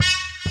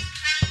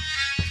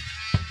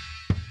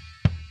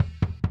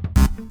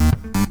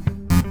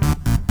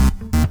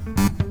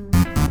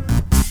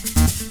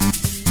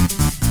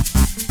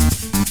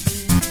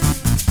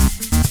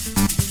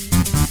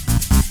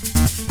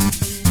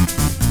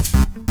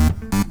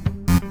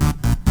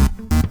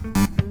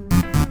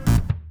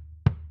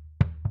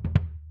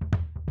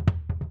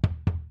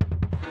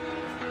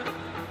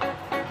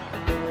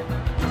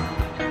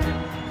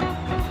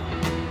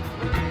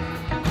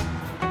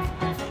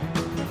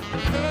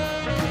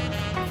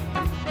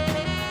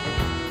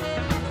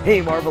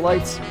Hey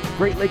Marvelites,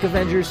 Great Lake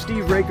Avengers,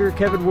 Steve Raker,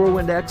 Kevin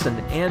Whirlwind X, and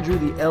Andrew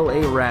the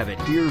L.A.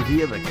 Rabbit here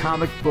via the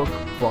Comic Book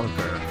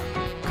Bunker.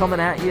 Coming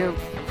at you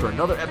for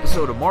another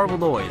episode of Marvel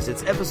Noise.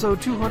 It's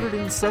episode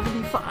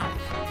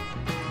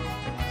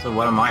 275. So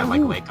what am I,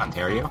 like Lake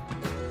Ontario?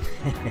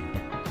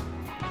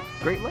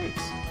 Great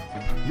Lakes.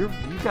 You've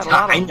got a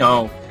lot of... I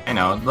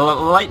know. The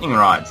lightning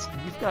rods.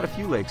 You've got a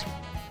few lakes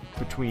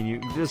between you.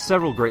 There's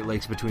several Great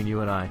Lakes between you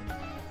and I.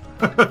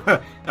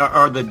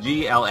 Or the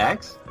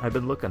GLX? I've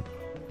been looking.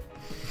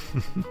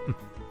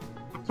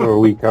 So are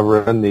we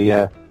covering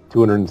the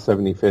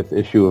 275th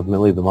issue of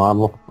Millie the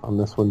Model on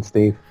this one,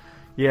 Steve?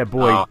 Yeah,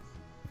 boy.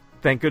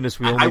 Thank goodness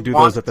we only do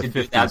those at the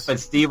 50s. That, but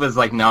Steve was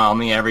like, no,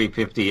 only every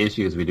 50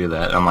 issues we do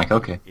that. I'm like,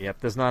 okay. Yep,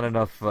 there's not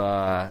enough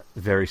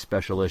very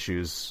special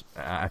issues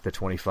at the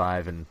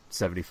 25 and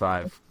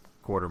 75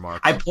 quarter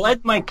mark. I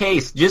pled my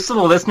case. Just so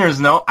the listeners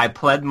know, I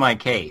pled my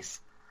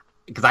case.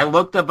 Because I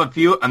looked up a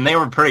few, and they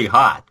were pretty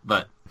hot.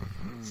 But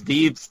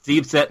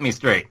Steve set me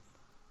straight.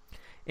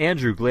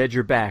 Andrew, glad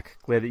you're back.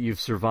 Glad that you've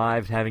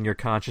survived having your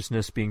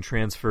consciousness being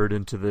transferred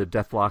into the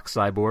Deathlock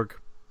cyborg.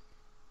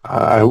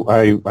 I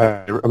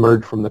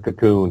emerged from the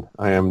cocoon.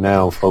 I am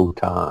now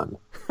Photon.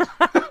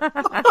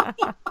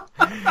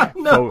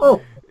 No.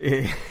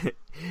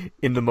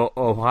 In the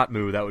hot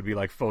move, that would be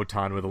like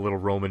Photon with a little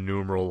Roman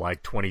numeral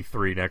like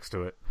 23 next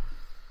to it.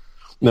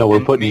 No, we're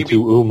putting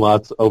two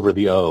umlauts over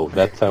the O.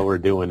 That's how we're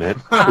doing it.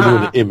 We're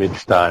doing it image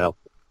style.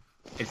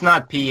 It's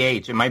not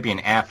PH. It might be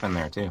an F in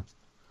there, too.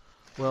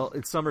 Well,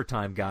 it's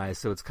summertime, guys,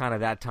 so it's kind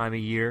of that time of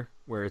year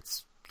where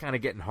it's kind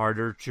of getting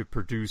harder to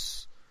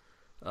produce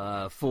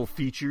full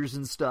features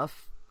and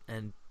stuff,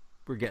 and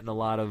we're getting a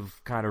lot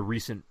of kind of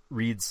recent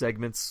read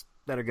segments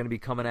that are going to be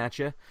coming at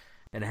you,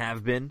 and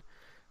have been.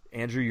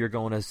 Andrew, you're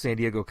going to San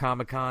Diego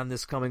Comic-Con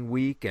this coming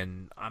week,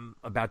 and I'm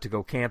about to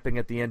go camping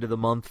at the end of the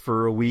month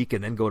for a week,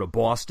 and then go to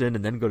Boston,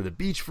 and then go to the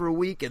beach for a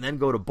week, and then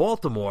go to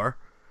Baltimore.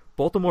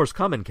 Baltimore's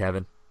coming,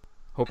 Kevin.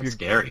 That's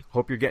scary.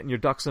 Hope you're getting your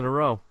ducks in a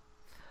row.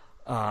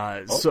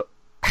 So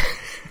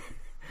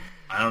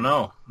I don't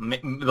know.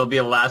 There'll be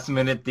a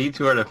last-minute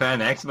detour to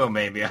Fan Expo,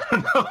 maybe. I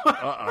don't know.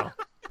 Uh-oh.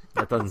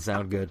 That doesn't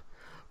sound good.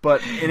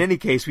 But in any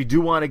case, we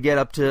do want to get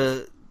up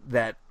to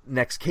that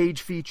next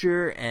Cage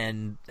feature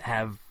and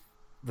have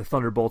the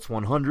Thunderbolts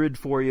 100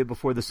 for you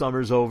before the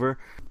summer's over.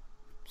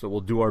 So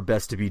we'll do our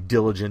best to be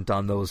diligent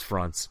on those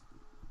fronts.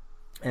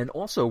 And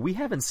also, we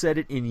haven't said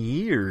it in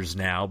years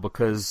now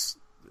because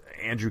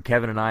Andrew,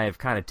 Kevin, and I have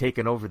kind of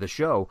taken over the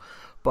show.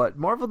 But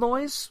Marvel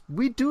Noise,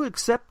 we do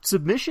accept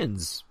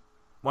submissions.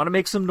 Want to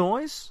make some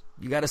noise?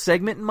 You got a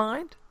segment in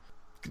mind?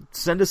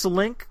 Send us a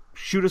link.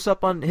 Hit us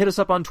up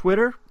on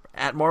Twitter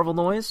at Marvel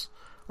Noise,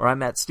 or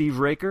I'm at Steve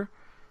Raker.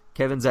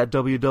 Kevin's at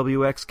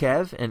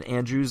WWXKev, and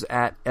Andrew's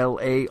at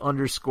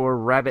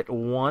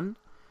LA_Rabbit1,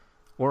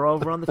 or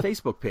over on the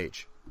Facebook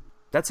page.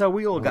 That's how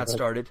we all got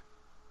started.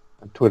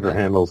 Twitter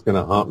handle's going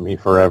to haunt me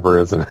forever,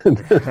 isn't it?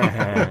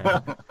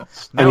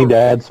 I need to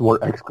add some more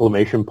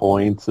exclamation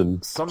points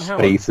and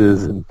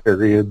spaces and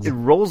periods. It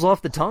rolls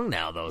off the tongue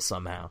now, though,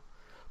 somehow.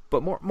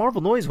 But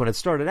Marvel Noise, when it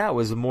started out,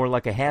 was more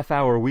like a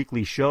half-hour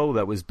weekly show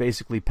that was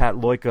basically Pat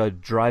Loika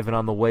driving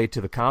on the way to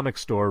the comic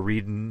store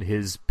reading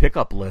his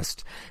pickup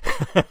list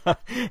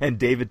and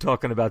David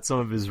talking about some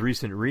of his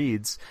recent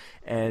reads.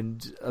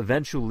 And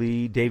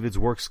eventually, David's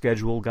work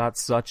schedule got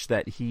such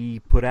that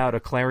he put out a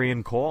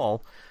clarion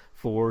call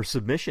for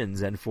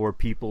submissions and for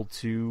people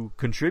to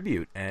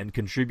contribute. And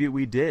contribute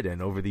we did.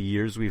 And over the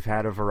years, we've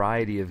had a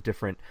variety of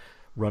different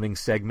running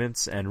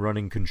segments and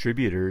running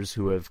contributors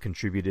who have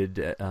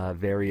contributed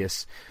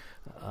various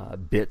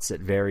bits at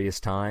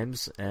various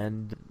times,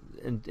 and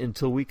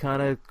until we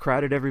kind of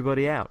crowded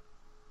everybody out.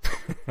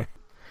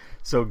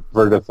 So,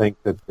 to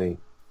think that the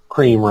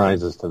cream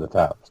rises to the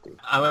top, Steve.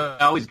 I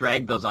always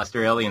drag those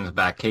Australians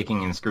back,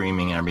 kicking and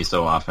screaming every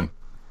so often.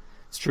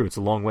 It's true. It's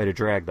a long way to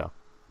drag, though.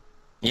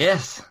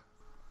 Yes.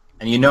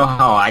 And you know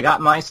how I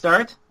got my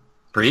start?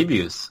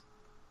 Previews.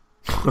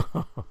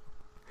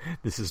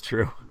 This is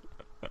true.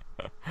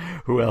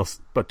 Who else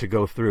but to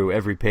go through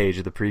every page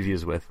of the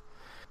previews with?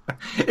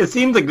 It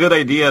seemed a good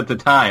idea at the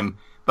time,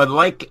 but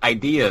like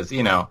ideas,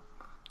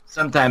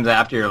 sometimes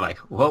after you're like,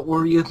 what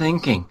were you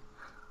thinking?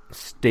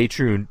 Stay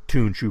tuned,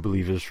 True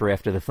Believers, for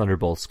after the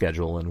Thunderbolts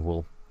schedule, and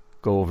we'll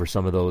go over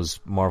some of those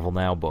Marvel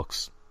Now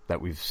books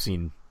that we've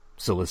seen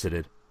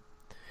solicited.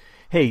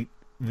 Hey,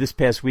 this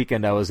past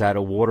weekend I was at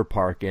a water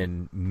park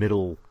in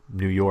middle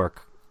New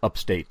York,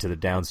 upstate to the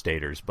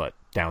downstaters, but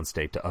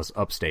downstate to us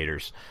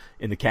upstaters.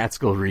 In the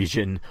Catskill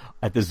region,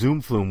 at the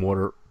Zoom Flume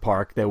Water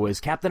Park, there was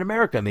Captain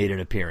America made an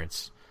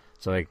appearance.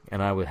 So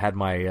I had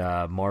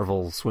my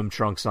Marvel swim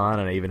trunks on,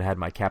 and I even had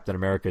my Captain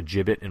America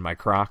gibbet in my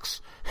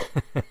Crocs,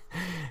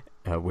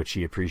 which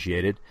he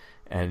appreciated.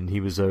 And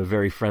he was a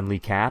very friendly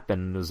Cap,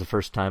 and it was the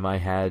first time I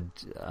had,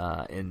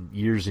 in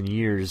years and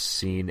years,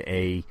 seen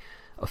a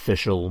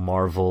official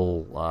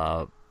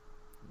Marvel,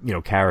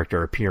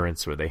 character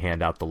appearance where they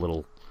hand out the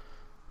little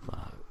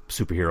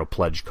superhero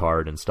pledge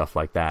card and stuff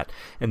like that.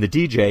 And the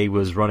DJ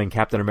was running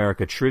Captain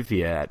America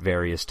trivia at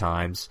various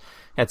times.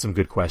 Had some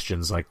good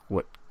questions like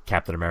what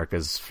Captain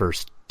America's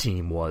first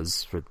team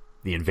was for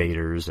the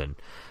invaders, and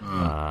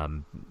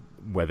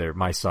whether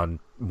my son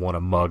won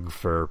a mug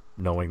for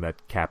knowing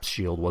that Cap's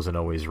shield wasn't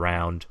always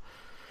round.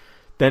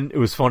 Then it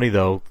was funny,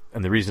 though,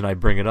 and the reason I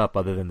bring it up,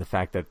 other than the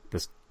fact that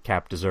this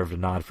Cap deserved a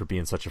nod for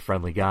being such a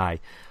friendly guy,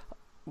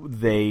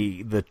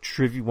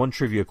 one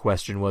trivia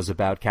question was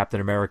about Captain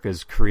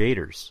America's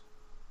creators.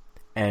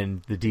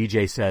 And the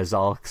DJ says,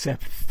 I'll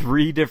accept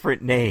 3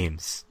 different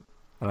names.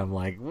 And I'm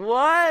like,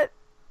 what?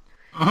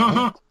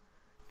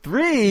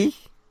 3?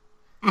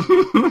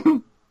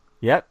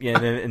 Yep.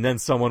 And then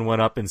someone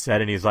went up and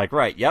said, and he's like,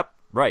 right,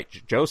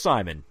 Joe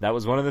Simon. That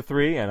was one of the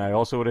 3, and I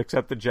also would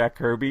accept the Jack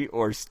Kirby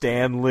or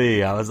Stan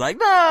Lee. I was like,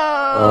 no!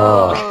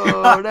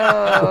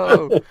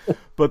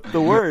 But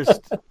the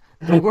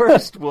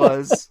worst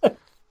was,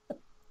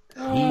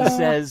 he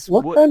says...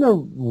 What kind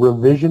of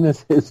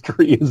revisionist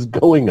history is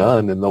going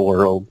on in the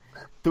world?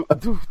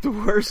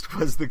 The worst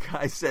was the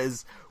guy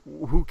says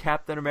who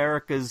Captain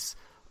America's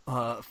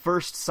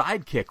first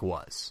sidekick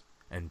was.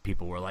 And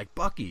people were like,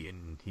 Bucky.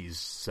 And he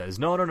says,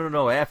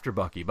 no, after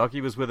Bucky.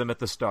 Bucky was with him at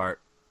the start.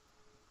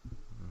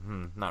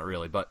 Not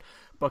really, but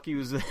Bucky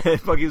was with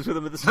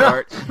him at the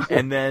start.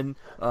 And then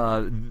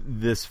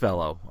this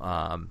fellow.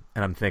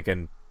 And I'm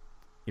thinking,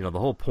 the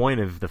whole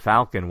point of the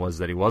Falcon was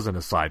that he wasn't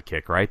a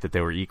sidekick, right? That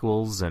they were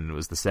equals, and it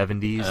was the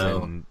 70s,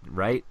 and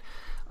right?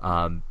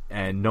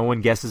 And no one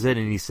guesses it,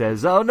 and he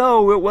says, oh,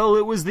 no,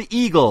 it was the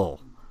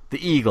Eagle.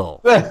 The Eagle.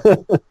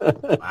 Wow.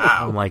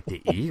 I'm like,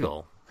 the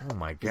Eagle? Oh,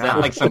 my God. Is that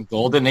like some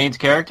Golden Age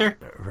character?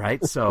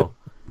 Right? So,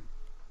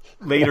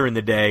 later in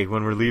the day,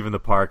 when we're leaving the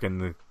park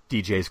and the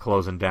DJ's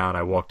closing down,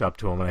 I walked up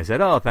to him and I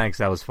said, oh, thanks,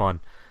 that was fun.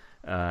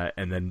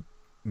 And then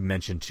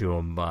mentioned to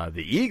him,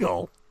 the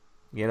Eagle?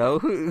 I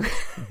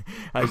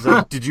was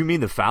like, did you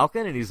mean the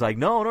Falcon? And he's like,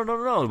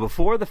 no,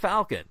 before the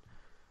Falcon.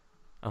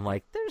 I'm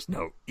like, there's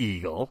no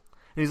Eagle.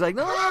 And he's like,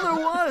 no,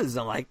 there was.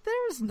 I'm like,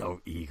 there's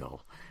no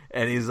Eagle.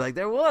 And he's like,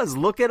 there was,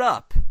 look it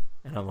up.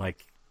 And I'm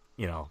like,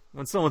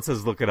 when someone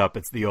says look it up,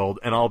 it's the old,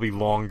 and I'll be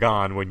long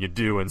gone when you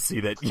do and see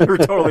that you're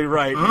totally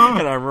right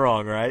and I'm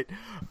wrong, right?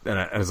 And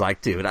I was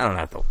like, dude, I don't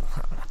have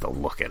to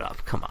look it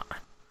up. Come on.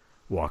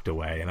 Walked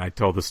away, and I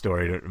told the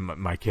story to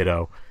my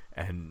kiddo,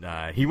 and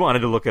he wanted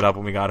to look it up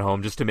when we got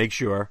home just to make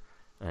sure.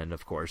 And,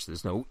 of course,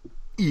 there's no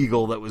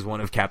Eagle that was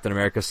one of Captain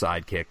America's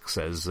sidekicks,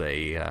 as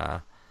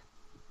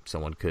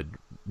someone could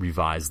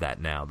revise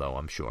that now, though,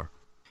 I'm sure.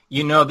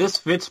 This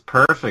fits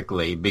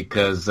perfectly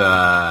because,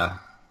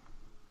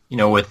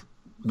 with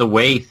the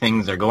way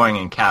things are going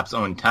in Cap's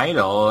own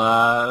title,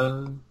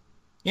 I'm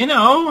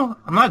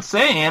not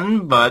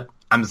saying, but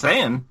I'm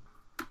saying.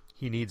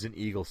 He needs an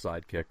Eagle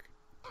sidekick.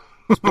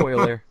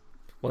 Spoiler.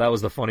 Well, that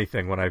was the funny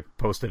thing when I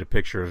posted a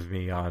picture of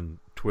me on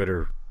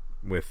Twitter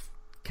with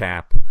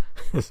Cap.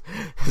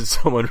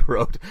 Someone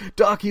wrote,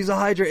 Doc, he's a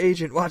Hydra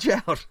agent, watch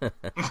out.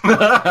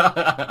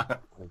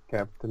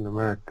 Captain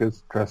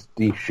America's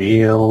trusty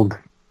shield.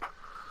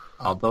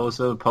 All those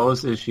who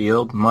oppose his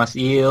shield must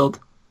yield.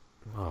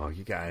 Oh,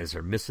 you guys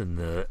are missing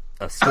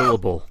a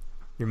syllable.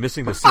 You're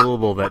missing the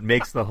syllable that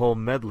makes the whole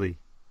medley.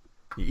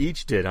 You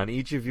each did on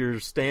each of your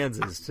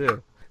stanzas,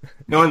 too.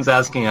 No one's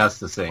asking us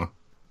to sing.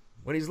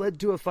 When he's led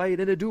to a fight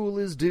and a duel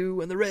is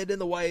due, and the red and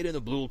the white and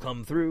the blue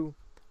come through.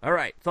 All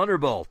right,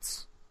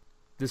 Thunderbolts.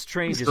 This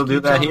train just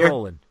keeps on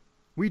rolling.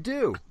 We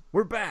do.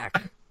 We're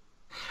back.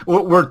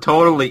 We're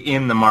totally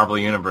in the Marvel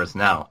Universe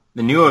now.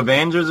 The new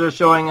Avengers are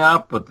showing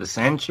up with the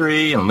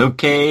Sentry and Luke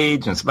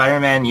Cage and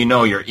Spider-Man.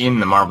 You're in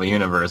the Marvel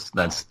Universe.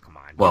 That's,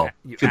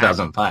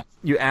 2005.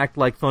 You act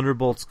like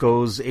Thunderbolts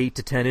goes 8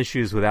 to 10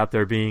 issues without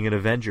there being an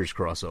Avengers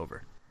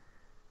crossover.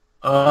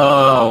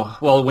 Oh,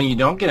 well, when you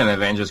don't get an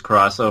Avengers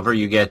crossover,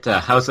 you get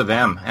House of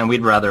M, and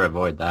we'd rather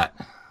avoid that.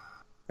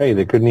 Hey,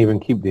 they couldn't even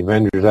keep the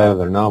Avengers out of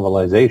their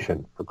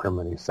novelization, for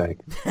criminy's sake.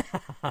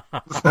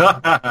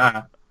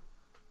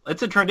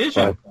 It's a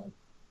tradition.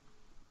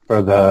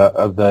 For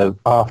the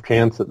off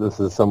chance that this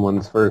is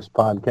someone's first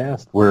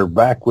podcast, we're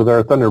back with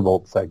our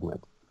Thunderbolts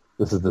segment.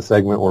 This is the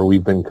segment where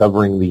we've been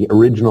covering the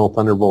original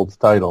Thunderbolts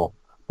title,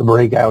 the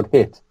breakout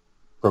hit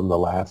from the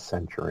last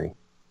century.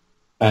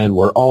 And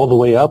we're all the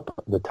way up.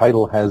 The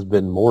title has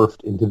been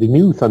morphed into the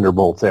new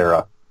Thunderbolts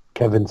era,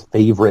 Kevin's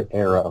favorite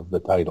era of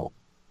the title.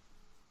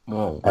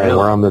 Oh, really? And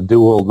we're on the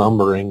dual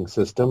numbering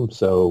system,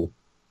 so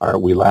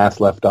we last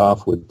left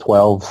off with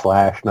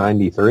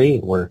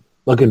 12/93. We're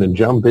looking to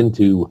jump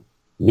into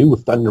new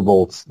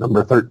Thunderbolts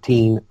number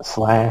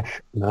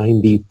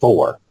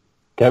 13/94.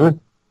 Kevin,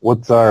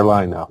 what's our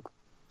lineup?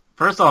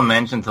 First, I'll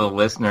mention to the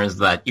listeners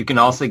that you can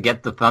also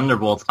get the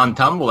Thunderbolts on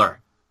Tumblr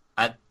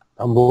at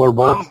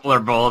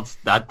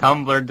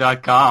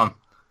Thunderbolts.tumblr.com.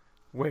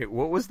 Wait,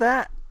 what was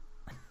that?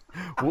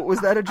 What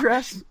was that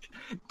address?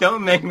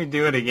 Don't make me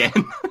do it again.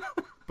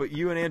 But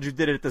you and Andrew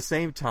did it at the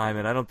same time,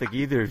 and I don't think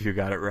either of you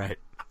got it right.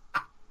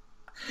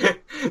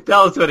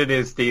 Tell us what it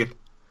is, Steve.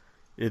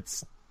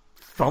 It's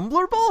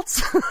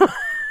Thunderbolts?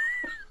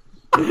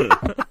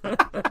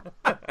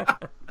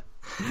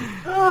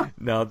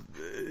 No,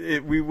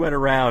 we went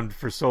around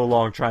for so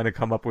long trying to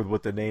come up with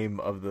what the name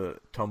of the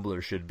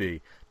Tumblr should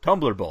be.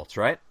 Thunderbolts,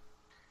 right?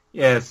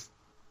 Yes.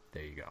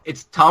 There you go.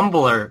 It's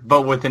Tumblr,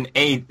 but with an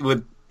A,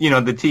 with,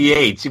 the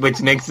TH,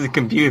 which makes it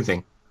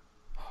confusing.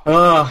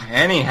 Oh,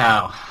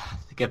 anyhow,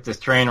 to get this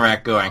train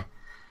wreck going.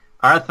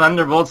 Our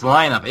Thunderbolts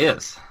lineup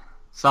is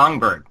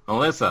Songbird,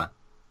 Melissa,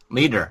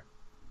 Leader,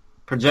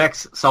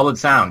 Projects Solid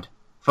Sound,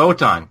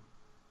 Photon,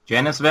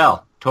 Janice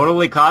Vell,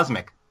 Totally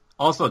Cosmic,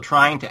 also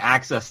trying to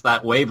access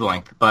that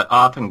wavelength, but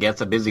often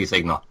gets a busy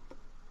signal.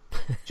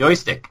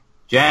 Joystick,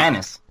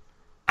 Janice,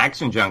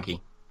 Action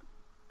Junkie,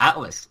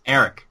 Atlas,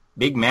 Eric,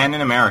 Big Man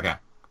in America,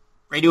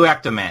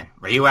 Radioactive Man,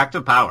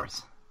 Radioactive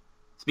Powers,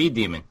 Speed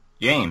Demon,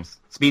 James,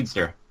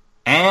 Speedster,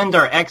 and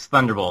our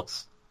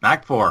ex-Thunderbolts,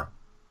 Mac 4,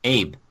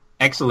 Abe,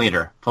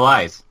 Ex-Leader,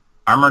 Flies,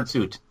 Armored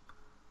Suit,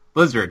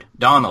 Blizzard,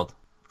 Donald,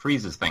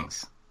 Freezes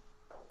Things.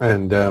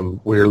 And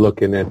we're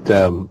looking at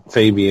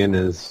Fabian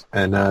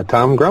and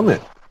Tom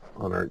Grummett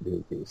on our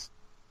duties.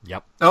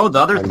 Yep. Oh, the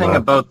other thing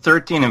about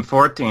 13 and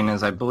 14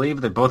 is I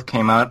believe they both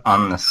came out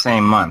on the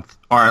same month.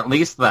 Or at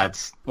least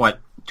that's what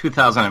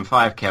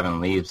 2005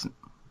 Kevin leads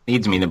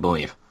me to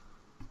believe.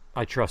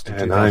 I trust in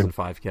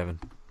 2005 Kevin.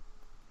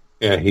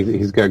 Yeah,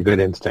 he's got good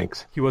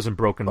instincts. He wasn't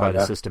broken by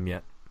the system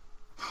yet.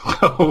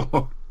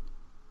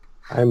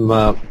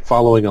 I'm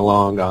following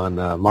along on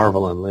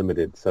Marvel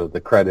Unlimited, so the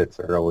credits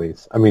are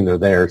always, they're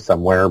there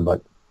somewhere,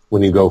 but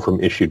when you go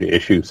from issue to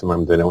issue,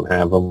 sometimes they don't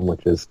have them,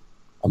 which is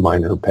a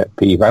minor pet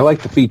peeve. I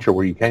like the feature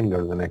where you can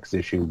go to the next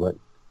issue, but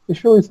they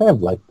should always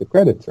have, the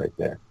credits right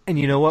there. And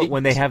you know what?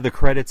 When they have the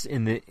credits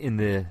in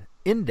the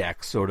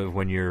index, sort of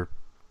when you're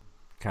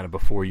kind of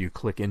before you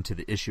click into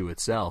the issue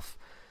itself,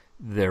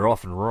 they're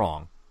often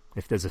wrong.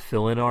 If there's a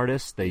fill-in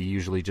artist, they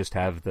usually just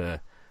have the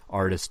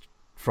artist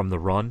from the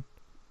run.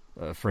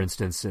 For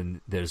instance,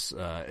 there's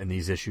in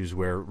these issues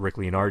where Rick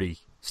Leonardi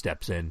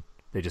steps in,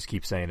 they just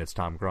keep saying it's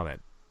Tom Grummett.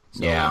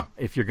 So yeah.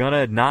 If you're going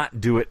to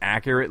not do it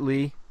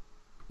accurately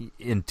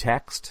in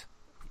text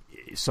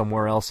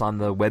somewhere else on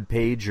the web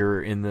page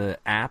or in the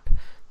app,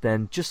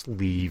 then just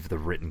leave the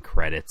written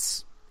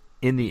credits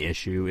in the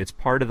issue. It's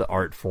part of the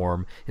art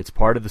form. It's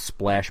part of the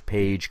splash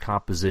page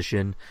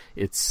composition.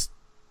 It's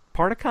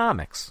part of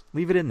comics.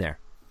 Leave it in there.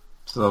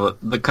 So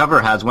the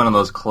cover has one of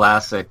those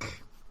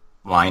classic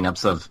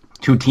lineups of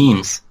two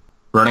teams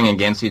running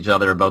against each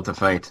other about to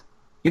fight.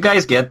 You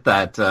guys get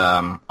that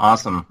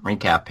awesome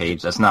recap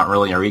page. That's not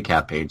really a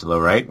recap page, though,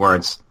 right? Where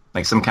it's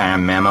like some kind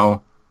of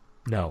memo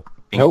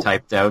being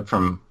typed out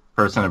from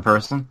person to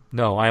person?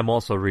 No, I am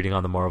also reading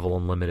on the Marvel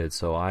Unlimited,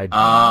 so there's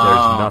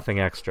nothing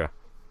extra.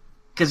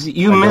 Because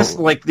you missed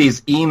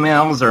these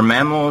emails or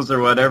memos or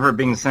whatever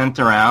being sent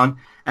around,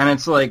 and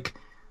it's like,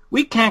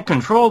 we can't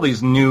control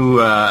these new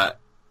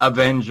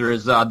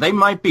Avengers. They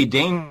might be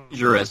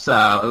dangerous.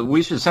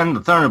 We should send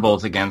the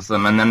Thunderbolts against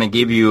them. And then they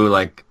give you,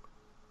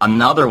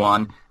 another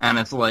one, and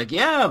it's like,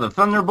 yeah, the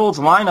Thunderbolts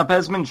lineup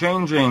has been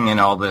changing and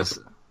all this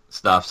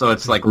stuff. So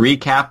it's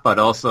recap, but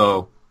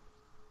also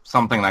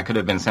something that could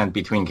have been sent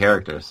between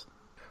characters.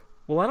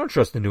 Well, I don't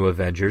trust the new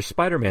Avengers.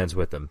 Spider-Man's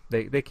with them.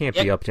 They can't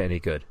be up to any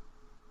good.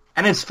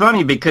 And it's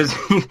funny because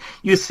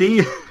you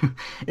see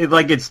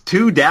it's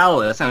to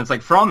Dallas, and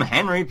it's from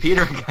Henry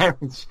Peter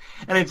Garage,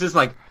 and it's just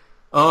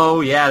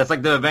oh yeah, it's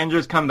the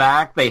Avengers come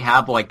back, they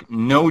have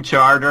no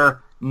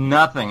charter,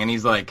 nothing, and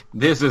he's like,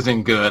 this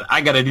isn't good, I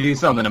gotta do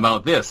something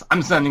about this,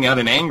 I'm sending out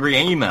an angry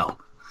email.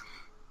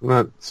 I'm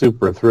not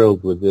super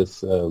thrilled with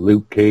this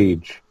Luke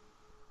Cage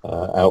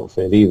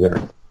outfit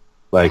either.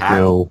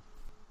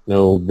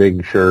 No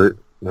big shirt,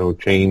 no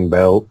chain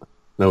belt,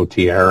 no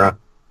tiara.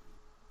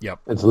 Yep.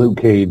 It's Luke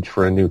Cage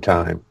for a new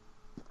time.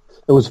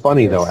 It was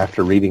funny, though,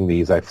 after reading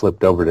these, I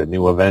flipped over to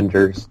New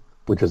Avengers,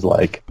 which is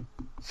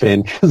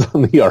Finch is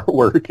on the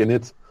artwork, and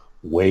it's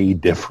way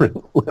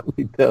different, let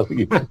me tell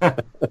you.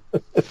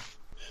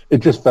 It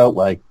just felt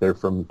like they're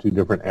from two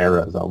different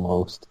eras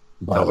almost.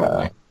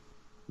 But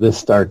this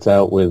starts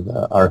out with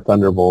our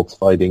Thunderbolts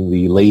fighting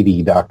the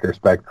Lady Dr.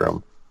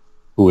 Spectrum,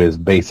 who is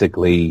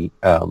basically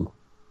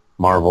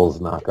Marvel's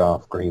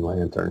knockoff Green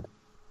Lantern,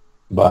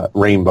 but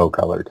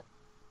rainbow-colored.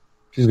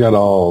 She's got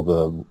all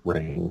the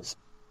rings.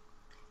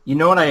 You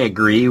know what I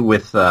agree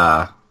with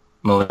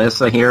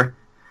Melissa here?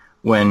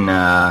 When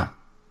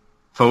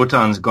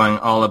Photon's going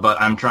all about,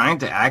 I'm trying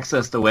to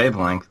access the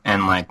wavelength,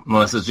 and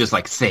Melissa's just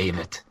save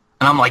it.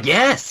 And I'm like,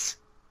 yes!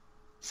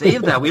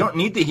 Save that. We don't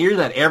need to hear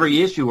that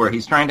every issue where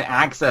he's trying to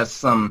access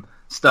some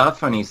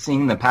stuff and he's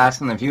seeing the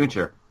past and the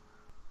future.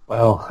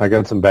 Well, I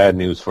got some bad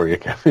news for you,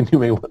 Kevin. You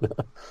may want to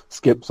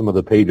skip some of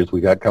the pages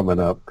we got coming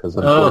up, because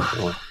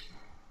unfortunately...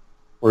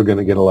 we're going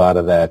to get a lot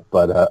of that,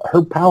 but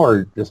her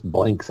power just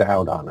blinks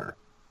out on her.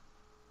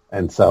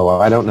 And so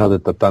I don't know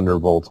that the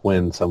Thunderbolts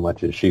win so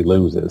much as she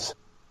loses.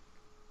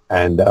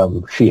 And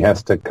she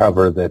has to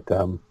cover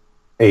that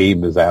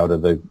Abe is out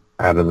of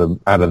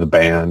the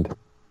band,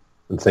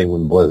 and same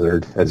with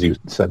Blizzard, as you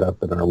set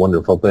up in our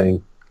wonderful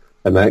thing.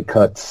 And that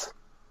cuts,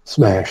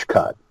 smash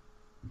cut,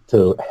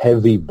 to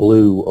heavy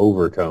blue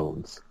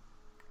overtones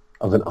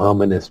of an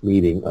ominous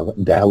meeting of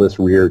Dallas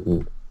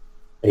Reardon,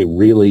 a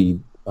really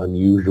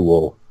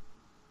unusual.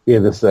 Yeah,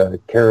 this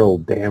Carol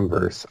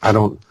Danvers.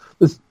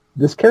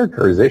 This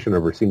characterization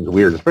of her seems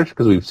weird, especially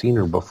because we've seen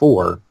her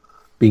before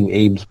being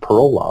Abe's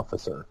parole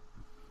officer.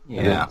 Yeah.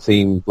 And it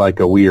seemed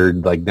like a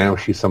weird, like now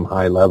she's some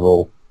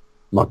high-level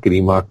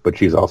muckety-muck, but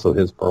she's also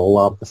his parole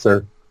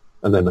officer.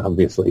 And then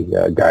obviously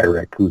Guy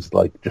Rick, who's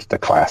like just a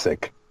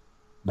classic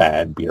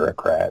bad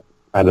bureaucrat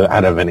out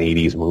of an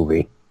 80s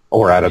movie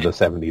or out of the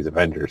 70s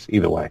Avengers,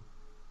 either way.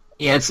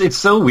 Yeah, it's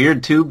so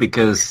weird, too,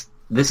 because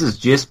this is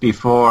just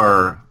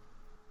before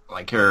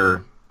like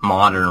her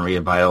modern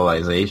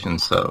revitalization,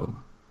 so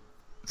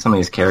some of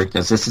these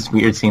characters, this is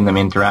weird seeing them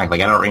interact.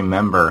 Like, I don't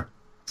remember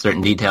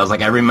certain details.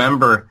 Like, I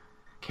remember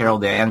Carol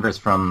Danvers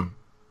from,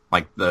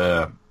 like,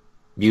 the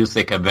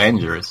Busick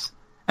Avengers,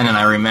 and then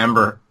I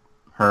remember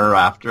her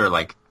after,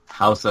 like,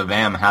 House of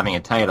M having a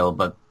title,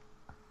 but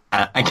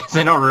I guess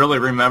I don't really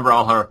remember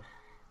all her,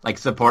 like,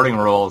 supporting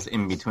roles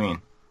in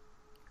between.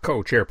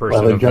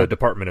 Co-chairperson of the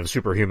Department of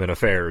Superhuman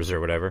Affairs or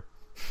whatever.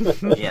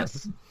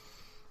 Yes.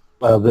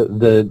 Well,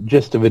 the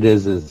gist of it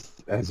is,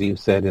 as you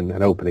said in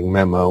that opening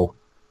memo,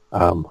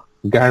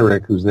 Guy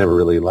Rick, who's never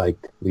really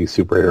liked these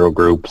superhero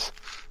groups,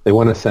 they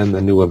want to send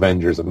the new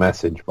Avengers a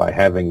message by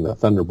having the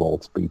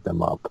Thunderbolts beat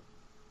them up,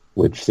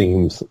 which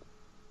seems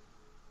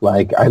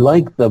like, I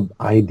like the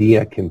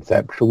idea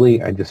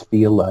conceptually. I just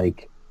feel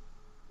like,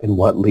 in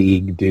what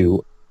league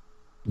do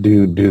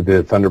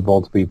the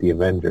Thunderbolts beat the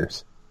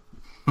Avengers?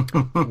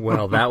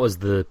 Well, that was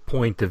the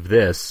point of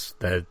this,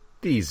 that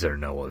these are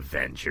no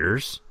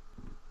Avengers.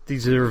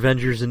 These are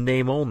Avengers in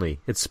name only.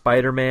 It's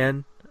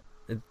Spider-Man.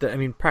 I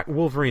mean,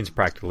 Wolverine's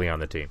practically on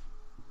the team.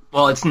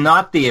 Well, it's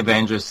not the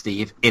Avengers,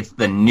 Steve. It's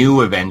the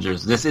new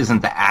Avengers. This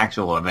isn't the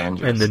actual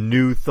Avengers. And the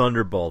new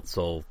Thunderbolts,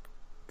 so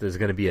there's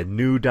going to be a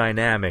new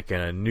dynamic,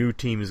 and a new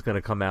team is going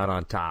to come out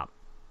on top.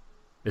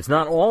 It's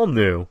not all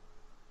new.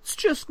 It's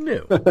just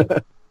new.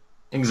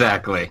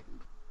 Exactly.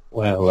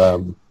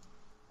 Well,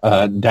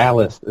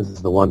 Dallas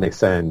is the one they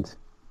send.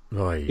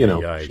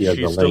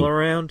 She's still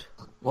around?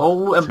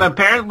 Well,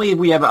 apparently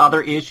we have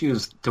other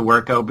issues to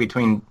work out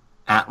between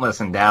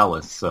Atlas and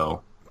Dallas,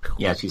 so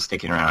yeah, she's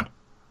sticking around.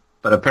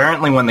 But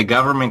apparently when the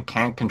government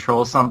can't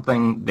control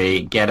something,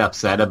 they get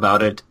upset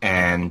about it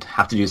and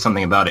have to do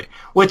something about it,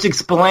 which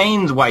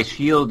explains why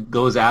S.H.I.E.L.D.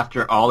 goes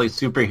after all these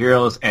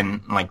superheroes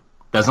and like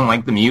doesn't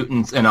like the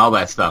mutants and all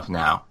that stuff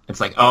now.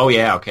 It's like, oh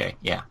yeah, okay,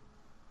 yeah.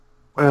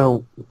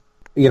 Well,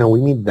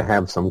 we need to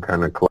have some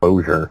kind of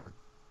closure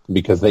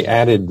because they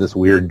added this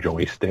weird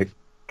joystick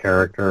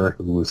character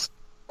whose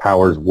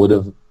powers would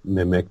have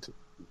mimicked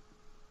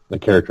the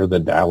character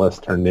that Dallas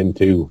turned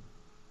into.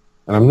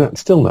 And I'm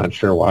still not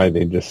sure why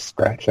they just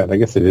scratched that. I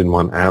guess they didn't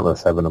want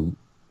Atlas having a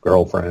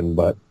girlfriend,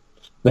 but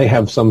they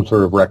have some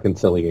sort of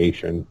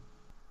reconciliation.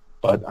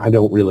 But I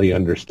don't really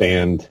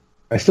understand.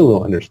 I still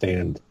don't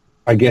understand.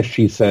 I guess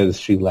she says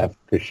she left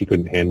because she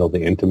couldn't handle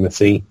the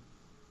intimacy.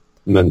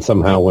 And then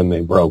somehow when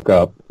they broke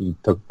up, he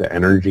took the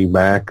energy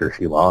back or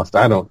she lost.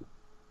 I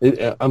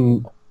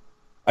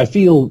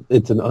feel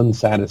it's an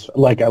unsatisfied...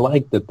 Like, I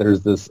like that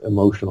there's this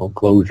emotional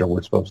closure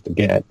we're supposed to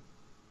get,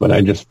 but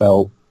I just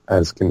felt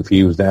as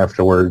confused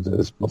afterwards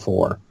as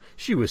before.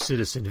 She was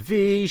Citizen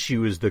V, she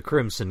was the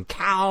Crimson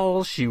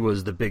Cowl, she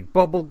was the big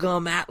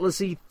bubblegum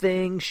Atlas-y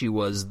thing, she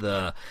was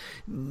the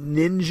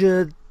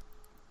ninja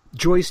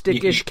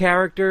joystick-ish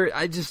character.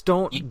 I just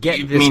don't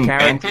get this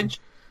character.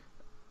 Vantage?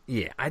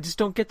 Yeah, I just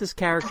don't get this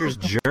character's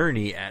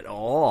journey at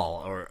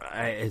all.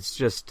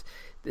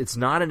 It's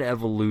not an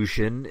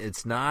evolution.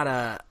 It's not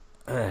a...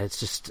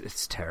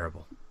 it's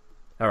terrible.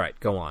 All right,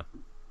 go on.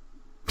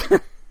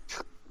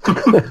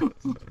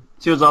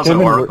 She was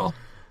also Oracle.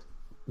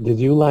 Did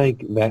you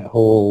like that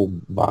whole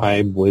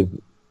vibe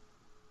with...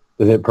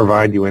 Did it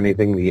provide you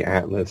anything, the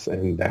Atlas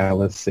and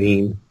Dallas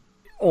scene?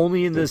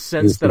 Only in the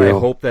sense that I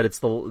hope that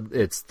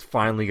it's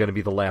finally going to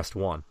be the last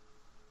one.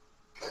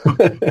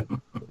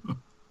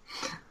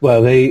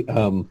 Well, they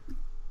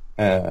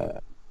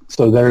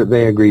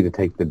agree to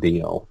take the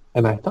deal,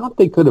 and I thought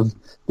they could have.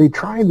 They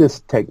tried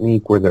this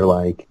technique where they're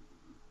like,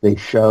 they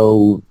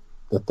show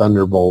the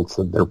Thunderbolts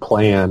and their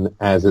plan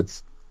as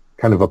it's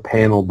kind of a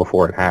panel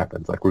before it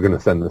happens. Like, we're going to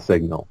send the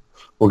signal,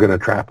 we're going to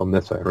trap them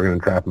this way, we're going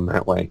to trap them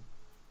that way,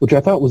 which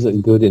I thought was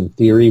good in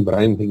theory, but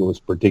I didn't think it was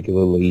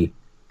particularly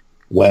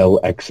well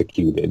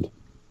executed.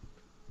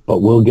 But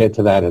we'll get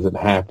to that as it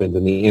happens.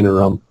 In the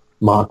interim,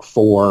 Mach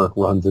 4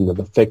 runs into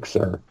the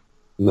Fixer.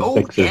 And the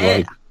Fixer's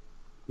like,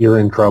 you're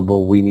in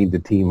trouble, we need to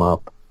team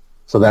up.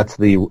 So that's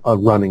the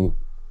running,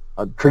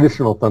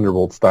 traditional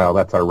Thunderbolt style,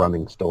 that's our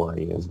running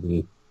story, is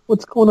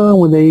what's going on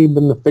with Abe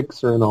and the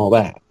Fixer and all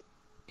that.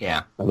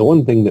 Yeah. Now, the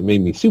one thing that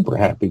made me super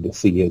happy to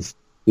see is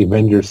the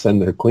Avengers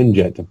send their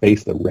Quinjet to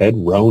face the Red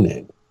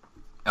Ronin.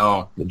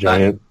 Oh. The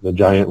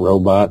giant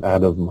robot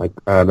out of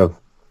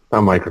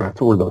not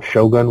Micronauts. What were those,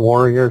 Shogun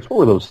Warriors? What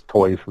were those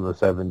toys from the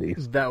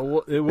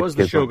 70s? It was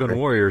the Shogun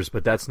Warriors,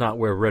 but that's not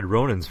where Red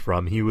Ronin's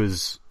from. He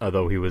was,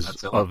 although he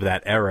was of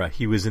that era,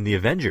 he was in the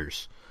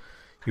Avengers.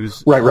 He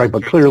was right,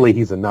 but clearly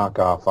he's a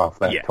knockoff off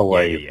that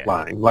toy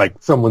line. Like,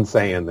 someone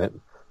saying that,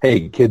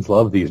 hey, kids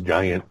love these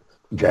giant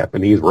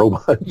Japanese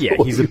robot. Yeah,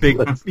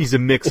 he's a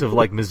mix of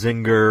like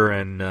Mazinger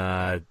and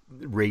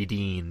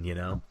Raydeen, you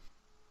know.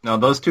 No,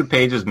 those 2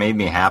 pages made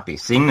me happy.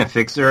 Seeing the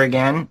Fixer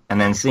again,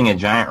 and then seeing a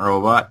giant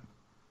robot.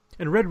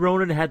 And Red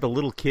Ronin had the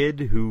little kid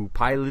who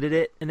piloted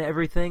it and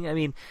everything. I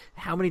mean,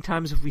 how many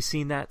times have we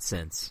seen that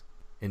since?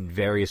 In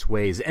various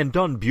ways, and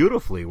done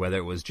beautifully, whether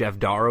it was Jeff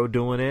Darrow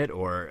doing it,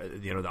 or,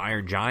 you know, the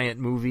Iron Giant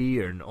movie,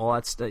 and all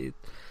that stuff.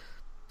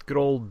 Good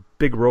old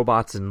big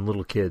robots and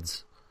little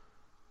kids.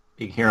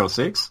 Big Hero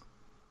 6?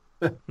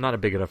 Not a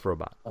big enough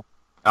robot.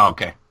 Oh,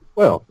 okay.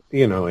 Well,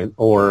 you know,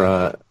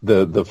 or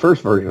the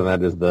first version of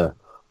that is the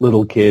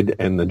little kid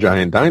and the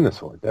giant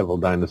dinosaur, Devil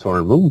Dinosaur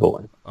and Moon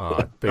Boy. I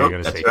thought you were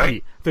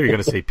going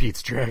to say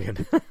Pete's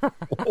Dragon.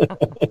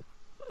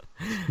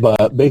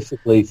 But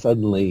basically,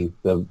 suddenly,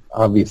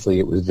 obviously,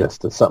 it was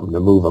just something to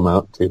move them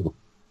out to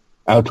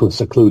a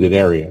secluded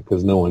area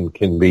because no one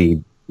can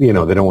be, you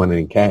know, they don't want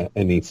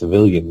any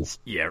civilians.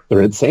 Yeah.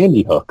 They're at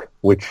Sandy Hook,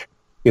 which,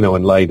 you know,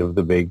 in light of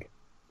the big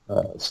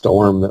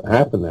storm that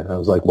happened there, I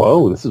was like,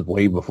 whoa, this is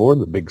way before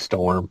the big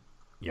storm.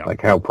 Yep.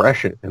 Like how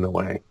prescient in a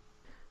way.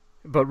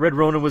 But Red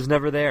Ronin was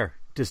never there.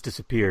 Just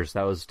disappears.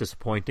 That was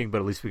disappointing, but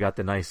at least we got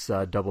the nice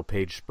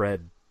double-page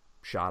spread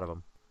shot of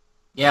him.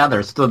 Yeah,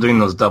 they're still doing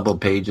those double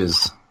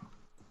pages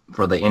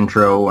for the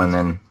intro and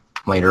then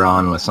later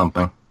on with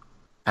something.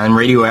 And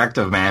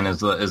Radioactive Man is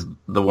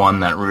the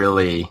one that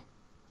really,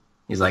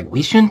 he's like,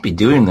 we shouldn't be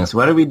doing this.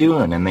 What are we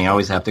doing? And they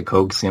always have to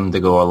coax him to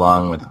go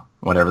along with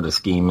whatever the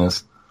scheme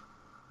is.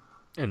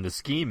 And the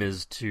scheme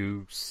is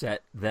to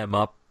set them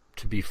up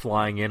to be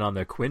flying in on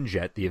their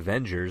Quinjet, the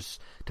Avengers,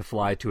 to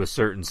fly to a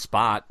certain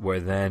spot where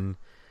then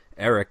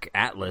Eric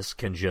Atlas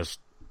can just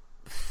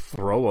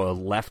throw a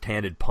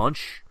left-handed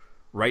punch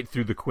right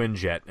through the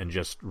Quinjet and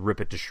just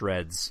rip it to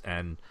shreds,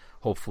 and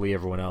hopefully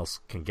everyone else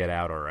can get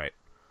out all right.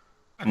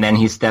 And then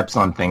he steps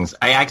on things.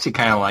 I actually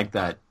kind of like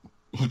that.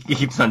 He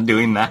keeps on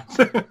doing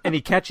that. And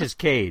he catches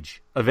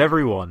Cage. Of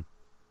everyone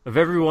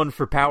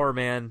for Power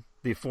Man,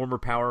 the former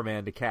Power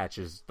Man to catch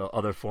is the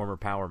other former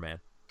Power Man.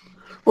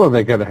 Well,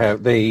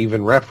 they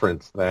even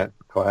reference that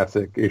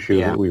classic issue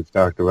that we've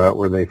talked about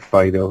where they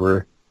fight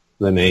over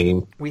the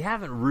name. We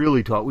haven't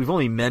really talked. We've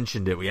only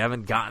mentioned it. We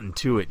haven't gotten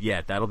to it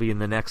yet. That'll be in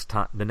the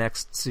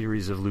next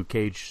series of Luke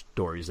Cage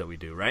stories that we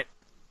do, right?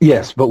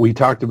 Yes, but we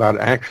talked about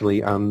it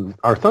actually on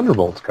our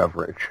Thunderbolts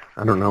coverage.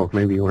 I don't know if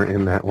maybe you weren't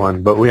in that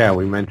one, but yeah,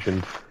 we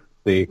mentioned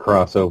the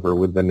crossover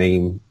with the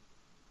name,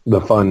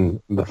 the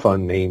fun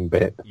name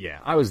bit. Yeah,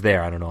 I was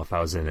there. I don't know if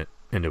I was into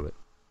it.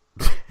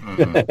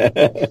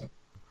 Mm-hmm.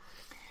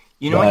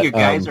 You know what you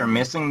guys are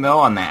missing, though,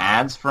 on the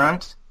ads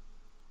front?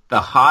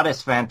 The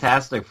hottest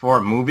Fantastic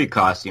Four movie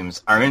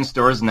costumes are in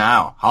stores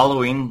now.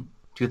 Halloween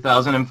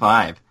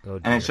 2005.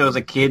 And it shows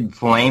a kid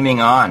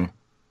flaming on.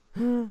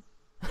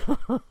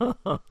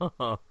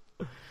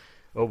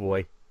 Oh,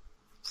 boy.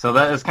 So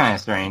that is kind of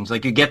strange.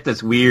 Like, you get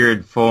this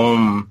weird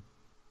foam,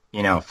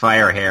 you know,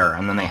 fire hair,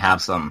 and then they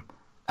have some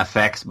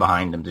effects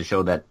behind them to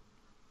show that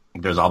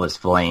like, there's all this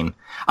flame.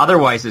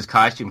 Otherwise, his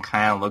costume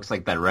kind of looks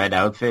like that red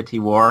outfit he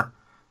wore.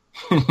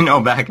 You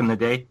know, back in the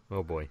day.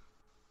 Oh, boy.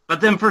 But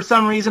then for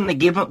some reason, they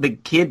give him, the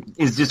kid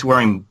is just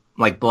wearing,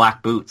 like,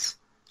 black boots.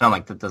 And I'm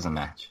like, that doesn't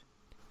match.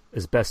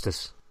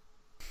 Asbestos.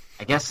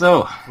 I guess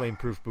so.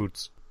 Flame-proof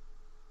boots.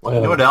 Well,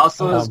 you know what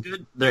also is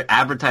good? They're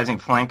advertising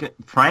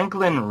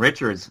Franklin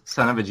Richards,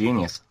 Son of a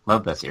Genius.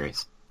 Love that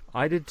series.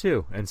 I did,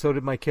 too. And so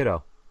did my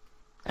kiddo.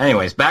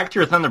 Anyways, back to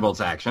your Thunderbolts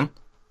action.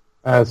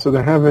 So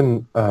they're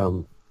having...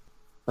 and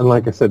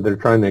like I said, they're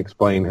trying to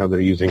explain how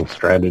they're using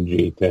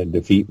strategy to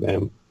defeat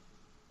them.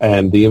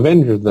 And the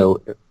Avengers,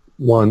 though,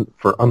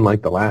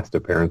 unlike the last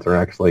appearance, are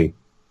actually,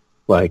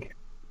 like,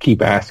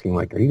 keep asking,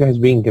 like, are you guys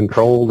being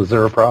controlled? Is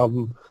there a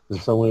problem? Is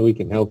there some way we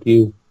can help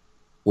you?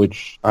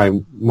 Which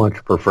I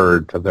much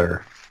preferred to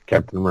their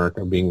Captain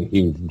America being a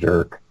huge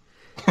jerk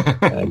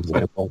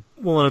example.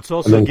 Well, and it's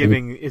also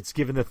giving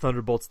the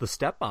Thunderbolts the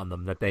step on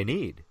them that they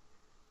need.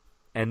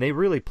 And they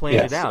really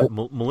planned it out.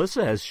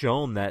 Melissa has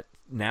shown that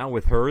now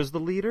with her as the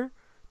leader,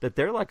 that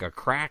they're like a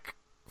crack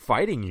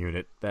fighting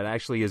unit that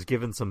actually has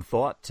given some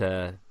thought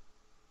to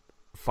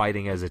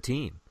fighting as a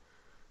team.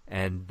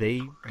 And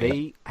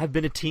they have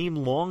been a team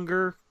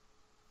longer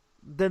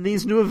than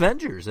these new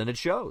Avengers, and it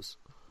shows.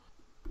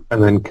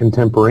 And then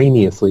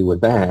contemporaneously with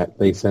that,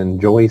 they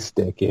send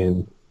Joystick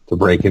in to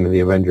break into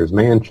the Avengers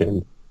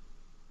mansion.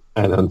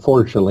 And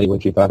unfortunately, when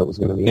she thought it was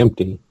going to be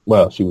empty,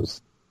 well, she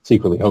was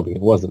secretly hoping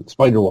it wasn't.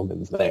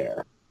 Spider-Woman's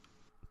there.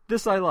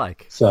 This I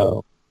like.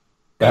 So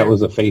that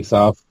was a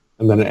face-off.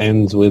 And then it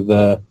ends with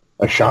a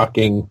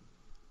shocking,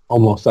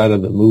 almost out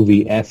of the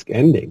movie-esque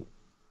ending.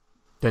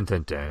 Dun,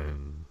 dun,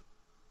 dun.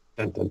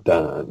 Dun, dun,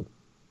 dun.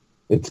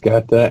 It's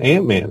got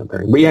Ant-Man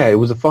appearing. But yeah, it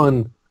was a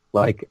fun,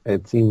 like,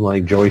 it seemed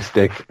like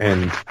Joystick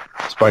and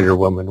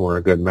Spider-Woman were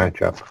a good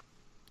matchup.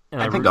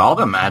 And I think all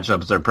the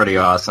matchups are pretty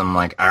awesome,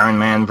 like Iron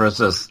Man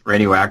versus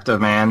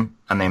Radioactive Man,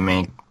 and they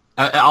make,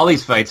 all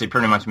these fights, they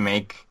pretty much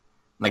make,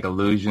 like,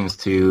 allusions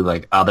to,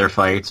 like, other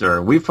fights,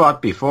 or we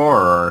fought before,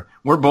 or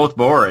we're both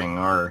boring,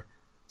 or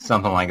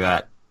something like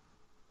that.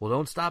 Well,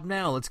 don't stop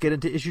now. Let's get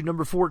into issue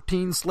number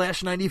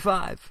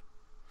 14/95.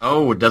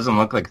 Oh, it doesn't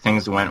look like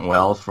things went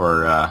well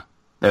for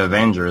the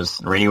Avengers.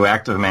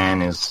 Radioactive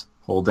Man is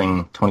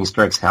holding Tony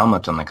Stark's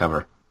helmet on the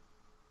cover.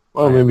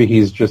 Well, maybe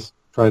he's just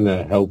trying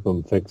to help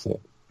him fix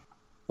it.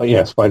 But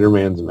yeah,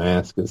 Spider-Man's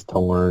mask is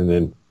torn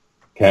and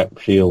Cap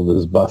shield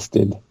is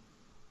busted.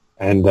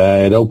 And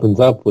it opens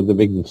up with a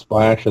big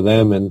splash of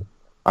them, and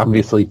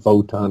obviously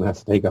Photon has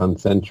to take on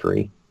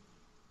Sentry.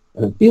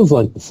 And it feels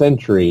like the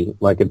Sentry,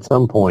 like at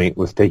some point,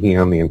 was taking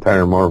on the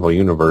entire Marvel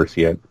Universe,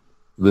 yet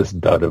this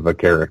dud of a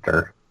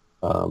character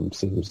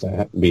seems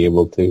to be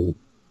able to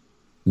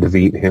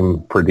defeat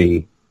him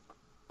pretty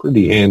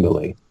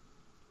handily.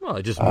 Well,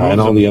 it just and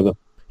all the other...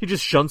 He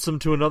just shunts him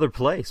to another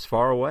place,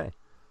 far away.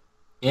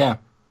 Yeah,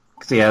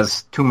 because he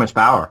has too much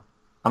power.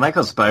 I like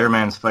how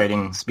Spider-Man's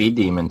fighting Speed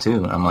Demon,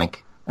 too. I'm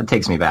like, that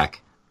takes me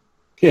back.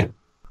 Yeah.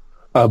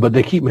 But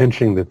they keep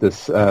mentioning that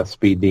this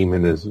Speed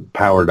Demon is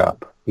powered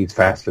up. He's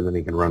faster than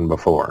he can run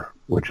before,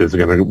 which is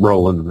going to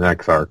roll into the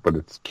next arc, but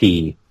it's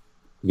key.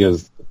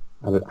 Because,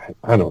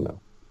 I don't know.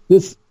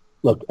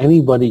 Look,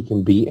 anybody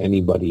can beat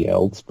anybody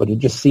else, but it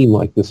just seemed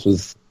like this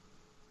was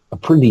a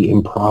pretty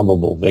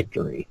improbable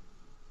victory.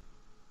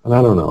 And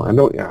I don't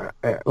know.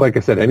 Like I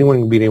said, anyone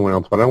can beat anyone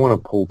else, but I don't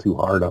want to pull too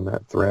hard on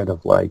that thread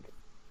of like,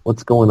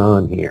 what's going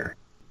on here?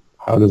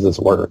 How does this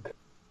work?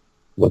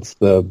 What's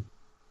the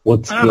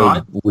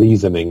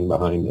reasoning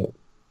behind it?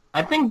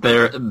 I think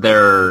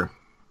they're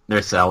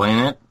selling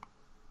it.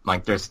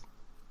 Like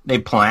they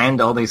planned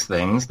all these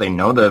things. They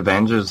know the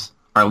Avengers,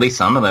 or at least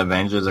some of the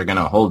Avengers, are going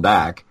to hold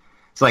back.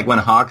 It's like when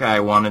Hawkeye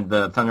wanted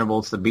the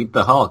Thunderbolts to beat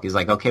the Hulk. He's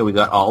like, okay, we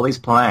got all these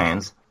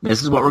plans.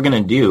 This is what we're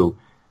going to do,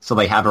 so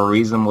they have a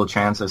reasonable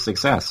chance of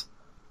success.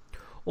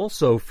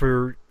 Also,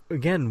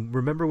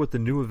 remember what the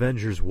New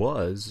Avengers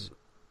was?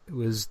 It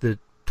was the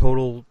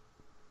total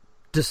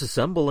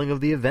disassembling of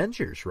the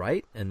Avengers,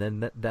 right? And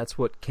then that's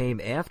what came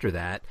after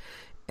that.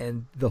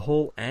 And the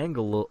whole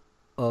angle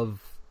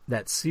of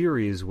that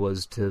series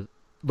was to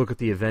look at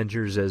the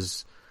Avengers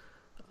as,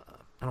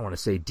 I don't want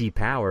to say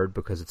depowered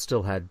because it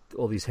still had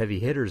all these heavy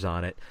hitters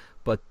on it,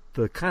 but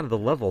the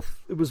level,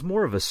 it was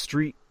more of a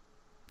street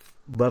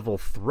level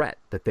threat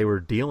that they were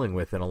dealing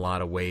with in a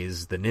lot of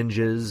ways. The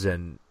ninjas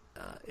and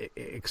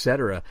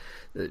etc.,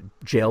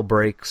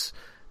 jailbreaks.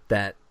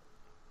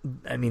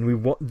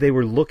 They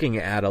were looking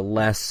at a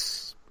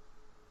less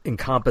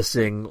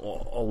encompassing,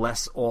 a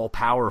less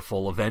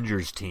all-powerful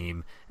Avengers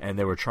team, and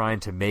they were trying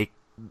to make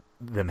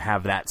them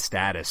have that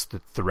status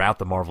throughout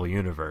the Marvel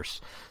Universe.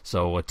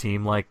 So a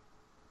team like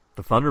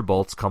the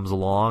Thunderbolts comes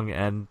along,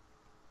 and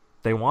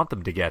they want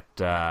them to get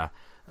to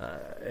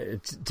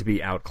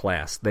be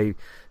outclassed.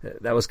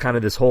 That was kind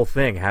of this whole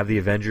thing: have the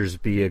Avengers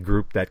be a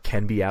group that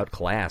can be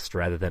outclassed,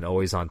 rather than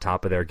always on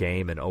top of their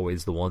game and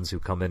always the ones who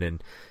come in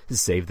and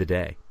save the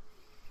day.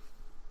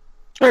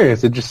 I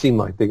guess it just seemed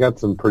like they got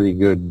some pretty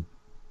good.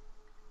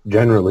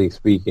 Generally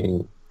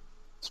speaking,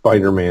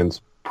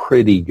 Spider-Man's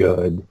pretty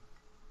good.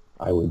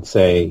 I would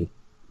say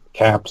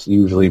Cap's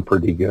usually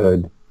pretty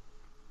good.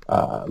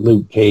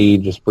 Luke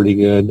Cage is pretty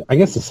good. I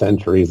guess the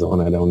Sentry's the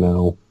one I don't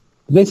know.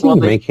 They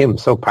seem to make him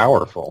so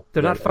powerful.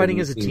 They're not fighting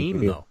as a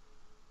team, though.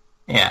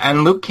 Yeah,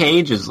 and Luke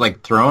Cage is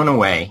like thrown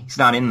away. He's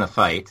not in the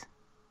fight.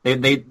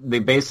 They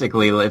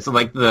basically, it's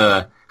like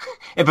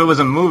if it was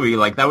a movie,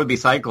 like that would be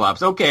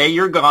Cyclops. Okay,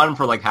 you're gone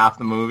for like half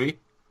the movie.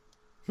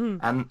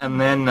 And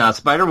then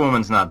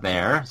Spider-Woman's not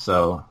there,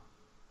 so...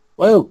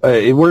 Well,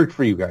 it worked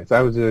for you guys.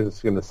 I was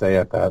just going to say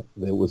I thought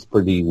it was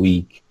pretty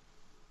weak.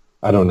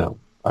 I don't know.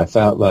 I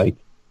felt like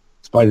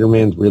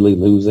Spider-Man's really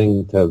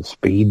losing to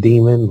Speed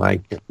Demon.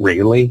 Like,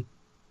 really?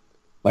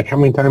 Like, how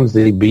many times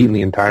did he beat in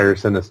the entire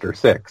Sinister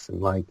Six?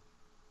 And, like,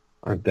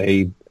 aren't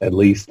they at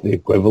least the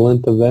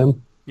equivalent of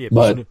them? Yeah,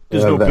 but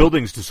there's no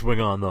buildings to swing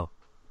on, though.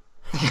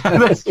 Yeah,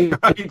 that's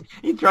right.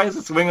 He tries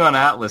to swing on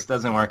Atlas.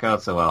 Doesn't work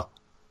out so well.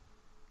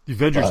 The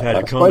Avengers had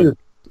it coming.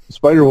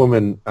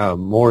 Spider-Woman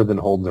more than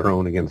holds her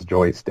own against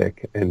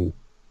Joystick and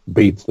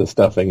beats the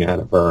stuffing out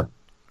of her.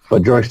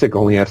 But Joystick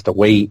only has to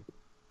wait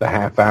the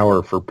half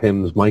hour for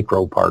Pym's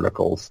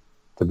microparticles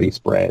to be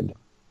spread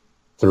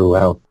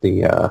throughout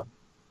their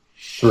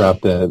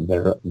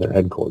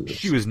headquarters.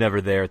 She was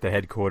never there at the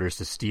headquarters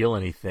to steal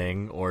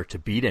anything or to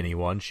beat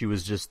anyone. She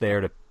was just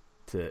there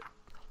to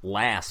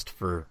last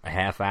for a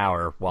half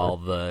hour while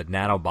the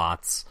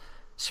nanobots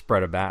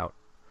spread about.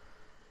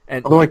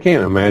 Although I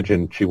can't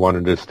imagine she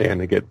wanted to stand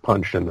and get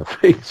punched in the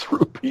face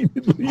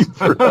repeatedly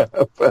for a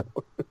half hour.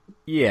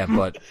 Yeah,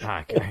 but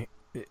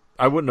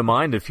I wouldn't have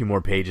minded a few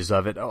more pages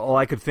of it. All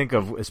I could think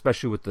of,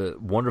 especially with the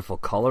wonderful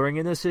coloring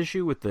in this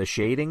issue, with the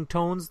shading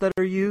tones that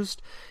are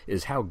used,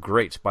 is how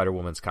great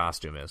Spider-Woman's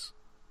costume is.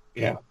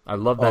 Yeah. I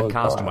love that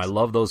costume. I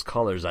love those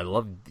colors. I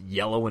love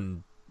yellow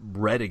and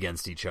red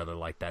against each other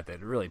like that.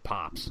 That really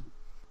pops.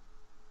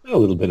 A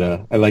little bit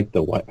of, I like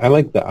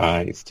the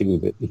eyes too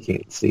that you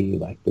can't see,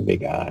 like the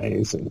big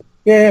eyes, and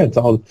yeah, it's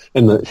all.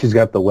 And she's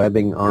got the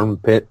webbing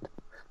armpit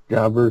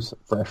jobbers,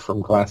 fresh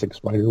from classic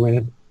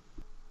Spider-Man.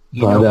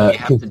 You know what we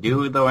have to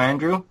do though,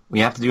 Andrew? We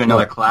have to do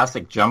another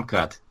classic jump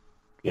cut.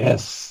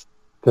 Yes,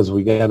 because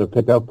we got to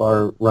pick up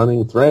our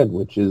running thread,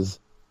 which is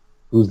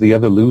who's the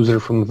other loser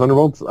from the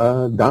Thunderbolts?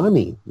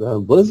 Donnie, the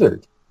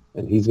Blizzard.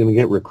 And he's going to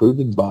get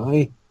recruited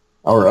by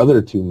our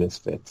other two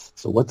misfits.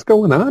 So what's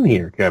going on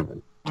here,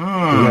 Kevin? We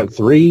got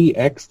 3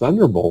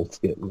 ex-Thunderbolts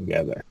getting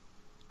together.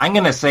 I'm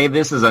going to say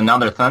this is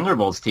another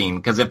Thunderbolts team,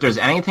 because if there's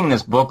anything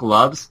this book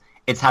loves,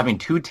 it's having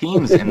 2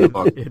 teams in the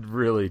book. It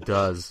really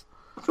does.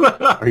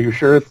 Are you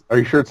sure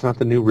it's not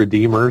the new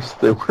Redeemers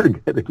that we're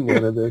getting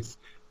out of this?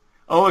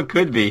 Oh, it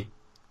could be.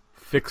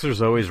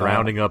 Fixer's always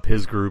rounding up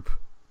his group.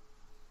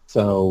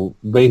 So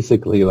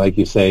basically, like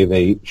you say,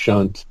 they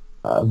shunt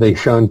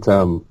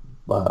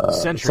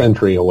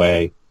Sentry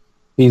away.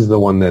 He's the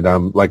one that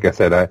like I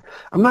said,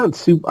 I'm not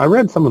super. I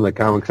read some of the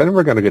comics. I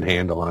never got a good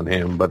handle on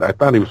him, but I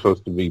thought he was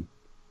supposed to be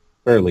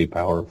fairly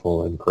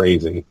powerful and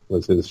crazy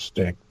was his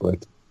shtick.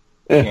 But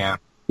yeah,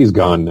 he's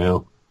gone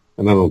now,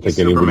 and I don't think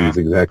anybody's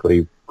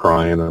exactly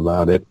crying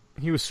about it.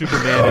 He was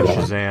Superman and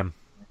Shazam,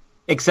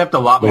 except a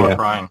lot more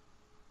crying.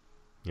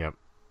 Yep,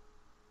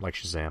 like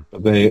Shazam.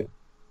 But they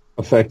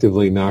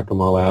effectively knock them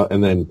all out,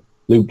 and then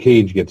Luke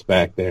Cage gets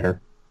back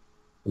there.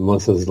 And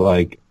Melissa's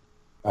like,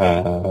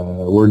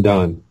 we're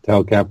done.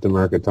 Tell Captain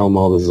America, tell them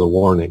all this is a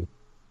warning.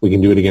 We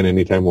can do it again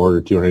anytime we order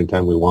to or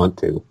anytime we want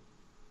to.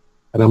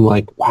 And I'm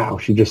like, wow,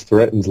 she just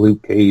threatens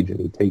Luke Cage, and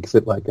he takes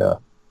it like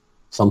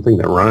something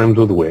that rhymes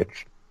with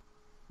witch.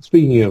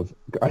 Speaking of,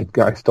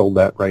 I stole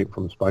that right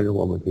from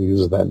Spider-Woman, who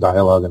uses that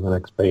dialogue on the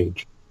next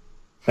page.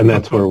 And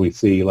that's where we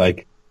see,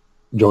 like,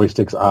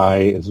 Joystick's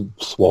eye is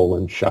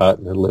swollen shut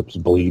and her lips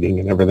bleeding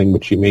and everything,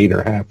 but she made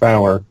her half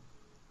hour,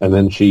 and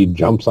then she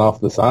jumps off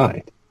the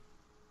side.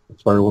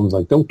 Spider-Woman's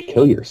like, don't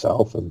kill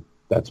yourself, and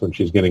that's when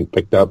she's getting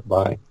picked up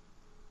by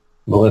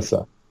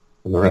Melissa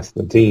and the rest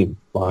of the team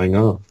flying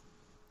off.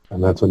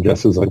 And that's when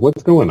Jess is like,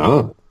 what's going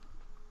on?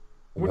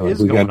 What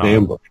is going on?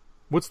 Ambushed.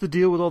 What's the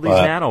deal with all these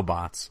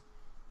nanobots?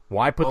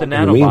 Why put the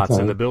nanobots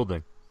in the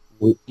building?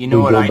 You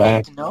know what I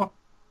need to know?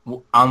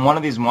 On one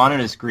of these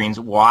monitor screens,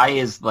 why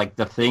is like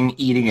the thing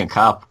eating a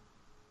cup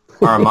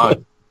or a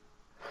mug?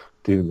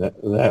 Dude,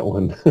 that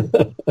one,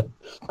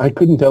 I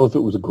couldn't tell if it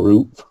was a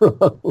group for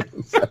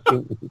a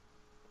second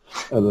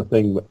of the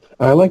thing, but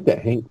I like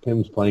that Hank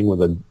Pym's playing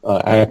with an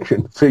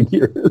action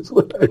figure. Is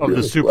what I really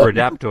the Super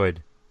Adaptoid.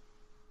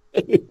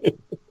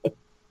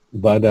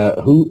 But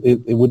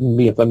it wouldn't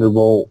be a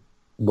Thunderbolt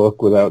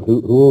book without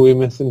who are we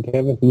missing,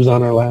 Kevin? Who's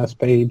on our last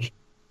page?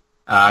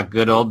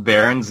 Good old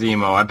Baron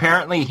Zemo.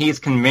 Apparently he's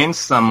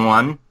convinced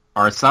someone,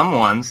 or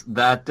someone's,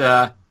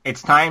 that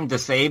it's time to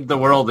save the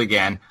world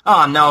again.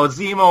 Oh no,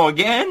 Zemo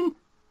again?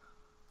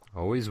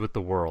 Always with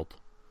the world.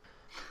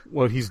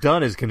 What he's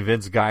done is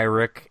convince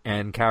Gyrick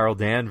and Carol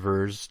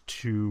Danvers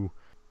to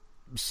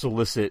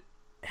solicit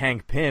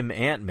Hank Pym,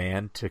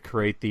 Ant-Man, to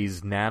create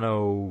these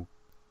nano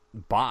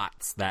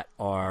bots that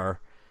are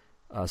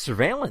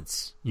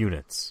surveillance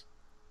units,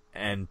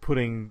 and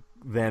putting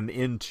them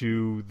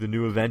into the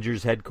new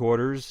Avengers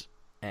headquarters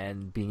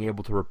and being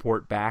able to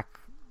report back,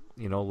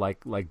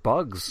 like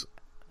bugs,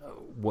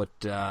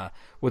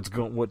 what's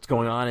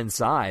going on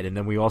inside. And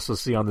then we also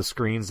see on the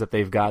screens that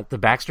they've got the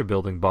Baxter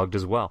building bugged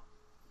as well.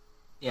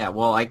 Yeah,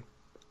 well,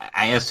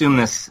 I assume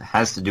this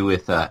has to do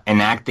with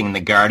enacting the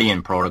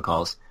Guardian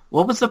protocols.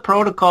 What was the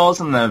protocols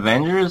in the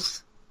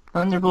Avengers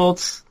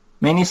Thunderbolts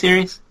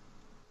miniseries?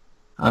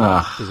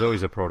 There's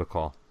always a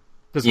protocol.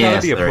 There's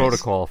got to be a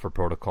protocol for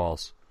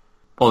protocols.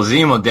 Well,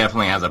 Zemo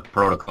definitely has a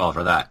protocol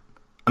for that.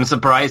 I'm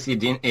surprised he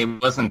didn't. It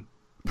wasn't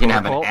didn't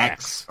have an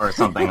X or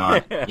something on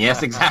it.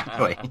 Yes,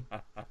 exactly.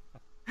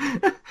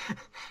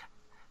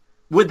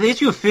 With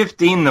issue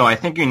 15, though, I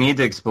think you need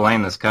to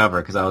explain this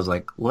cover, because I was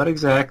like, what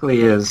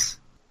exactly is...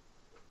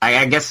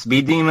 I guess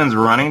Speed Demon's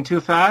running too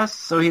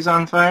fast, so he's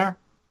on fire?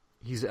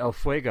 He's El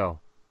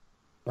Fuego.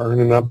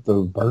 Burning up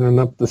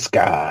the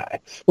sky.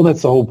 Well,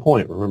 that's the whole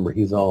point. Remember,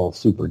 he's all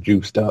super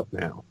juiced up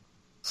now.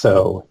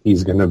 So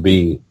he's going to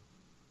be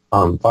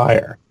on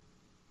fire,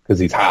 because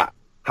he's hot.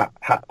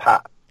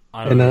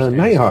 And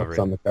Nighthawk's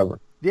on the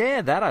cover.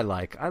 Yeah, that I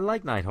like. I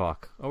like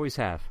Nighthawk. Always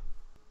have.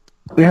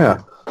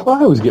 Yeah. Well,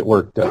 I always get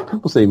worked up.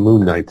 People say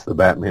Moon Knight's the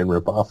Batman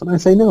ripoff, and I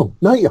say no,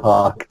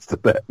 Nighthawk is the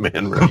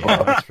Batman ripoff.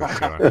 Yeah, that's for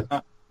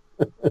sure.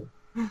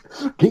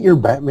 Get your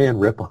Batman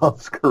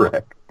ripoffs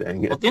correct,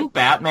 dang it. Well, didn't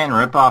Batman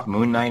rip off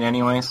Moon Knight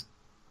anyways?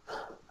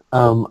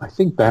 I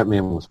think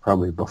Batman was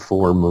probably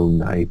before Moon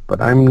Knight,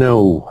 but I'm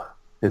no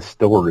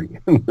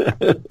historian.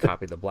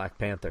 Copy the Black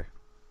Panther.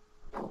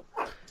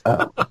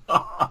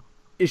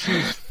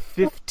 Issues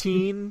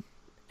 15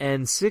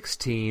 and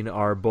 16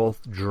 are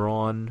both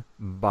drawn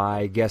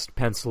by guest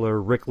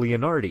penciler Rick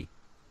Leonardi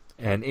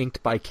and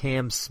inked by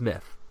Cam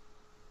Smith.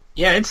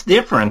 Yeah, it's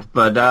different,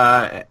 but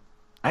I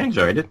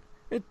enjoyed it.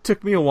 It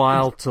took me a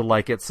while to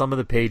like it. Some of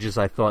the pages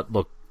I thought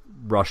looked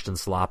rushed and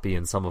sloppy,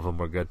 and some of them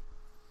were good.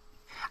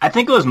 I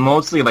think it was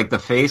mostly like the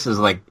faces.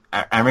 Like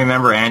I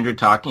remember Andrew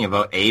talking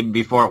about Abe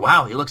before.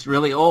 Wow, he looks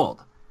really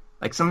old.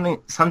 Like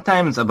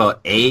sometimes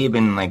about Abe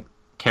and like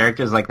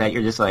characters like that,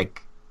 you're just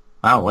like,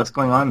 wow, what's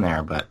going on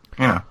there? But,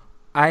 you know.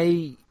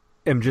 I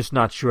am just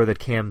not sure that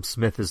Cam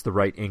Smith is the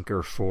right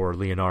inker for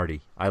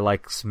Leonardi. I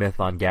like Smith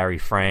on Gary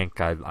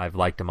Frank. I've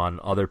liked him on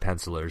other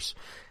pencilers,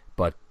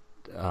 but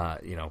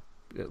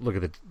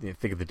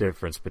think of the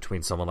difference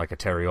between someone like a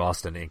Terry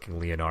Austin inking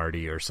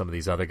Leonardi or some of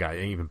these other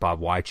guys, even Bob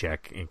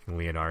Wycheck inking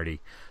Leonardi,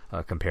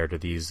 compared to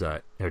these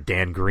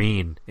Dan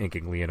Green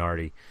inking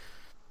Leonardi.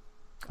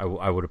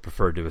 I would have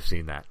preferred to have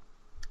seen that.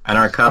 And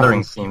our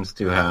coloring seems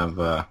to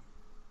have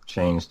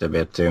changed a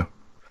bit too.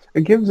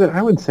 It gives it,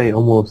 I would say,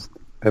 almost.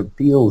 It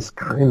feels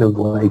kind of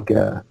like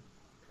an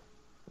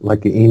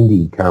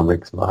indie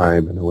comics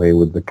vibe in a way,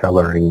 with the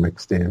coloring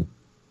mixed in,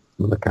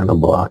 with the kind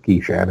of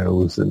blocky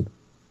shadows and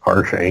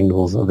harsh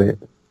angles of it.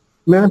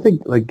 I mean, I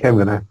think, like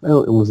Kevin, I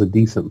felt it was a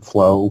decent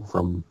flow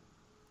from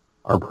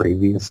our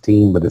previous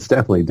team, but it's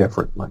definitely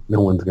different. Like,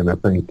 no one's going to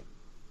think,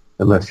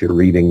 unless you're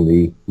reading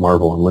the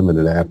Marvel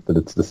Unlimited app, that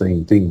it's the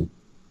same team.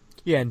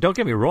 Yeah, and don't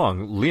get me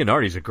wrong,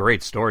 Leonardi's a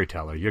great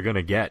storyteller. You're going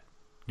to get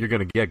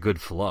good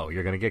flow.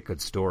 You're going to get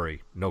good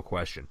story, no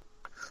question.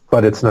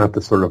 But it's not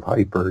the sort of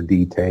hyper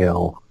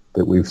detail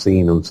that we've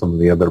seen in some of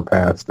the other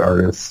past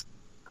artists,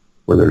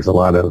 where there's a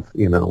lot of,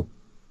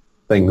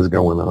 things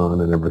going on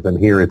and everything.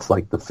 Here it's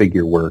like the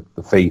figure work,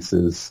 the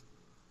faces,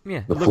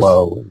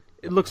 flow.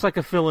 It looks like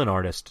a fill-in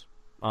artist,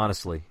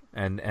 honestly.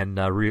 And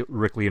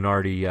Rick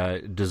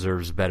Leonardi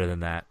deserves better than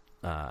that,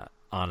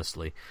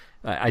 honestly.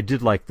 I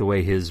did like the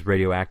way his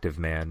Radioactive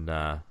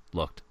Man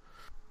looked.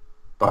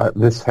 But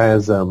this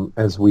has,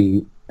 as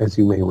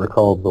you may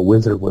recall, the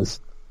Wizard was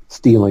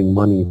stealing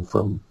money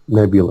from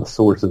nebulous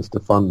sources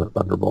to fund the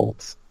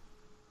Thunderbolts.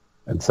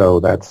 And so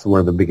that's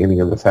where the beginning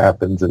of this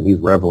happens, and he's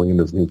reveling in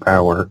his new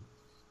power.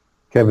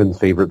 Kevin's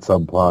favorite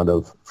subplot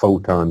of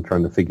Photon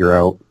trying to figure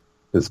out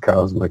his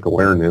cosmic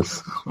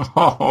awareness.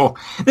 Oh,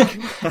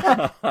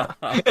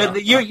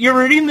 you're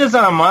reading this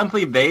on a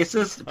monthly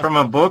basis from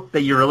a book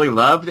that you really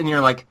loved, and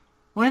you're like,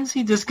 when's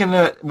he just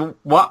gonna?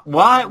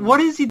 What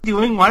is he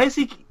doing? Why is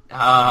he?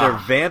 They're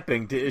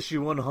vamping to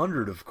issue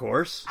 100, of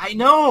course. I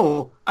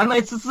know. I'm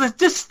like,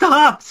 just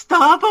stop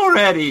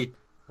already.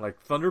 Like,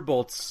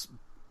 Thunderbolts'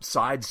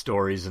 side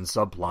stories and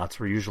subplots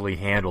were usually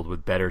handled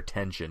with better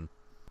tension.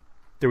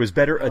 There was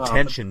better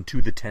attention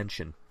to the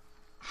tension.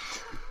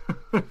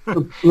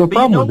 The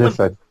problem with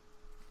this,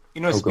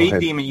 Speed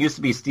Demon used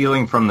to be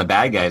stealing from the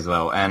bad guys,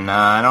 though, and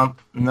I don't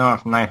know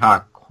if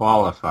Nighthawk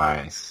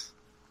qualifies.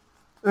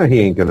 He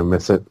ain't gonna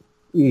miss it.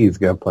 He's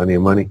got plenty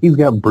of money. He's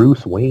got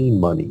Bruce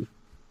Wayne money.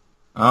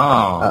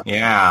 Oh,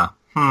 yeah.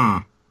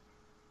 I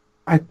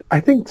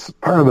think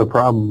part of the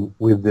problem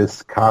with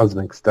this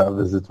cosmic stuff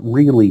is it's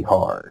really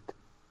hard.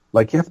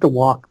 Like, you have to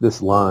walk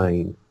this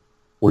line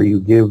where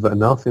you give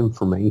enough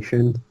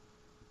information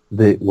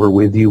that we're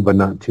with you, but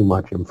not too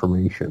much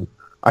information.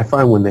 I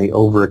find when they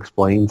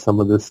over-explain some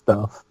of this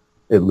stuff,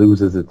 it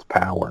loses its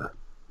power.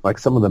 Like,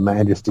 some of the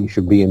majesty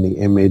should be in the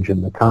image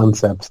and the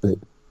concepts that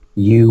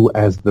you,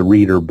 as the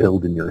reader,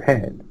 build in your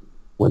head.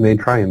 When they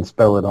try and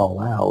spell it all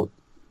out,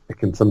 it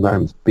can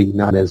sometimes be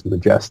not as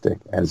majestic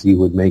as you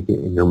would make it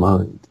in your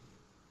mind.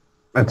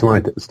 That's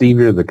why, Steve,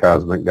 you're the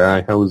cosmic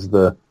guy. How was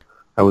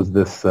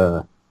this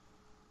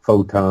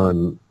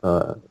Photon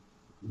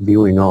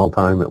viewing all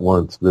time at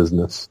once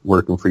business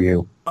working for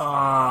you?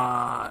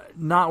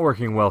 Not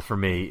working well for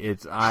me.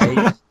 It's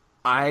I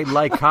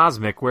like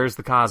cosmic. Where's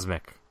the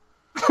cosmic?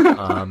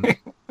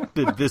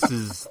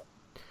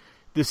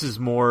 This is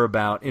more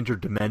about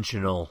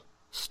interdimensional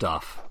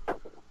stuff,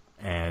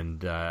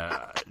 and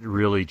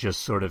really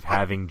just sort of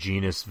having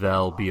Genus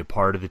Vel be a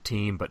part of the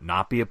team, but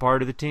not be a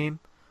part of the team,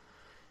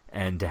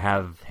 and to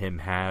have him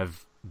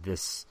have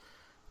this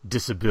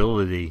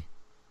disability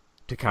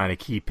to kind of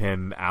keep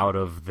him out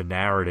of the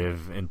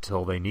narrative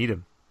until they need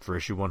him for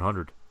issue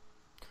 100.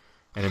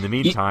 And in the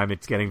meantime,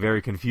 it's getting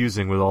very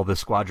confusing with all the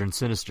Squadron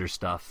Sinister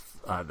stuff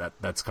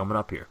that's coming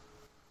up here.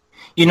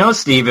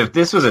 Steve, if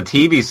this was a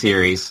TV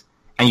series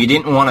and you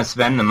didn't want to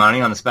spend the money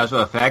on the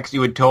special effects, you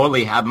would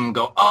totally have them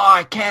go, oh,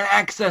 I can't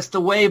access the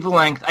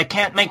wavelength, I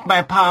can't make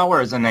my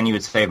powers, and then you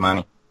would save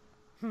money.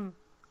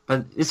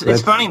 But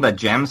it's funny, but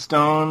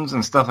gemstones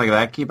and stuff like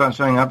that keep on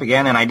showing up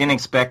again, and I didn't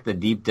expect the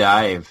deep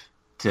dive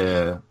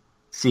to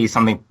see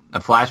a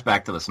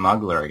flashback to the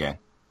smuggler again.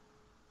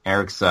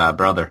 Eric's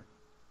brother.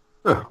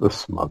 The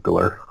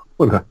smuggler.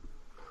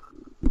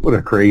 What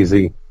a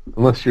crazy...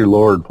 Unless you're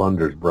Lord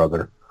Plunder's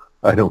brother,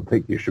 I don't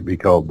think you should be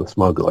called the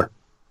smuggler.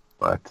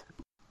 But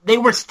they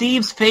were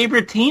Steve's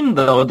favorite team,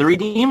 though, the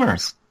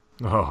Redeemers.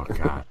 Oh,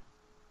 God.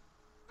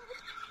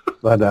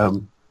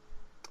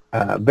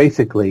 But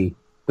basically,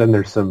 then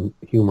there's some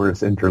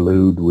humorous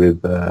interlude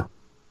with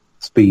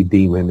Speed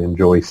Demon and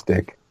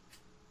Joystick,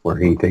 where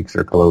he takes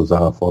their clothes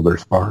off while they're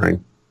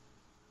sparring.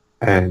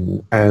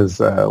 And as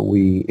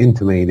we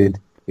intimated,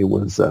 it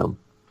was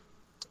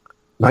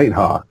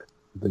Nighthawk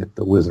that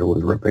the Wizard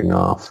was ripping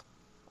off.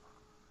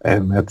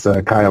 And that's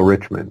Kyle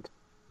Richmond.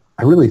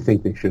 I really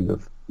think they should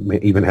have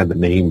even had the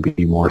name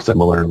be more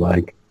similar,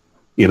 like,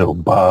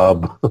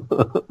 Bob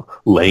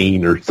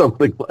Lane or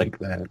something like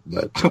that.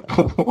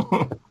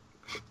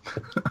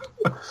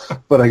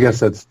 But I guess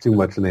that's too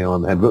much nail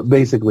on the head. But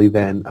basically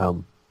then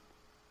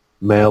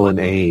Mel and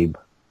Abe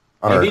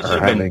Maybe it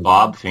should have been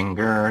Bob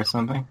Finger or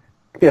something.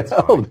 Yeah,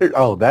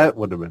 that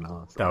would have been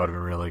awesome. That would have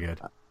been really good.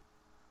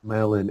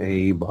 Mel and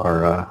Abe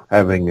are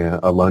having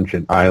a lunch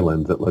at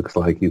Islands. It looks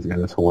like he's got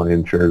his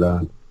Hawaiian shirt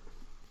on.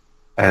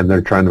 And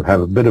they're trying to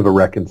have a bit of a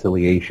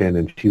reconciliation.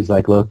 And she's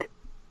like, look,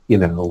 I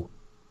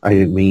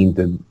didn't mean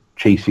to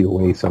chase you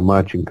away so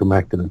much and come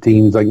back to the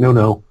team. He's like,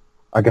 no,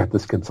 I got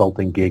this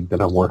consulting gig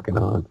that I'm working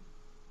on.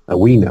 And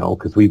we know,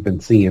 because we've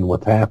been seeing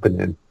what's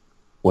happening,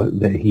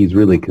 that he's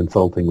really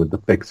consulting with the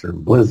Fixer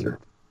and Blizzard.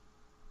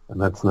 And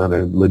that's not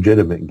a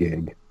legitimate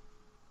gig.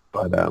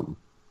 But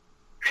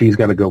she's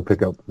got to go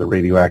pick up the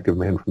radioactive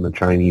man from the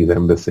Chinese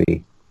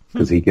embassy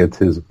because he gets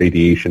his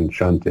radiation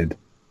shunted,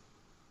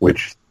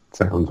 which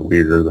sounds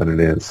weirder than it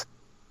is.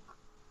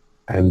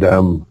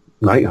 And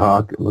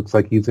Nighthawk, it looks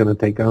like he's going to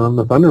take on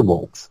the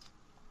Thunderbolts.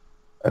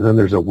 And then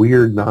there's a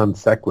weird non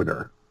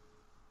sequitur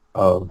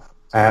of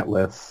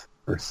Atlas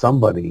or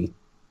somebody.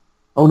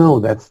 Oh, no,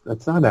 that's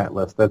not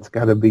Atlas. That's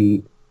got to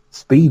be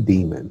Speed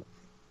Demon,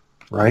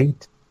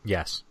 right?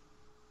 Yes.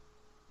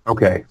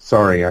 Okay,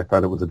 sorry. I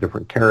thought it was a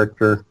different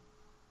character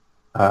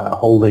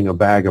holding a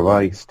bag of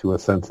ice to a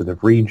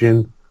sensitive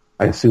region.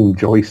 I assume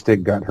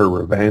Joystick got her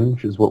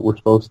revenge is what we're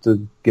supposed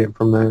to get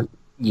from that.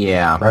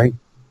 Yeah. Right?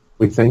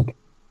 We think?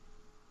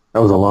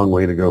 That was a long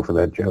way to go for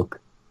that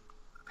joke.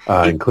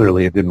 And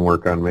clearly it didn't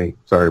work on me.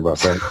 Sorry about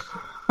that.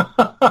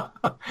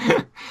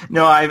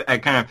 No, I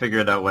kind of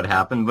figured out what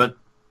happened, but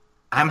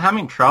I'm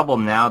having trouble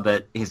now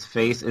that his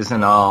face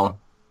isn't all...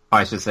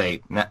 I should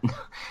say, now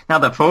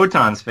that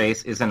Photon's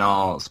face isn't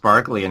all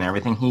sparkly and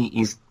everything,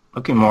 he's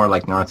looking more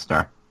like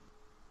Northstar.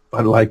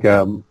 But like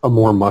a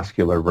more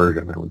muscular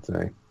version, I would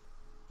say.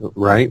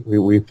 Right?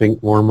 We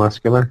think more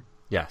muscular?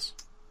 Yes.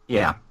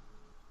 Yeah.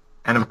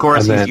 And of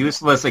course, he's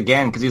useless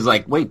again, because he's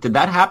like, wait, did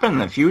that happen in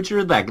the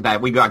future, that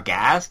we got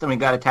gassed and we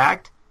got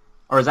attacked?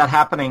 Or is that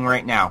happening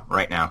right now?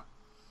 Right now.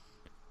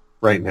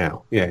 Right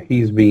now, yeah.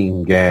 He's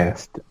being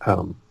gassed.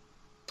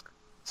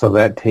 So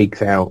that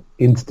takes out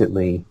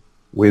instantly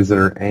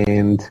Wizard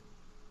and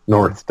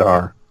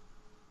Northstar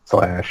 /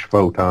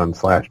 Photon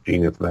 /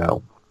 Genus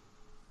Val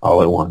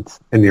all at once.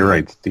 And you're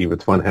right, Steve.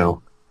 It's fun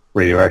how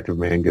Radioactive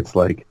Man gets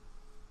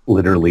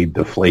literally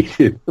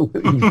deflated with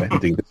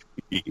venting this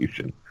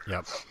radiation.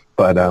 Yep.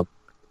 But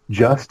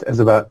just as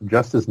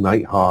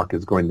Nighthawk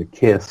is going to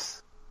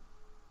kiss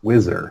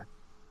Wizard,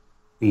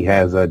 he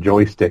has a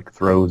Joystick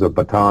throws a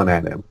baton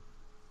at him,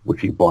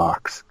 which he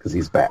blocks because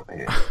he's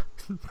Batman.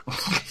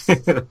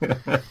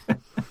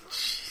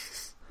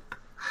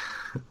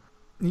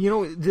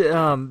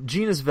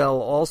 Genus Vel,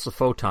 also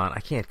Photon. I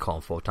can't call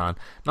him Photon.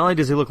 Not only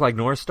does he look like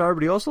Northstar,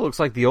 but he also looks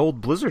like the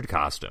old Blizzard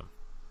costume.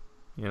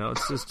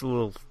 It's just a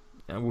little...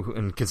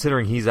 And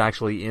considering he's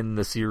actually in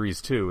the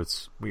series, too,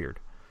 it's weird.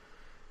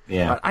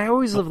 Yeah. I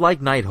always have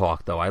liked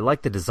Nighthawk, though. I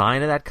like the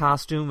design of that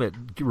costume. It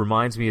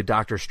reminds me of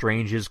Doctor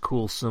Strange's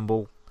cool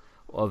symbol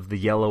of the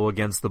yellow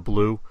against the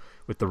blue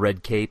with the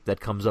red cape that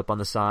comes up on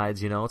the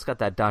sides. It's got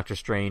that Doctor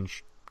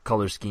Strange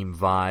color scheme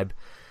vibe.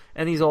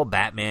 And he's all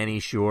Batman-y,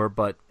 sure,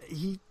 but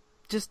he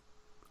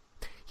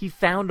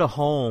found a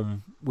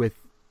home with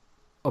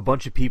a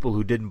bunch of people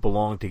who didn't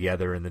belong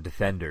together in the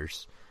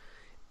Defenders.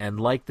 And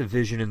like the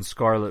Vision and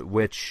Scarlet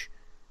Witch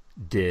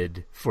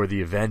did for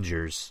the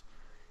Avengers,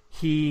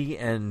 he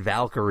and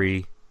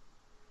Valkyrie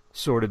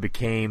sort of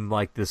became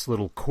like this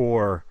little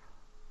core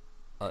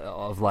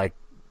of the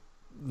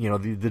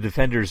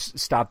Defenders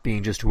stopped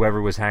being just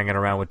whoever was hanging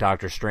around with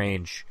Doctor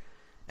Strange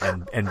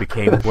and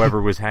became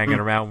whoever was hanging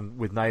around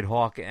with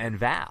Nighthawk and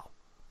Val.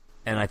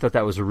 And I thought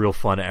that was a real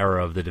fun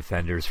era of the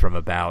Defenders from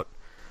about,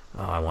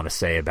 I want to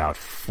say about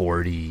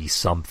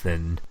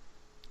 40-something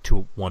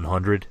to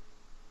 100.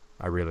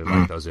 I really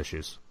like those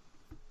issues.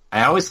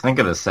 I always think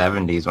of the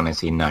 70s when I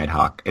see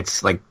Nighthawk.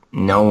 It's like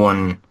no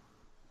one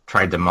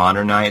tried to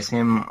modernize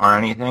him or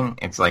anything.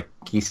 It's like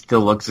he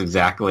still looks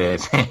exactly the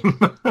same.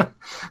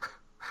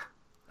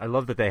 I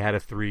love that they had a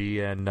 3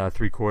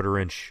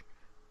 3/4 inch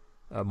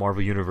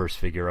Marvel Universe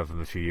figure of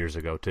him a few years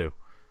ago, too.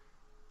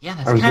 Yeah,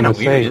 that's kind of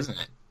weird, isn't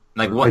it?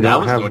 Like, what? That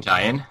was no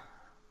tie-in.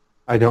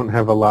 I don't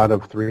have a lot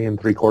of 3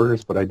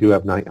 3/4, but I do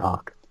have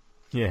Nighthawk.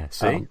 Yeah,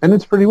 see? And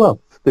it's pretty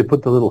well. They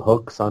put the little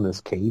hooks on his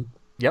cape.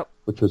 Yep.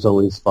 Which was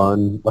always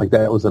fun.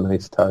 That was a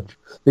nice touch.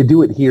 They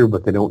do it here,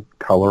 but they don't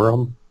color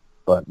them.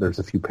 But there's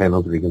a few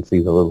panels where you can see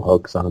the little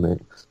hooks on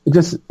it.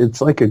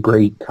 It's like a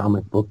great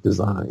comic book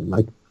design.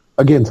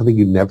 Again, something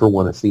you never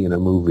want to see in a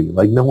movie.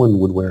 No one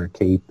would wear a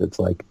cape that's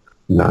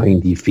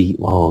 90 feet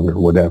long or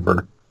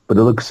whatever. But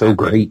it looks so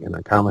great in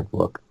a comic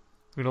book.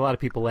 A lot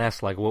of people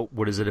ask,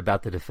 what is it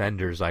about the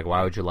Defenders?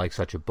 Why would you like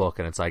such a book?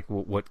 And it's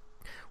what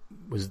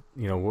was,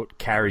 what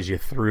carries you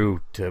through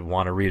to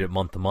want to read it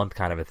month to month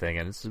kind of a thing.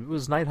 And it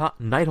was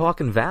Nighthawk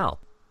and Val.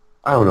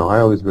 I don't know. I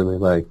always really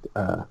liked,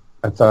 I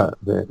thought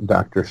that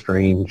Doctor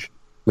Strange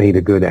made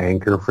a good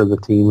anchor for the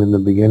team in the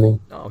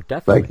beginning. Oh,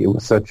 definitely. It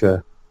was such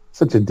a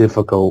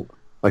difficult,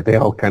 they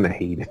all kind of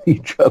hated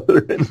each other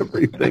and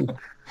everything.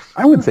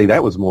 I would say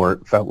that was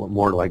felt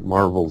more like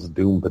Marvel's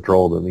Doom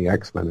Patrol than the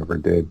X-Men ever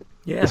did.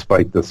 Yeah.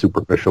 Despite the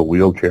superficial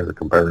wheelchair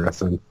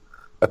comparison,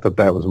 I thought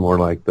that was more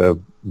like the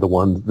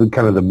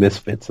kind of the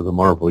misfits of the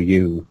Marvel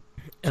U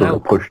sort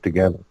of pushed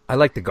together. I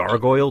like the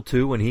Gargoyle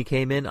too when he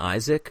came in,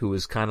 Isaac, who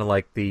was kind of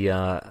like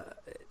the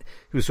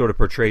who sort of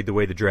portrayed the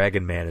way the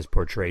Dragon Man is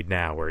portrayed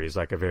now, where he's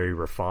like a very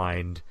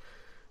refined,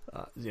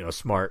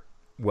 smart,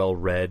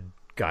 well-read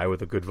guy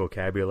with a good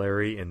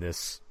vocabulary in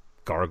this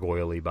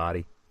gargoyle-y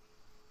body.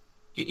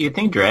 You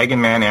think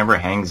Dragon Man ever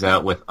hangs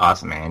out with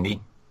Awesome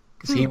Andy?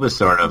 Because he was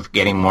sort of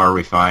getting more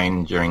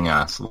refined during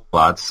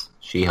Slot's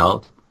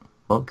She-Hulk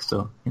book,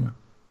 so, I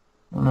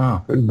don't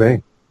know. Could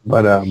be.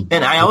 But,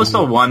 and I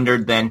also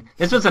wondered then,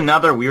 this was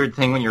another weird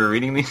thing when you were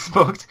reading these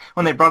books,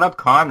 when they brought up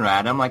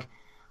Conrad, I'm like,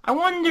 I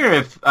wonder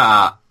if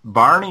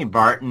Barney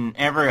Barton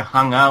ever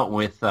hung out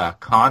with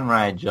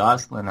Conrad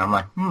Jocelyn. I'm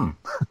like,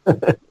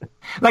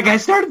 Like, I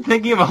started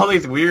thinking of all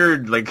these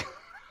weird, like,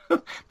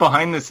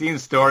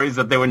 behind-the-scenes stories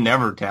that they would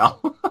never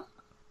tell.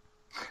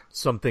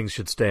 Some things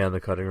should stay on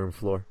the cutting room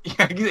floor.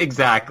 Yeah,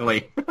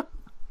 exactly.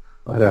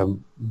 But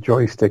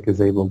Joystick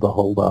is able to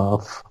hold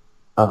off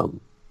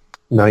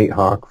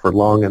Nighthawk for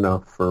long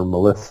enough for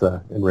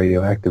Melissa and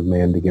Radioactive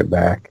Man to get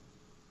back.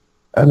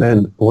 And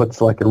then what's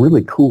like a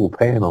really cool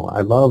panel,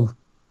 I love,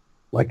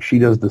 like she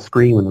does the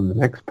scream, and then the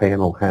next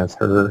panel has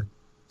her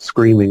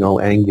screaming all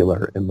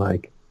angular and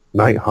like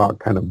Nighthawk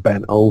kind of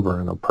bent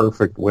over in a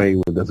perfect way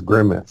with this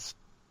grimace.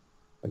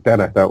 Like that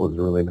I thought was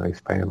a really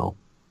nice panel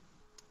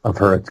of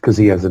her. It's because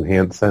he has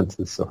enhanced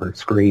senses, so her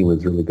scream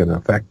is really going to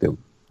affect him.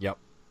 Yep.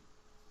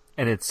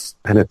 And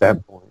at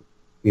that point,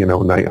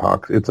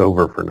 Nighthawk, it's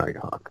over for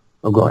Nighthawk.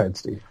 Oh, go ahead,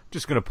 Steve.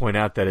 Just going to point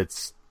out that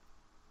it's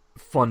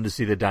fun to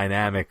see the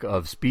dynamic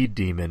of Speed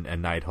Demon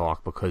and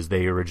Nighthawk because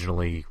they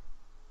originally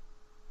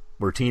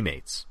were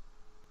teammates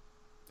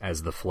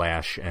as the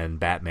Flash and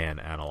Batman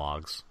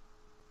analogs.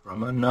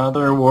 From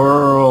another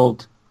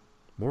world.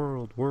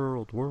 World.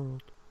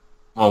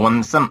 Well,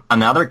 when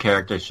another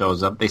character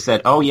shows up, they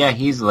said, "Oh yeah,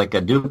 he's like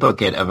a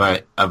duplicate of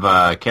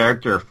a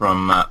character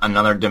from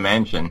another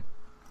dimension."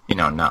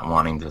 Not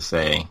wanting to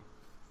say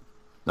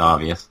the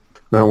obvious.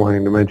 Not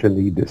wanting to mention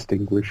the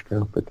distinguished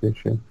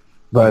competition.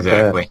 But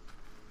exactly.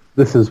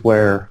 This is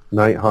where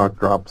Nighthawk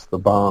drops the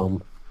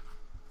bomb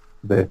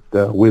that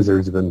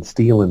Wizard's been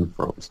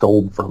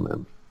stole from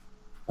him.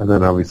 And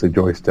then obviously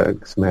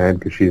Joystick's mad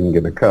because she didn't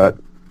get a cut.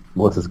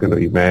 Melissa's going to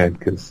be mad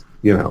because,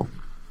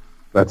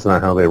 that's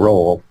not how they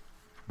roll.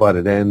 But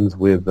it ends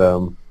with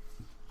the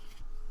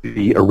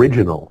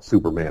original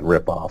Superman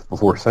ripoff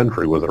before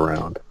Sentry was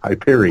around,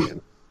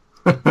 Hyperion,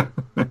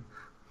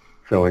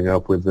 showing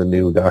up with the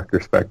new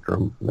Dr.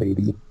 Spectrum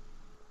lady.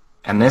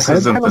 And this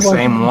isn't the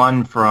same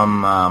one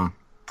from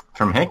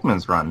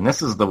Hickman's run.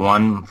 This is the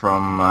one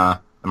from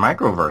the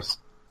Microverse.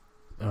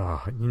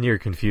 Oh, you're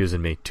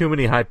confusing me. Too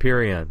many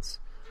Hyperions.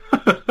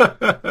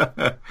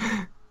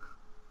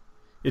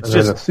 It's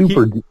just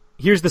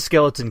here's the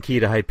skeleton key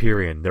to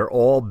Hyperion. They're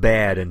all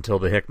bad until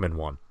the Hickman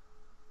one.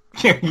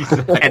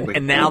 Exactly.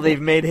 and now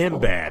they've made him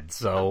bad.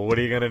 So what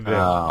are you gonna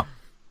do?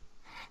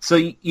 So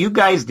you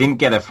guys didn't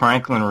get a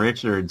Franklin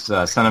Richards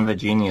Son of a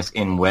Genius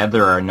in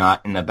Whether or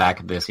Not in the back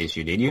of this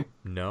issue, did you?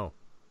 No.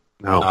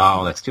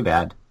 Oh, that's too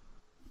bad.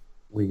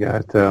 We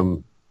got,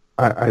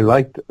 I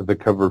liked the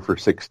cover for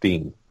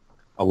 16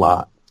 a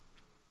lot.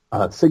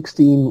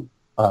 16,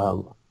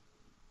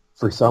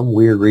 for some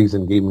weird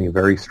reason, gave me a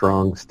very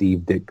strong Steve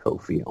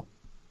Ditko feel.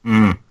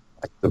 I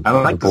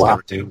like the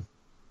cover too.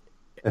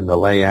 And the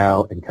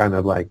layout and kind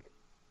of like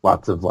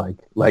lots of like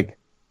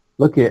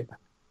look at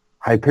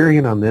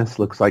Hyperion on this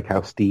looks like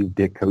how Steve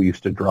Ditko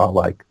used to draw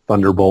like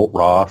Thunderbolt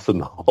Ross and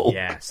the Hulk.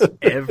 Yes,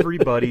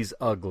 everybody's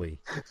ugly.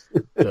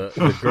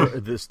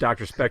 This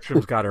Dr.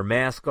 Spectrum's got her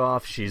mask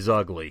off. She's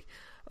ugly.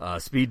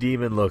 Speed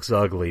Demon looks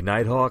ugly.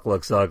 Nighthawk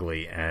looks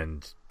ugly.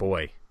 And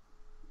boy,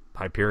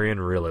 Hyperion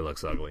really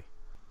looks ugly.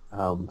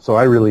 So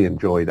I really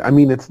enjoyed it. I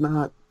mean, it's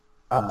not...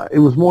 it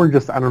was more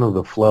just, I don't know,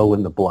 the flow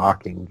and the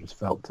blocking just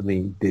felt to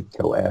me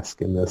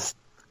Ditko-esque in this,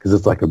 because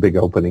it's like a big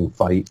opening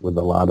fight with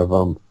a lot of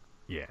them.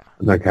 Yeah.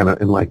 And they're kind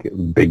of in like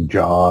big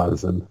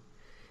jaws and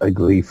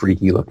ugly,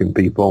 freaky-looking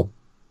people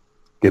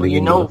getting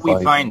into the fight.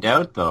 We find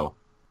out, though,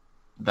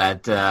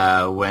 that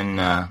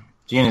when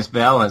Genus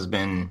Bell has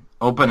been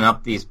opening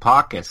up these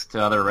pockets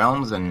to other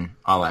realms and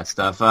all that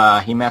stuff,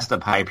 he messed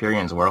up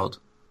Hyperion's world.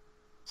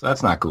 So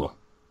that's not cool.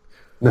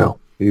 No,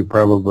 he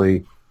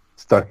probably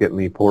stuck it in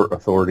the Port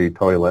Authority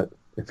toilet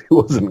if he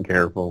wasn't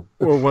careful.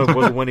 Or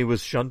when he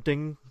was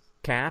shunting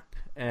Cap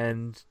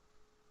and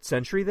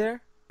Sentry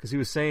there? Because he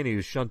was saying he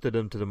was shunted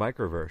him to the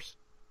Microverse.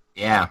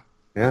 Yeah.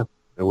 Yeah,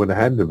 it would have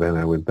had to have been,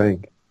 I would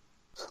think.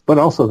 But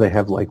also they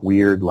have like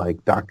weird,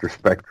 like Dr.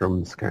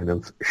 Spectrum's kind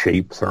of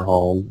shapes are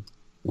all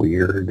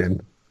weird,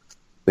 and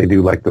they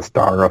do like the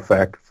star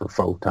effect for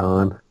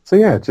Photon. So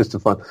yeah, it's just a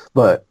fun.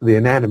 But the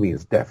anatomy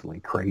is definitely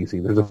crazy.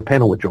 There's a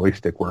panel with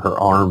Joystick where her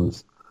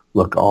arms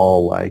look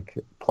all like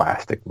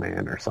Plastic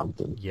Man or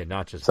something. Yeah,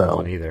 not just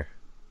one either.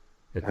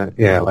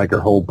 Yeah, like her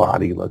whole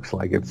body looks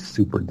like it's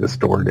super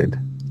distorted.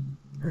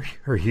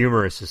 Her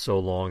humerus is so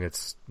long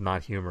it's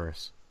not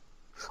humorous.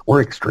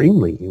 Or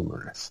extremely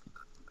humorous.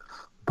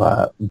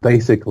 But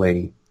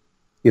basically,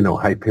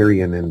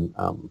 Hyperion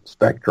and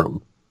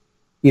Spectrum,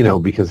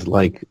 because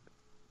like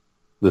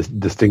the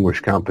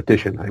distinguished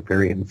competition,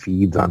 Hyperion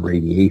feeds on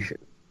radiation.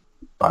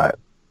 But,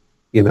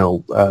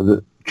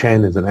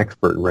 Chen is an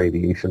expert in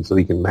radiation, so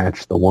he can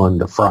match the one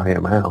to fry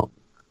him out.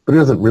 But it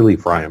doesn't really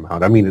fry him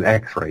out. I mean, it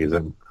x-rays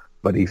him,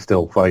 but he's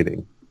still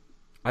fighting.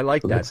 I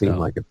like that, seemed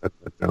like a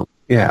jump.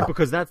 Yeah.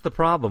 Because that's the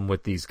problem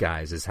with these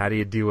guys, is how do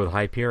you deal with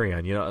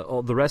Hyperion?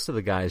 The rest of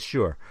the guys,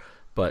 sure.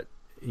 But,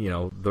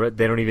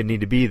 they don't even need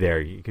to be there.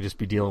 You could just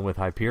be dealing with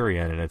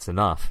Hyperion, and it's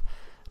enough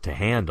to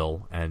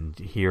handle. And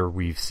here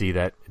we see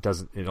that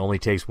it only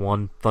takes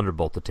one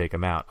Thunderbolt to take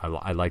him out.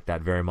 I like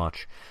that very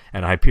much.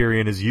 And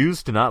Hyperion is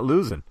used to not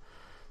losing.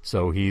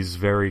 So he's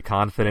very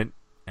confident,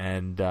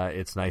 and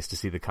it's nice to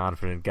see the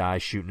confident guy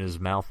shooting his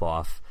mouth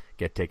off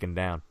get taken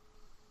down.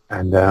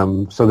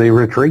 And so they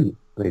retreat.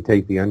 They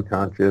take the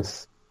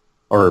unconscious,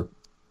 or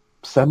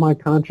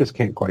semi-conscious,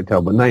 can't quite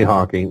tell, but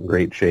Nighthawk ain't in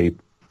great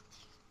shape.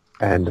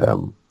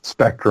 And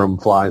Spectrum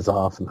flies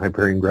off, and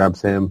Hyperion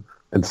grabs him.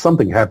 And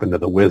something happened to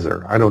the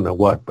Wizard. I don't know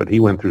what, but he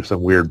went through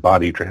some weird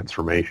body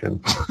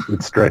transformation.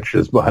 It stretched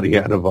his body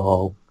out of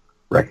all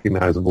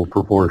recognizable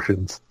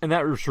proportions. And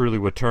that was really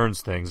what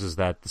turns things, is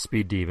that the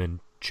Speed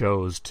Demon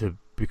chose to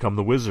become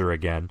the Wizard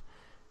again,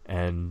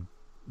 and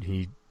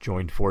he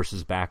joined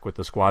forces back with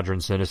the Squadron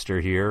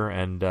Sinister here,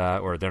 and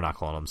or they're not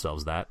calling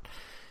themselves that,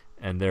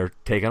 and they're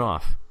taking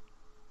off.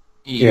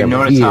 You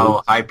notice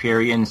how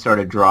Hyperion sort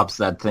of drops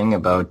that thing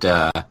about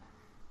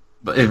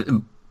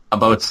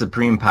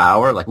supreme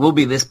power, like, we'll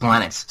be this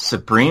planet's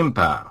supreme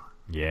power.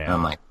 Yeah. And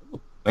I'm like,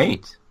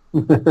 wait.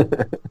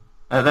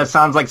 That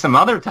sounds like some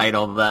other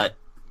title that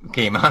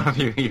came out a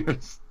few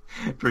years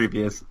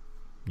previous.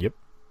 Yep.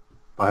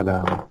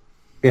 But,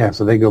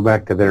 so they go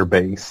back to their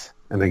base,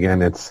 and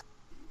again, it's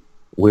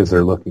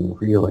Wizard looking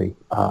really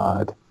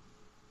odd.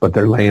 But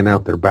they're laying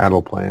out their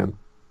battle plan.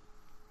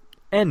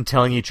 And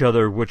telling each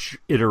other which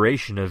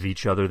iteration of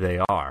each other they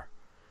are,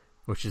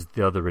 which is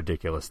the other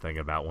ridiculous thing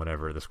about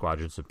whenever the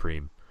Squadron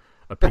Supreme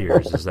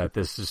appears, is that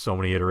this is so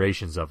many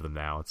iterations of them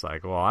now. It's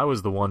like, well, I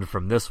was the one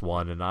from this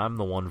one, and I'm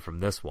the one from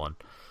this one.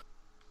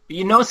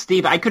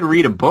 Steve, I could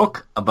read a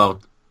book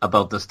about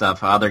the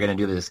stuff, how they're going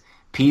to do this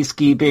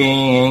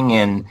peacekeeping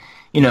and,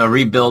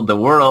 rebuild the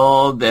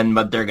world,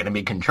 but they're going to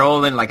be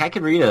controlling. Like, I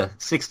could read a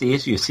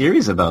 60-issue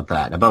series about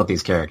that, about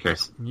these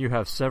characters. You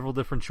have several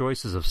different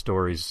choices of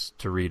stories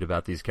to read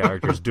about these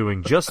characters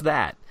doing just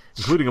that,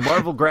 including a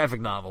Marvel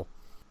graphic novel.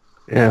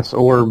 Yes,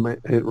 or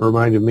it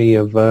reminded me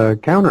of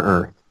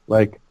Counter-Earth.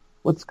 Like,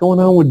 what's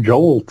going on with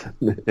Jolt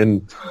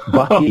and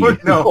Bucky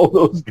and all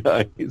those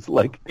guys?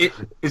 Like,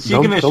 is she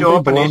going to show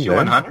up in issue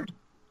 100?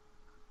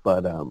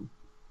 But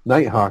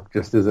Nighthawk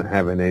just isn't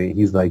having any.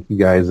 He's like, you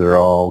guys are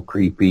all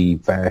creepy,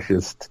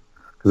 fascist,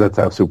 because that's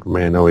how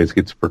Superman always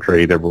gets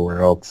portrayed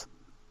everywhere else.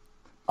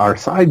 Our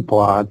side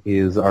plot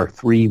is our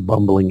three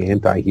bumbling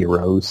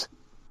anti-heroes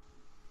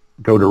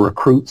go to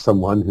recruit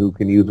someone who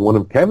can use one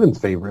of Kevin's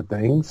favorite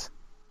things,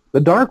 the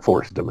Dark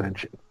Force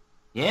dimension.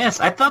 Yes,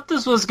 I thought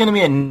this was going to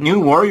be a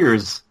New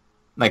Warriors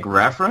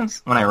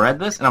reference when I read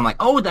this, and I'm like,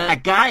 oh,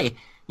 that guy.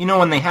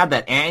 When they had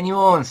that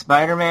annual in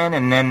Spider-Man,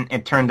 and then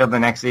it turned up the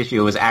next issue,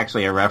 it was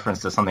actually a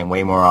reference to something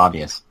way more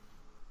obvious.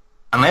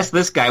 Unless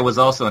this guy was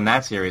also in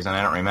that series, and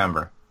I don't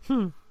remember.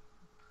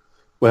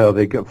 Well,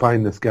 they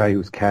find this guy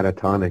who's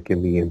catatonic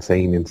in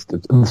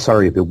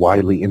the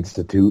Wiley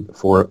Institute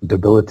for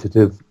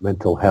Debilitative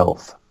Mental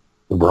Health,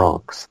 the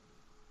Bronx.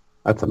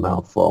 That's a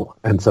mouthful.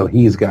 And so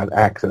he's got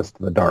access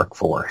to the Dark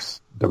Force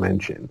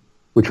dimension,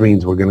 which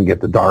means we're going to get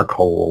the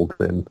Darkhold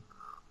and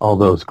all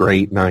those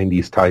great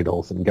 90s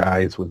titles and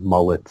guys with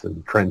mullets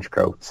and trench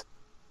coats.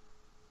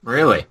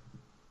 Really?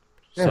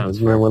 Yeah,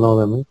 isn't that what all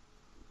that means?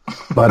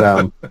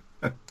 But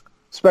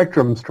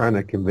Spectrum's trying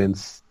to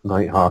convince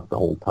Nighthawk the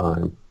whole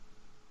time.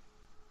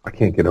 I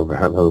can't get over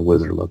how the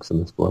Wizard looks in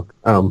this book.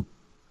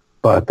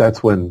 But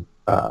that's when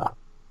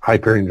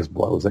Hyperion just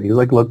blows it. He's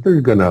like, look,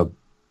 they're gonna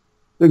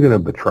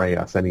betray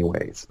us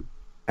anyways.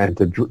 And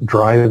to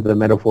drive the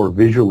metaphor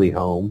visually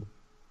home,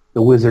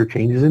 the Wizard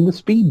changes into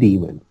Speed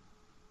Demon.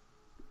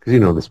 Because,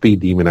 the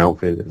Speed Demon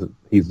outfit,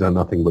 he's done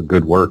nothing but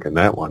good work in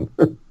that one.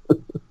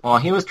 Well,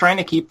 he was trying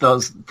to keep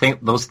those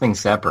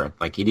things separate.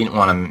 Like, he didn't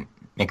want to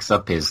mix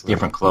up his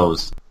different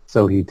clothes.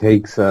 So he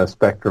takes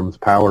Spectrum's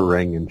power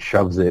ring and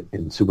shoves it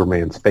in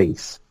Superman's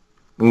face.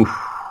 Oof.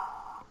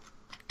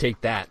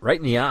 Take that, right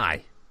in the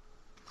eye.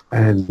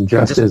 And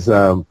just as,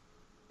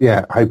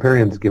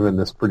 Hyperion's given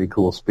this pretty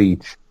cool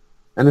speech.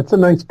 And it's a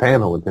nice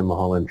panel with him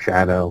all in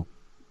shadow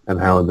and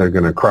how they're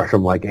going to crush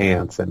him like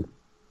ants. And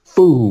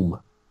boom!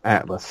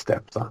 Atlas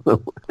steps on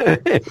them. I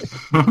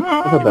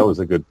thought that was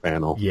a good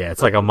panel. Yeah,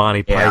 it's like a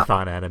Monty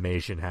Python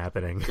animation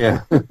happening.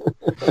 Yeah.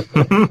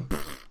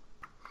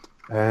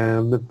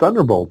 And the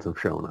Thunderbolts have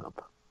shown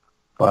up.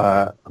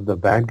 But the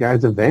bad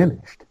guys have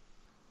vanished.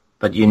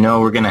 But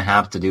we're going to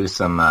have to do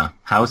some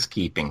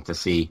housekeeping to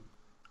see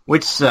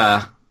which,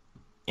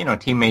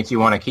 teammates you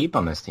want to keep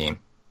on this team.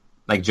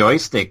 Like,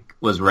 Joystick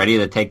was ready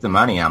to take the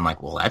money. I'm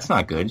like, well, that's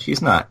not good.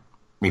 She's not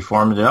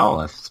reformed at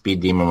all if Speed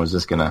Demon was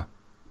just going to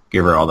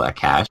give her all that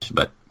cash.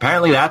 But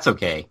apparently that's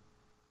okay.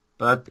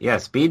 But, yeah,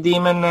 Speed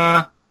Demon,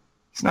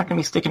 he's not going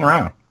to be sticking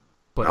around.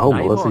 But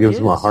Melissa gives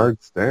him a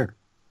hard stare.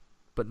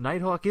 But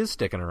Nighthawk is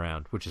sticking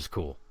around, which is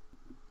cool.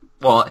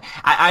 Well,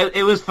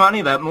 it was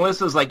funny that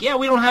Melissa's like, yeah,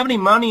 we don't have any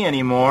money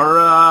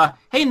anymore.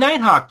 Hey,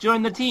 Nighthawk,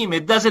 join the team.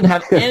 It doesn't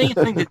have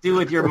anything to do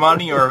with your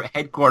money or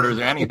headquarters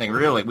or anything,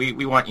 really.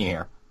 We want you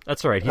here.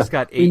 That's all right. He's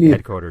got 8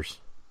 headquarters.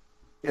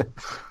 Yeah.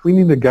 We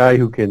need a guy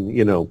who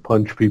can,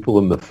 punch people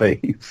in the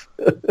face.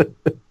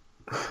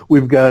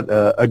 We've got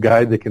a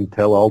guy that can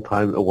tell all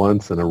time at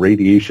once and a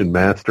radiation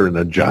master and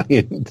a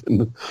giant.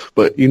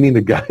 But you need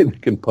a guy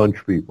that can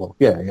punch people.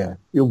 Yeah,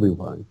 you'll be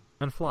fine.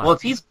 And fly. Well,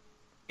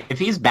 if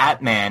he's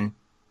Batman,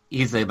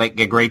 he's a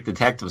great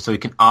detective, so he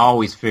can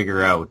always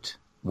figure out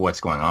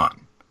what's going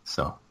on.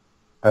 So,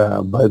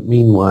 but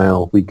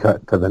meanwhile, we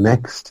cut to the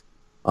next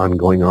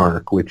ongoing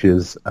arc, which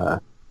is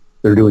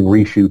they're doing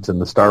reshoots in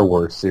the Star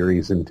Wars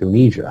series in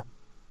Tunisia,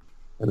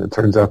 and it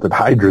turns out that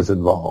Hydra's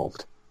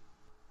involved.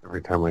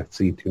 Every time I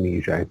see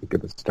Tunisia, I think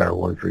of the Star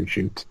Wars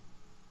reshoot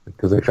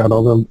because they shot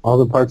all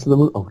the parts of the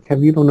movie. Oh,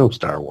 Kev, you don't know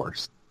Star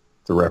Wars.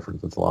 It's a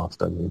reference that's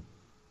lost on you.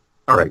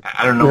 All right,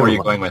 I don't know where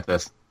you're going with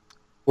this.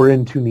 We're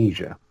in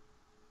Tunisia,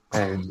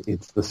 and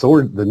it's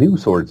the new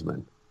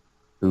swordsman,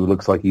 who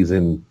looks like he's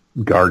in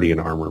Guardian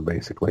armor,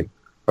 basically.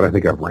 But I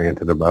think I've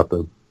ranted about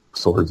the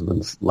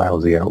swordsman's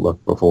lousy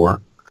outlook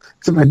before.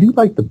 Except I do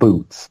like the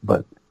boots,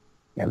 but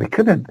yeah, they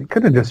could have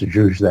just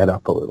zhuzhed that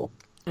up a little.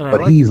 And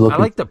but I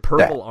like the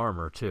purple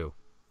armor too.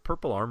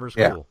 Purple armor's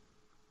cool.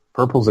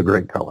 Purple's a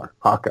great color.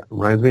 Hawkeye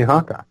reminds me of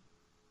Hawkeye.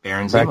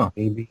 Baron Zemo.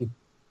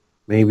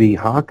 Maybe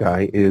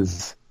Hawkeye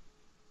is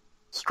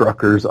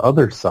Strucker's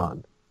other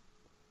son.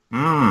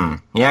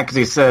 Yeah, because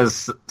he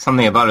says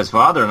something about his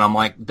father, and I'm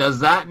like, does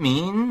that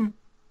mean?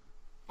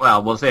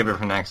 Well, we'll save it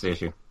for next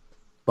issue.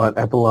 But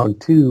Epilogue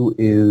 2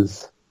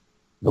 is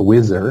the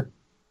Wizard,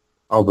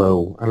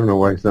 although I don't know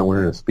why he's not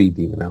wearing a Speed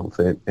Demon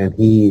outfit, and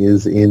he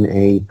is in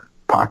a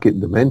pocket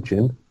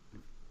dimension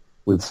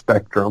with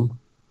Spectrum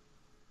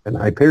and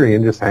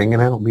Hyperion just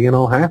hanging out, being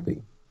all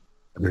happy.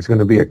 And there's going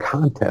to be a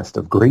contest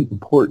of great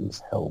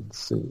importance held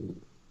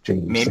soon.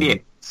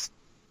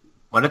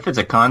 What if it's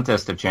a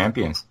contest of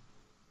champions?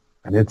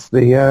 And it's the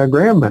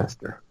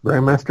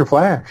Grandmaster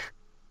Flash.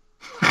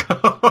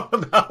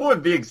 That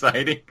would be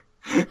exciting.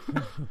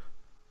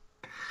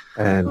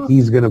 And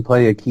he's going to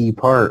play a key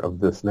part of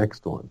this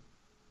next one.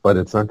 But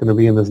it's not going to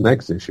be in this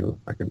next issue,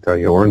 I can tell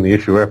you, or in the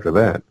issue after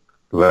that.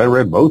 Because I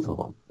read both of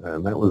them.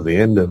 And that was the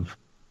end of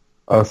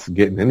us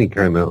getting any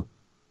kind of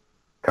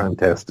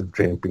contest of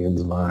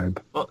champions vibe.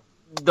 Well,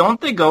 don't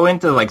they go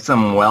into like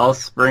some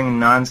wellspring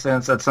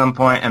nonsense at some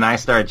point? And I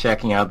started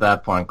checking out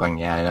that point going,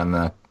 yeah, I'm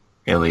not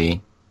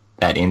really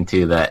that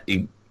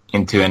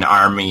into an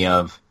army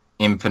of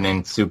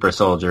infinite super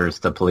soldiers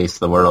to police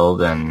the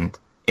world, and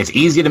it's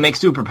easy to make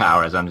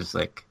superpowers. I'm just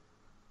like,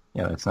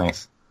 yeah, that's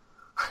nice.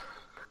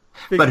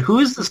 But who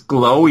is this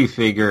glowy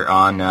figure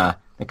on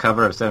the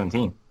cover of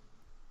 17?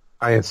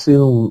 I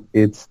assume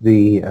it's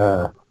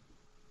the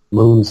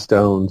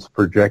Moonstones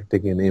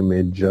projecting an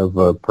image of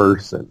a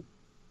person.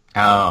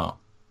 Oh,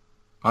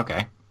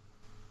 okay.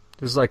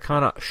 There's like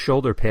kind of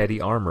shoulder paddy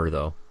armor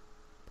though,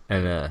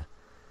 and a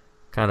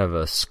kind of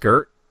a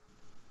skirt.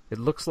 It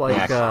looks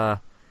like you know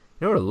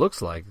what it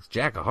looks like? It's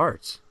Jack of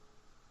Hearts.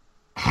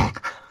 Oh,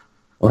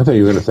 I thought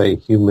you were going to say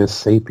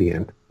Humus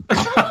Sapien.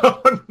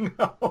 Oh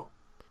no!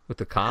 With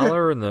the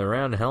collar and the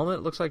round helmet,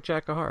 it looks like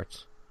Jack of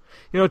Hearts.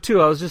 You know,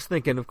 too, I was just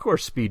thinking, of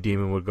course Speed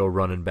Demon would go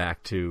running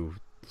back to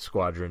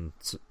Squadron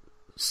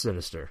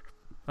Sinister.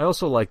 I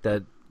also like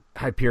that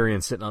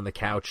Hyperion sitting on the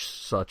couch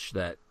such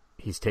that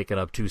he's taking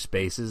up 2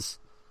 spaces,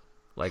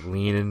 like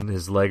leaning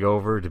his leg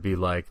over to be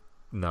like,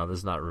 no,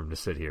 there's not room to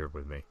sit here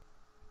with me.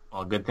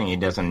 Well, good thing he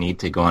doesn't need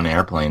to go on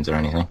airplanes or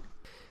anything.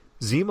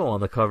 Zemo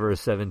on the cover of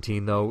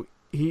 17, though,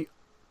 he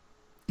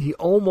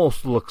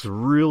almost looks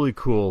really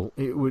cool.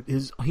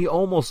 He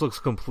almost looks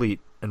complete,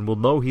 and we'll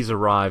know he's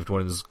arrived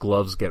when his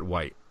gloves get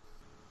white.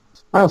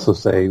 I also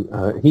say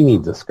he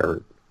needs a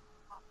skirt.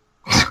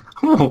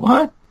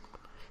 What?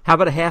 How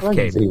about a half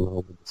cape?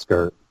 Zemo with the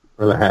skirt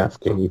or the half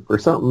cape or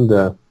something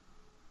to.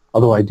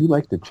 Although I do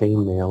like the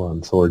chainmail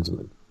on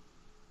Swordsman.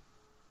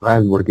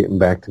 Glad we're getting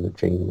back to the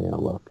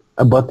chainmail look.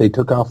 But they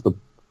took off the.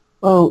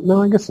 Oh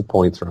no, I guess the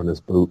points are on his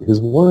boot. His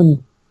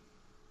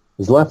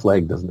left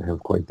leg doesn't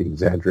have quite the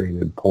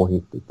exaggerated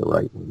point that the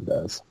right one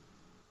does.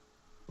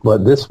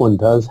 But this one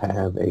does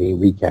have a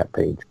recap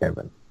page,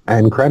 Kevin,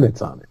 and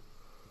credits on it.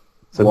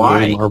 So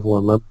why? Marvel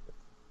Unlimited.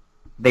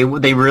 They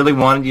really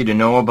wanted you to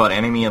know about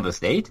Enemy of the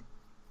State?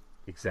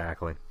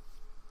 Exactly.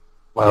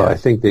 Well, yes. I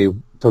think they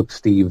took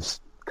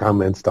Steve's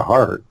comments to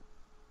heart,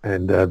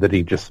 and that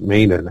he just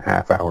made it a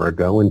half hour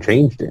ago and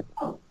changed it.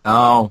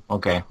 Oh,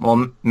 okay.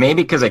 Well,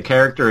 maybe because a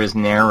character is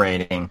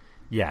narrating,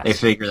 yes, they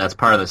figure that's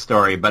part of the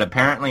story. But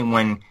apparently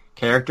when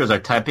characters are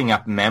typing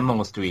up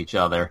memos to each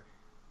other,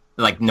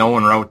 like no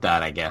one wrote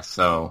that, I guess.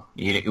 So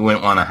you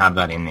wouldn't want to have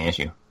that in the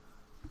issue.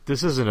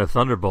 This isn't a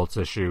Thunderbolts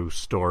issue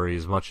story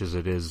as much as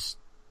it is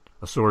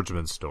a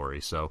swordsman's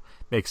story, so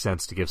makes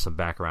sense to give some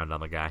background on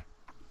the guy.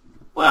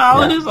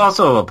 Well, It is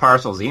also a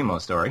partial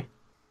Zemo story.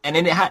 And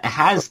it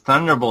has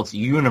Thunderbolts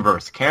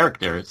universe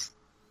characters.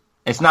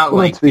 It's not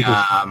like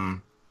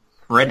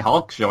Red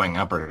Hulk showing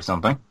up or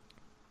something.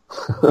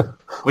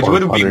 Which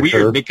would be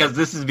weird, because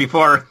this is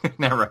before...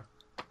 Never.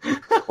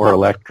 Or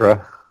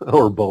Elektra.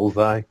 Or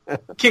Bullseye.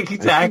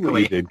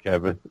 Exactly. You did,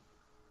 Kevin.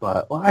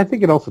 But I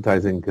think it also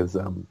ties in because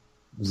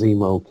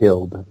Zemo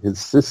killed his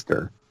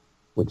sister,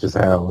 which is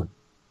how...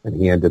 And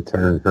he had to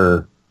turn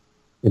her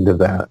into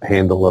that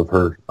handle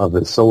of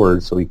his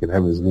sword so he could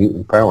have his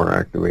mutant power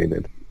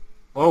activated.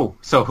 Oh,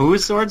 so who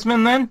is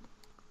Swordsman then?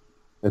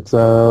 It's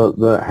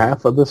the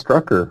half of the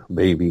Strucker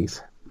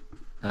babies.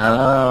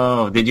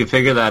 Oh, did you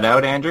figure that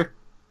out, Andrew?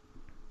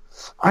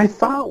 I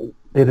thought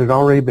it had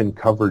already been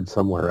covered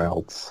somewhere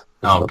else.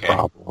 Okay. The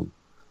problem.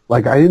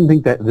 Like, I didn't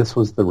think that this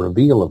was the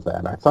reveal of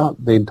that. I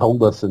thought they'd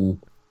told us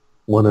in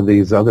one of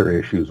these other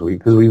issues,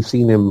 because we've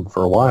seen him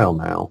for a while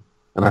now,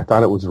 and I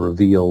thought it was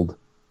revealed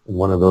in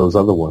one of those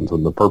other ones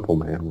when the Purple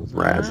Man was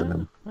razzing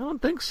him. I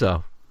don't think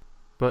so,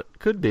 but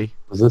could be.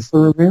 Was this the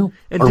reveal?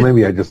 Or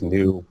maybe I just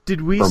knew.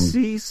 Did we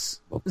see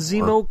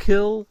Zemo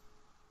kill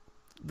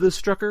the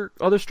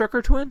other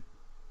Strucker twin?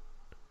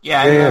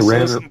 Yeah,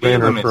 ran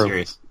her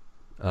through.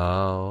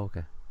 Oh,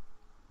 okay.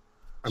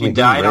 She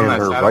died on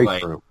that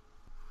satellite. Right.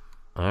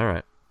 All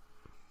right.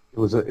 It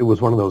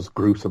was one of those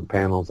gruesome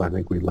panels I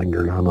think we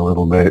lingered on a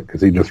little bit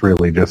because he just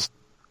really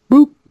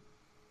boop.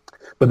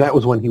 But that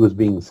was when he was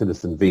being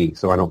Citizen V,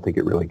 so I don't think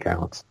it really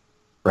counts.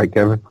 Right,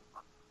 Kevin?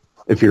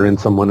 If you're in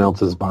someone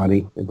else's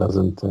body, it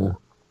doesn't...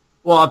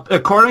 Well,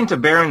 according to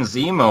Baron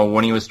Zemo,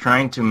 when he was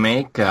trying to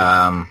make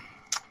the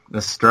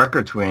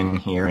Strucker twin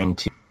here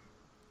into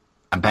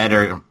a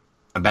better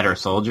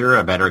soldier,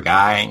 a better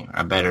guy,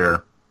 a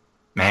better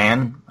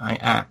man,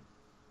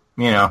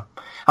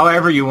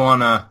 however you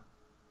want to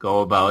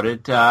go about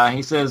it,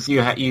 he says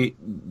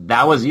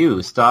that was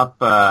you. Stop,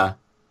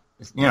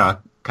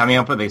 coming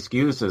up with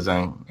excuses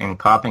and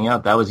copping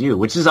out. That was you,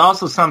 which is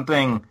also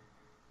something.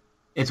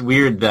 It's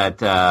weird that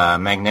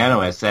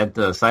Magneto has said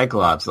to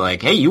Cyclops,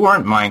 like, "Hey, you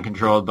weren't mind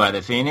controlled by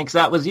the Phoenix.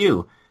 That was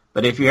you."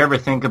 But if you ever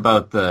think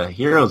about the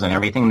heroes and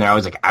everything, they're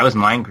always like, "I was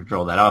mind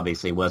controlled. That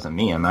obviously wasn't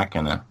me. I'm not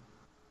gonna,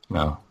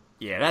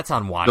 Yeah, that's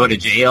on Watch. Go to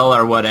jail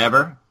or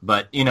whatever."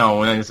 But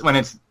when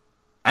it's,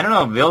 I don't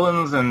know,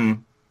 villains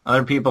and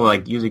other people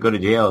like usually go to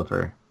jail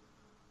for.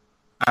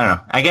 I don't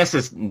know. I guess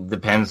it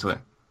depends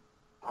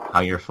how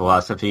your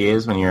philosophy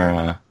is when you're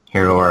a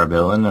hero or a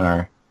villain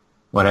or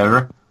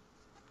whatever.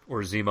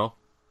 Or Zemo.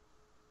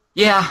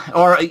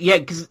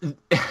 Because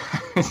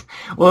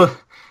well,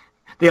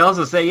 they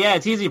also say,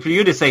 it's easy for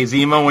you to say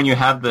Zemo when you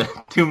have the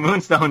 2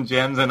 Moonstone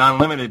gems and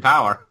unlimited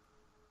power.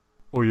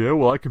 Oh yeah,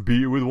 well I can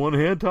beat you with one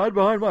hand tied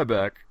behind my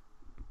back.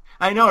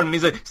 I know, and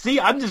he's like, see,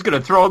 I'm just going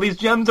to throw all these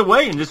gems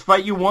away and just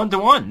fight you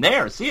 1-to-1.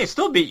 There, see, I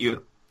still beat you.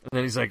 And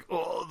then he's like,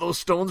 oh, those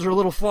stones are a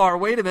little far.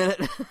 Wait a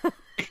minute.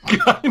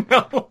 I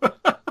know.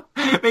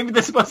 Maybe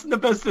this wasn't the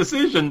best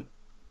decision.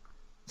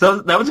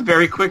 So that was a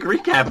very quick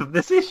recap of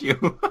this issue.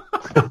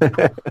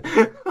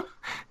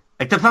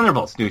 Like, the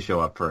Thunderbolts do show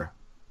up for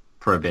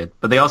a bit,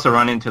 but they also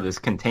run into this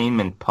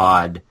containment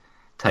pod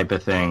type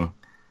of thing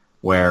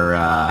where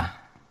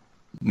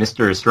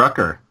Mr.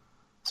 Strucker,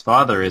 his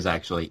father, is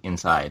actually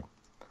inside.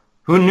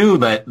 Who knew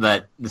that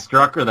the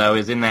Strucker that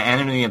was in the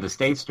Enemy of the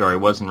State story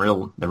wasn't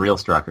the real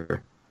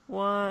Strucker?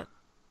 What?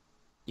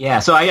 Yeah,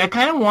 so I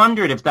kind of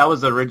wondered if that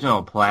was the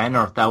original plan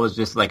or if that was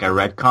just like a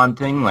retcon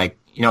thing, like,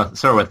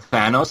 sort of with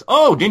Thanos.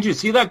 Oh, didn't you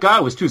see that guy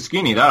was too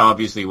skinny? That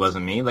obviously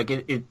wasn't me. Like,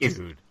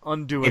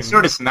 it's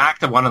sort of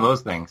smacked of one of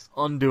those things.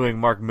 Undoing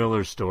Mark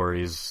Miller's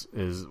stories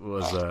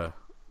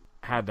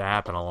had to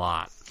happen a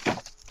lot.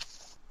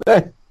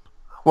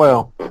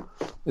 Well,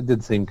 it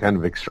did seem kind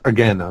of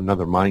again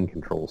another mind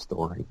control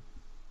story,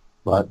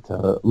 but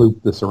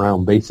loop this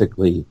around.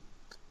 Basically,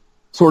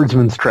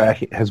 Swordsman's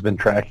has been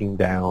tracking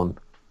down.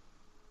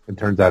 It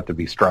turns out to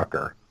be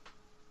Strucker.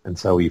 And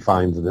so he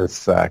finds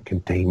this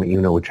containment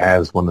unit which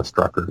has one of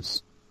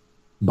Strucker's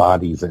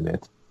bodies in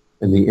it.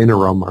 In the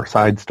interim, our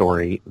side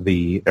story,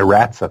 the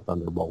Eratza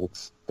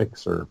Thunderbolts,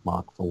 Fixer,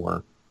 Mach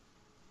 4,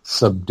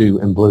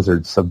 and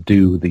Blizzard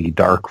subdue the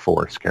Dark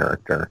Force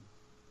character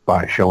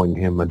by showing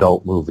him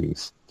adult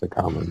movies to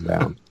calm him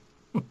down.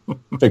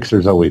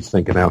 Fixer's always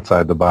thinking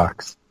outside the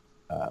box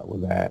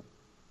with that.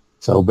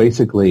 So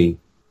basically,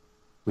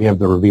 we have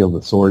the reveal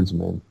of the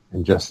Swordsman,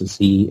 and just as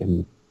he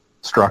and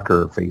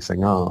Strucker are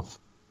facing off,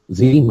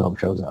 Zemo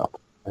shows up,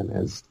 and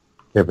as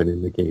Kevin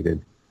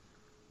indicated,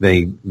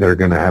 they're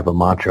going to have a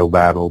macho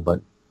battle,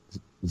 but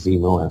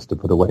Zemo has to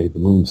put away the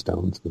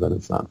Moonstones because then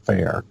it's not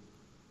fair.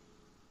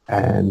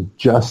 And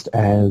just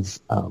as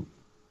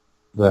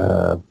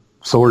the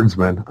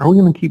Swordsman, are we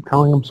going to keep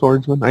calling him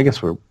Swordsman? I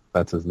guess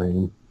that's his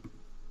name.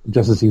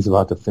 Just as he's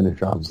about to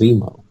finish off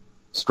Zemo,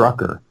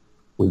 Strucker,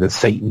 with his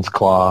Satan's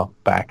Claw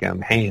back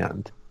on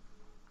hand,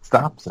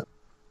 stops him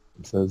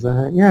and says,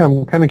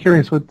 I'm kind of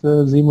curious what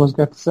Zemo's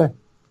got to say.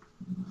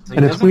 So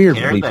and it's weird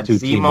when these two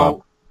team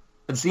up.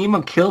 But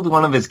Zemo killed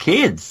one of his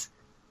kids.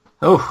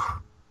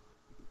 Oh.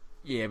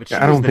 Yeah, but she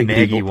was the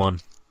Maggie one.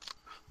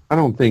 I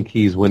don't think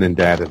he's winning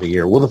Dad of the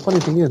Year. Well, the funny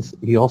thing is,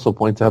 he also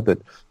points out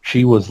that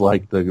she was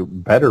like the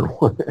better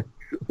one,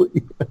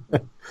 actually.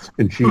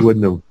 And she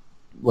wouldn't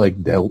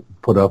have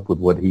put up with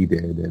what he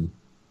did.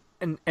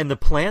 And the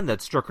plan that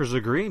Strucker's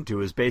agreeing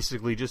to is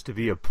basically just to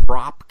be a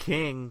prop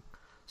king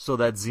so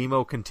that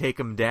Zemo can take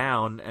him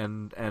down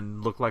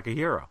and look like a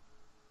hero.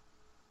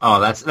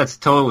 Oh, that's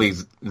totally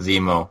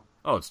Zemo.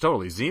 Oh, it's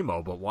totally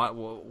Zemo, but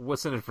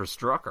what's in it for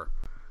Strucker?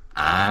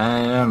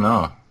 I don't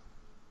know.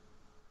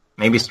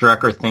 Maybe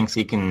Strucker thinks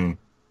he'll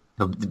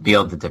be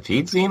able to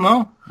defeat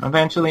Zemo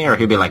eventually, or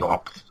he'll be like,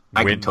 "Oh,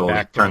 I can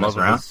totally turn this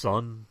around."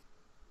 Son.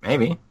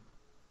 Maybe.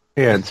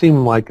 Yeah, it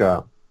seemed like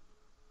a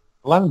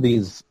lot of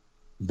these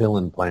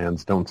villain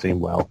plans don't seem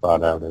well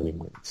thought out,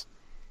 anyways.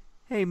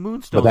 Hey,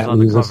 Moonstone's on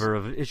the cover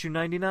of issue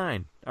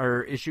 99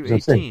 or issue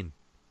 18.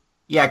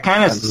 Yeah, it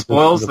kind of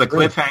spoils the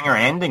cliffhanger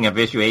ending of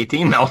issue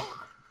 18, though.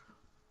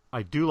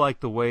 I do like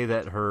the way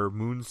that her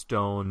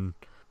Moonstone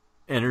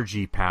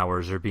energy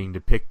powers are being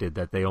depicted,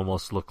 that they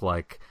almost look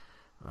like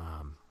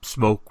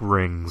smoke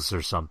rings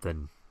or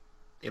something.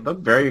 They look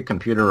very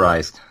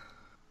computerized.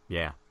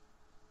 Yeah.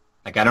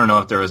 Like, I don't know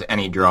if there was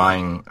any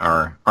drawing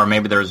or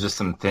maybe there was just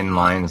some thin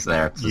lines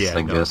there to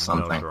suggest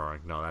something. No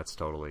drawing. No, that's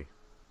totally...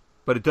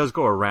 But it does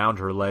go around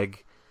her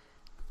leg,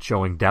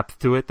 showing depth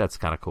to it. That's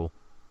kind of cool.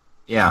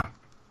 Yeah.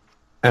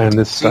 And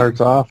this starts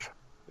off...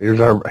 Here's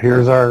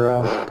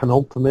our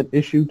penultimate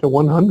issue to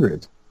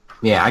 100.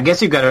 Yeah, I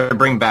guess you got to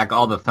bring back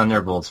all the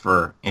Thunderbolts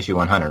for issue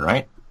 100,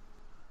 right?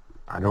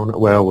 I don't know.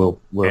 Well,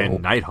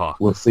 and Nighthawk.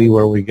 We'll see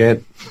where we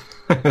get.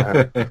 We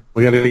got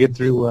to get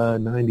through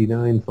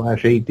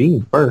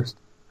 99/18 first.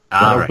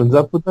 That opens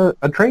up with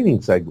a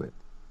training segment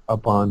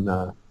up on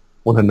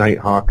one of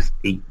Nighthawk's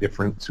 8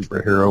 different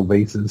superhero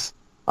bases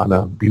on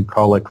a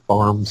bucolic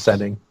farm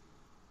setting.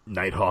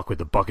 Nighthawk with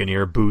the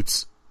Buccaneer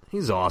boots.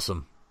 He's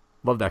awesome.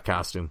 Love that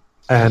costume.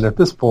 And at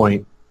this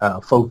point,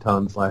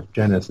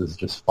 Photon/Genis is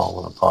just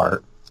falling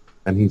apart,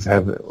 and he's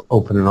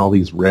opening all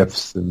these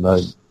rifts in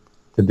the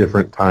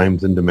different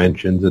times and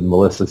dimensions. And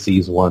Melissa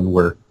sees one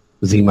where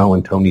Zemo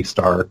and Tony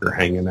Stark are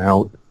hanging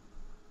out.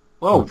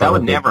 Whoa, that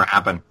would never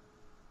happen.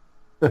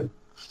 In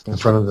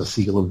front of the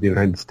seal of the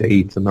United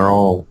States, and they're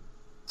all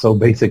so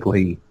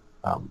basically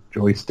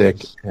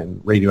Joystick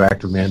and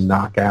Radioactive Man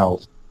knock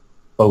out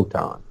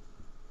Photon,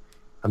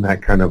 and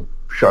that kind of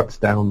shuts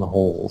down the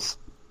holes.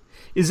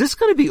 Is this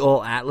going to be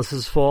all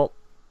Atlas's fault?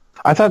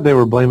 I thought they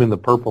were blaming the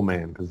Purple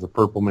Man because the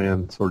Purple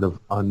Man sort of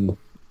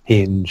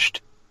unhinged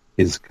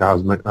his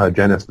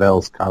Genis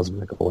Vell's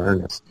cosmic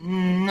awareness.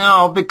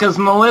 No, because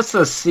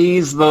Melissa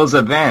sees those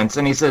events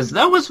and he says,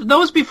 that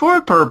was before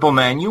Purple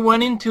Man. You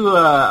went into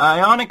a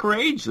ionic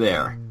rage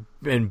there.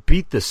 And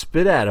beat the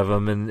spit out of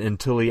him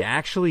until he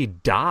actually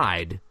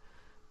died.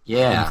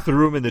 Yeah. And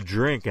threw him in the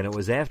drink, and it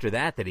was after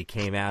that he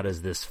came out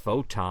as this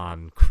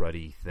photon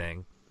cruddy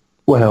thing.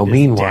 Well, this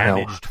meanwhile,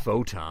 damaged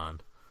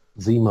photon.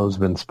 Zemo's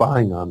been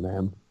spying on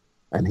them,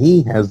 and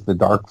he has the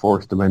Dark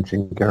Force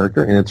Dimension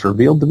character, and it's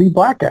revealed to be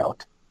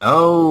Blackout.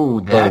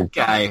 Oh, that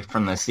guy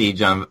from the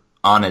Siege on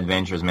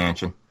Adventures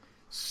Mansion.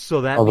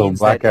 So that means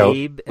Blackout that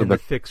Abe and the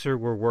Fixer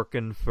were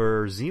working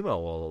for Zemo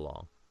all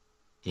along.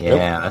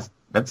 Yeah,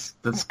 that's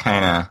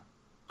kind of...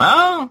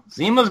 Well,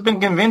 Zemo's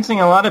been convincing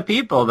a lot of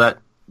people that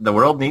the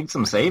world needs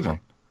some saving.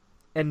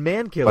 And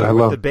Mankiller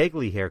with the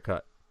Bagley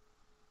haircut.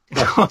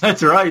 Oh,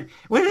 that's right.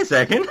 Wait a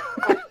second.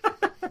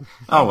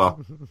 Oh,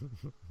 well.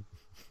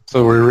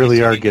 So we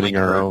really are getting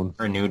our own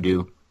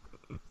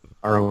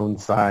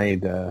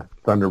side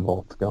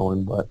Thunderbolts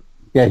going. But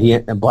yeah,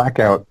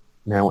 Blackout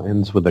now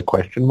ends with a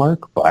question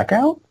mark.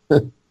 Blackout?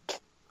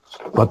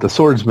 But the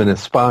Swordsman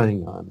is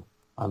spying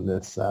on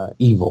this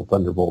evil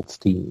Thunderbolts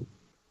team.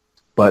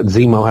 But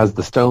Zemo has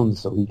the stones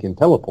so he can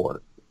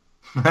teleport.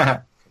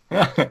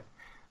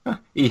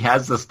 He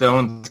has the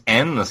stones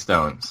and the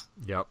stones.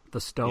 Yep, the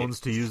stones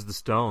to use the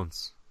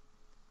stones.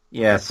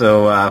 Yeah,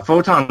 so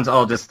Photon's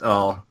all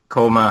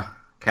coma,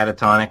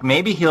 catatonic.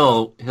 Maybe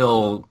he'll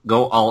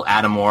go all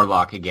Adam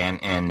Warlock again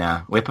and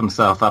whip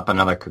himself up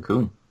another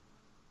cocoon.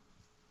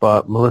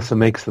 But Melissa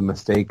makes the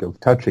mistake of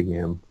touching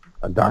him,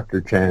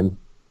 Dr. Chen.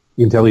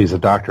 You can tell he's a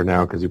doctor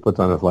now because he puts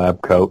on his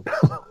lab coat,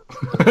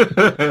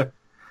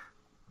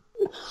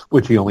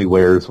 which he only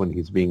wears when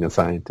he's being a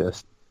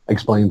scientist.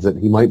 Explains that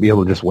he might be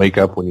able to just wake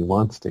up when he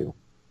wants to.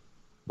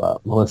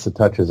 But Melissa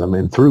touches him,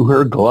 and through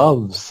her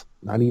gloves,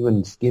 not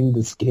even skin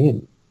to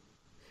skin,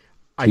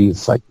 she's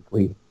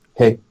psychically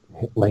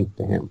linked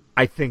to him.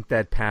 I think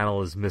that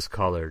panel is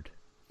miscolored.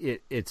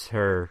 It's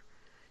her.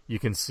 You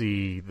can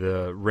see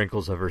the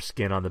wrinkles of her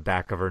skin on the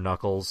back of her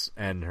knuckles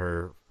and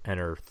her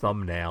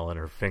thumbnail and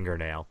her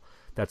fingernail.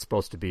 That's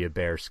supposed to be a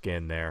bare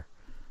skin there.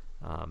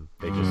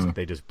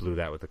 They just blew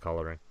that with the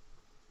coloring.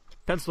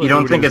 You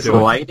don't think it's the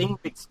lighting?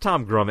 It's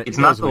Tom Grummett. It's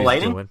not the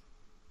lighting?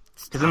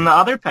 Because in the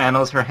other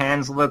panels, her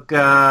hands look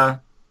that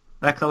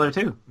color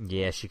too.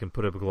 Yeah, she can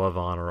put a glove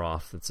on or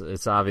off.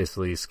 It's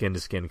obviously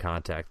skin-to-skin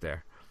contact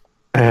there.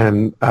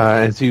 And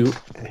as you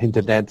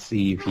hinted at,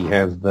 Steve, he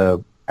has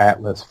the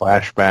Atlas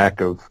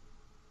flashback of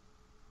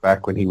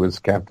back when he was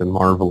Captain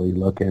Marvel-y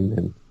looking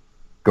and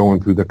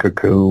going through the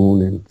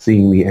cocoon and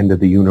seeing the end of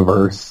the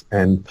universe.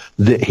 And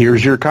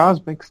here's your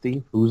cosmic,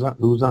 Steve. Who's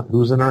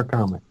in our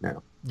comic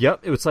now?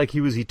 Yep, it was like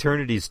he was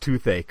Eternity's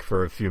toothache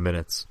for a few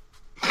minutes.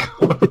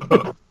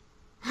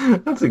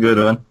 That's a good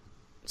one.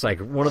 It's like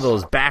one of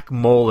those back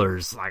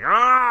molars. Like,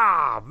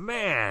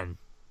 man.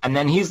 And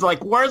then he's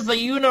like, where's the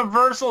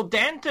universal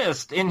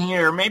dentist in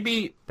here?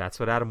 Maybe... That's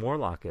what Adam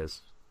Warlock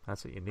is.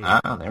 That's what you need.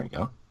 Ah, there we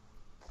go.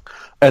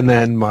 And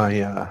then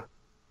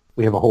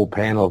we have a whole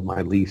panel of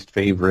my least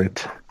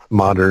favorite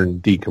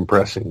modern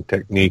decompressing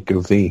technique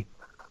of the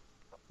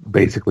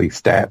basically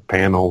stat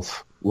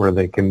panels where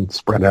they can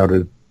spread out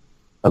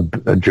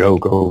a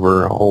joke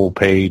over a whole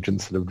page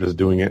instead of just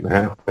doing it in a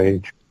half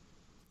page.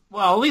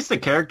 Well, at least the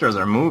characters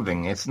are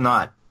moving. It's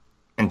not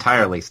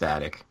entirely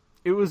static.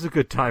 It was a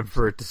good time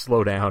for it to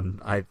slow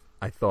down. I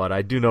thought,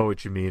 I do know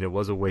what you mean. It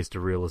was a waste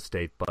of real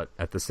estate, but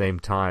at the same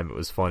time, it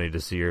was funny to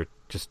see her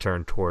just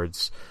turn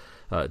towards,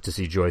 to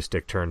see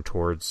Joystick turn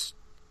towards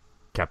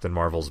Captain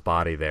Marvel's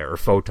body there, or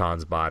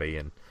Photon's body,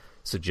 and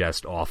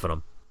suggest offing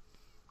him.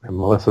 And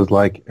Melissa's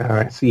like,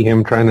 I see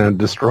him trying to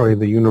destroy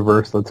the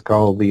universe, let's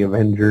call the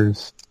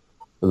Avengers,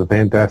 or the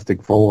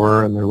Fantastic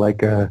Four, and they're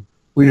like,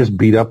 we just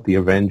beat up the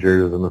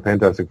Avengers, and the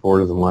Fantastic Four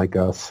doesn't like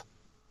us.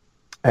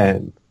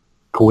 And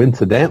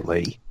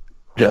coincidentally,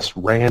 just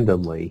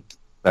randomly,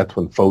 that's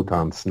when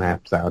Photon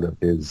snaps out of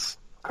his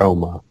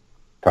coma,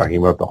 talking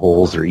about the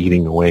holes are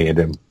eating away at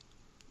him.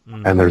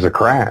 And there's a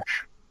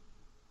crash.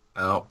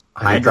 Oh,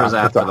 Hydra's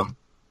after them.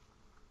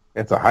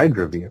 It's a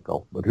Hydra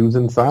vehicle, but who's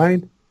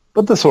inside?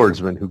 But the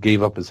swordsman who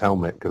gave up his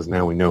helmet, because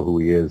now we know who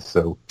he is.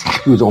 So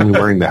he was only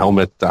wearing the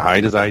helmet to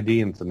hide his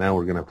ID, and so now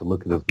we're going to have to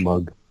look at his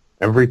mug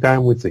every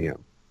time we see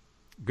him.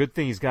 Good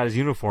thing he's got his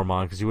uniform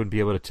on, because you wouldn't be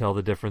able to tell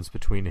the difference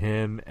between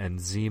him and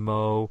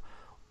Zemo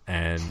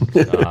and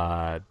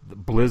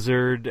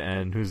Blizzard,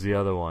 and who's the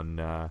other one?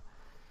 The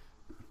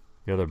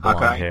other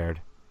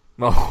blonde-haired.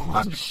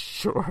 Oh,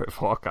 sure, if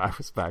Hawkeye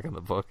was back in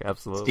the book,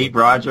 absolutely. Steve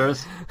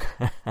Rogers.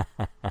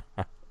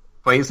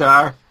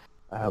 Quasar.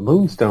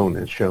 Moonstone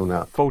has shown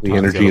up. Photon's the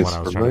energy is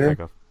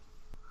familiar.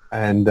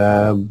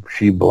 And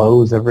she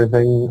blows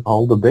everything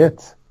all to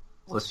bits.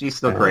 Was she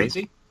still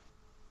crazy?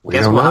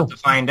 Guess we'll have to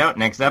find out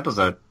next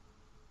episode.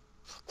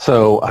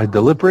 So I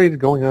deliberated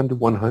going on to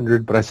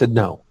 100, but I said,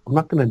 no, I'm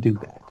not going to do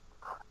that.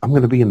 I'm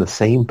going to be in the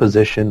same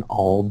position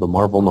all the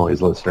Marvel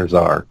Noise listeners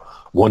are,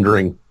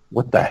 wondering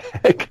what the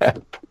heck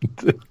happened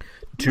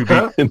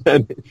in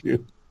that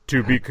issue.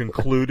 To be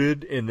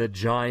concluded in the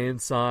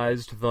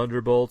giant-sized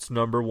Thunderbolts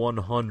number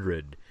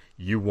 100.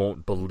 You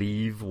won't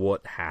believe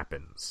what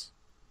happens.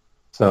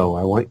 So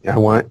I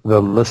want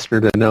the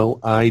listener to know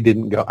I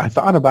didn't go. I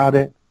thought about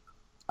it.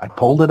 I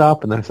pulled it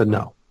up, and then I said,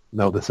 no,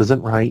 this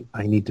isn't right.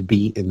 I need to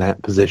be in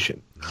that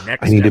position.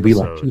 I need to be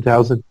like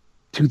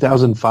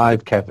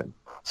 2005 Kevin,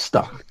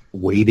 stuck,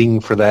 waiting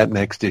for that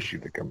next issue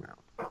to come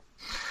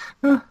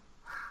out.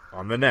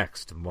 On the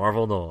next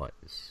Marvel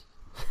Noise.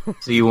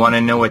 So you want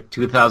to know what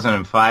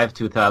 2005,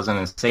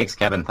 2006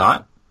 Kevin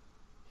thought?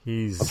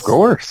 Of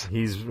course.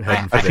 He's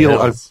heading for the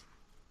hills.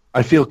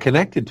 I feel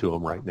connected to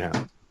him right now.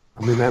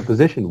 I'm in that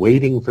position,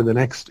 waiting for the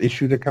next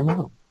issue to come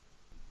out.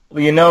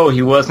 Well, you know,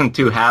 he wasn't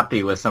too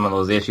happy with some of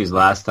those issues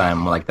last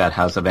time, like that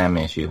House of M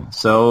issue.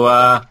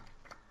 So,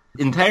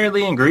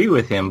 entirely agree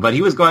with him. But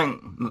he was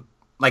going,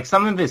 like,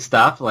 some of his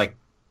stuff, like,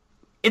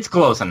 it's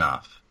close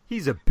enough.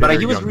 He's a But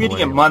he was reading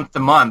it month to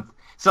month.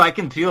 So I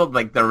can feel,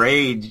 like, the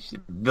rage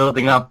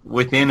building up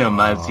within him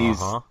as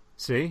he's...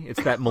 See?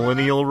 It's that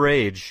millennial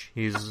rage.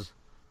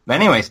 But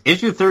anyways,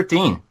 issue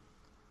 13.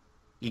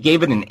 He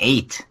gave it an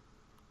 8.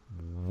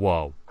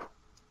 Whoa.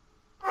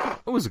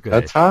 It was a good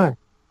That's issue. high.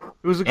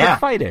 It was a good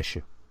fight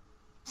issue.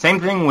 Same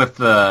thing with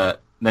the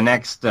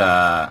next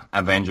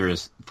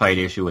Avengers fight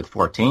issue with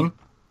 14.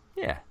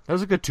 Yeah, that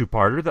was a good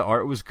two-parter. The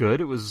art was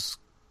good. It was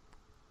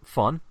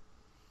fun.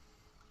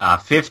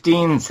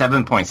 15,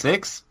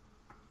 7.6.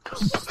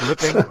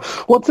 Slipping.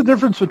 What's the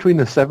difference between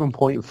a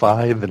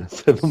 7.5 and a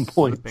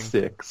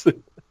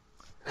 7.6?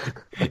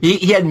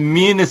 He had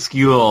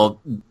minuscule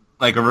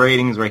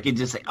ratings where he could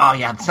just say, "Oh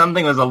yeah,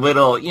 something was a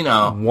little,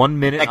 1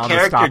 minute." That on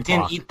character the stop didn't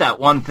clock. eat that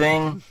one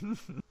thing.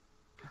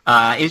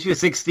 Issue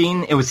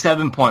 16, it was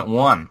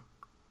 7.1.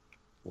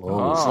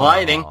 Whoa.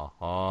 Sliding.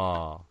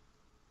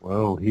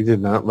 Well, he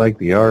did not like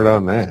the art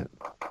on that.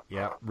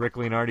 Yeah, Rick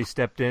Leonardi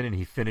stepped in and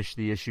he finished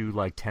the issue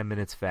like 10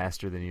 minutes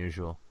faster than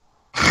usual.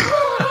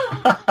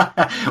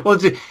 Well,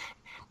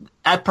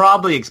 that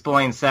probably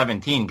explains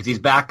 17, because he's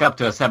back up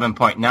to a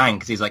 7.9,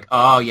 because he's like,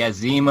 oh, yeah,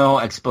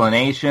 Zemo,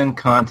 explanation,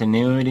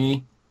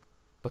 continuity.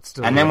 But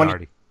still, and then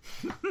Leonardi.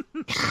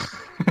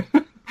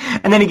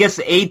 And then he gets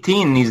to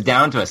 18, and he's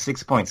down to a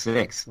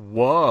 6.6.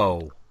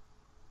 Whoa.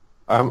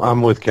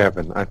 I'm with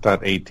Kevin. I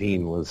thought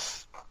 18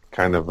 was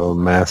kind of a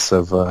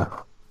massive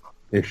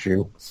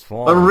issue.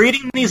 But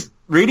reading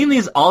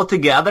these all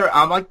together,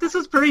 I'm like, this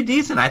is pretty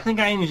decent. I think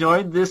I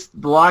enjoyed this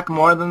block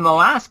more than the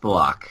last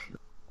block.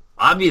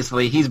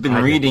 Obviously, he's been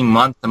reading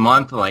month to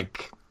month,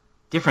 like,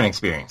 different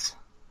experience.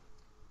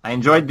 I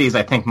enjoyed these,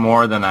 I think,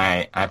 more than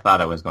I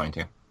thought I was going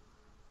to.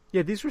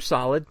 Yeah, these were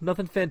solid.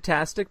 Nothing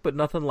fantastic, but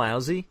nothing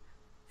lousy.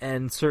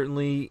 And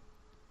certainly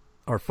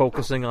are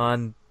focusing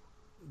on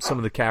some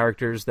of the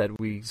characters that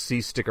we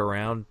see stick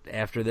around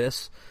after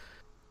this.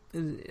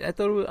 I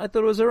thought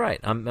it was all right.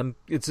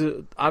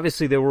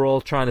 Obviously they were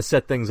all trying to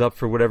set things up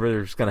for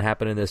whatever is going to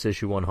happen in this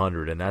issue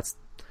 100, and that's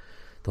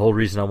the whole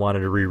reason I wanted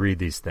to reread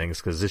these things,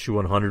 because issue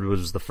 100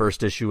 was the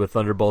first issue of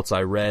Thunderbolts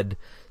I read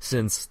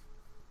since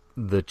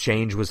the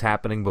change was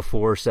happening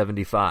before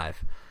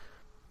 75.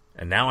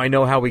 And now I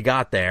know how we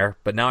got there,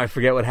 but now I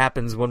forget what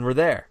happens when we're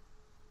there.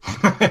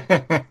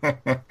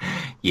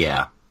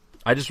 Yeah.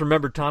 I just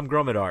remember Tom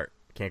Grummett art.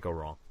 Can't go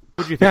wrong.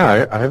 What do you think?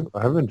 Yeah,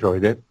 I've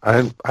enjoyed it.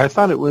 I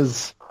thought it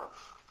was,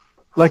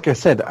 like I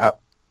said, I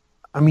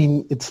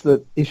mean, it's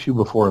the issue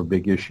before a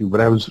big issue, but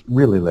I was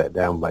really let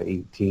down by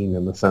 18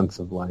 in the sense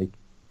of, like,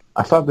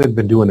 I thought they'd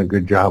been doing a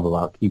good job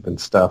about keeping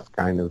stuff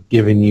kind of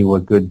giving you a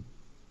good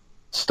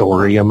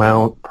story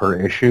amount per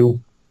issue.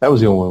 That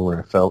was the only one where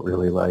I felt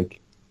really, like,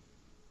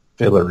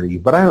 fillery.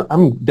 But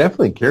I'm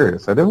definitely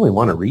curious. I definitely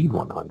want to read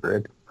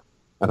 100.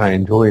 And I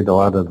enjoyed a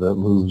lot of the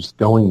moves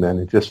going then.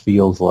 It just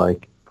feels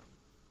like,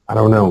 I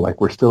don't know,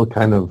 like we're still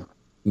kind of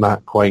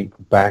not quite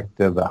back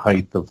to the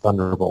height of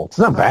Thunderbolts.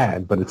 It's not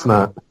bad, but it's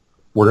not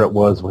where it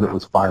was when it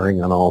was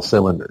firing on all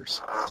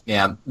cylinders.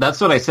 Yeah, that's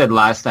what I said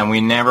last time.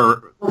 We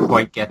never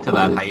quite get to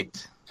that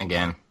height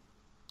again.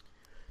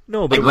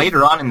 No, but like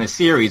later on in the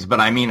series,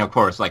 but I mean, of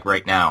course, like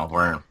right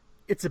now,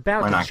 it's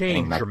about to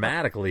change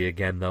dramatically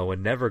again, though,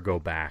 and never go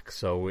back.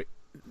 So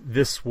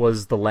this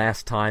was the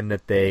last time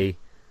that they,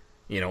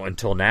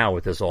 until now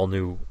with this all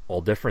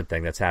different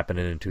thing that's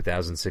happening in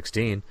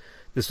 2016,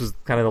 this was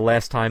kind of the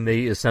last time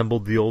they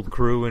assembled the old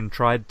crew and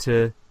tried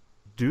to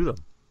do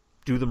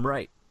them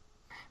right.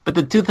 But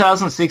the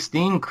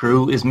 2016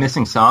 crew is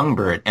missing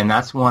Songbird, and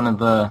that's one of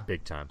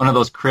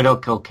those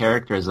critical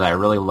characters that I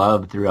really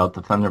loved throughout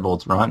the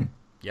Thunderbolts run.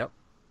 Yep.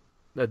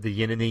 The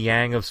yin and the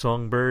yang of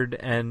Songbird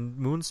and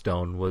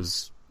Moonstone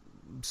was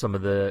some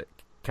of the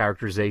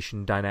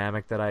characterization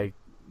dynamic that I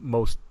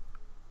most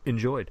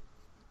enjoyed.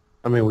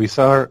 I mean, we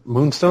saw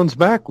Moonstone's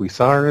back. We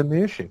saw her in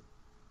the issue.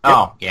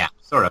 Oh, yeah,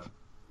 sort of.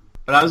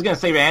 But I was going to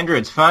say, Andrew,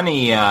 it's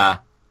funny how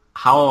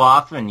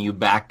often you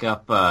back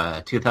up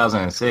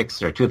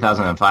 2006 or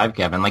 2005,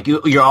 Kevin. Like,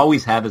 you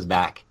always have his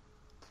back.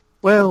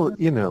 Well,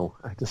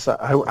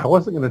 I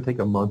wasn't going to take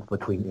a month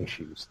between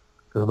issues,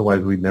 because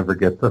otherwise we'd never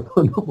get the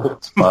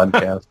Thunderbolts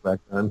podcast back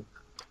then.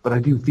 But I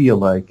do feel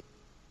like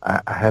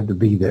I had to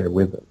be there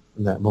with him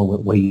in that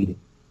moment waiting.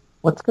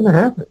 What's going to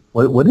happen?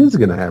 What is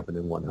going to happen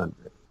in 100?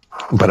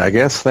 But I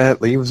guess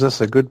that leaves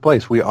us a good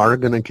place. We are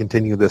going to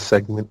continue this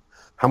segment.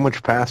 How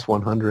much past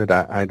 100?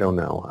 I don't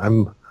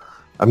know.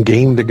 I'm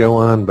game to go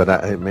on, but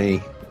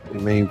the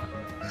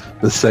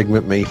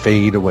segment may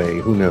fade away.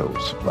 Who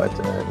knows? But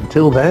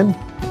until then,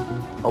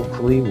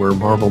 hopefully we're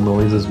Marvel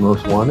Noise's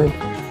most wanted.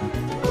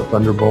 The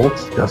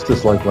Thunderbolts,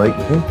 Justice Like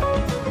Lightning.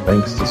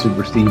 Thanks to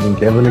Super Steve and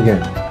Kevin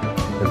again.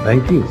 And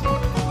thank you.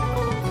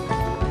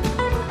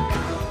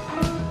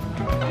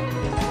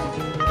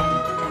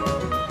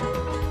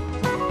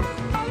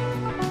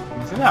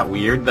 Isn't that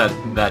weird,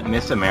 that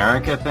Miss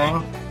America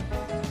thing?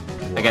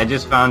 Like, I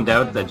just found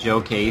out that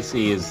Joe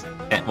Casey is,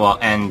 who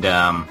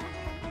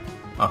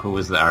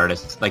was the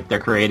artist? Like,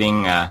 they're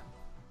creating a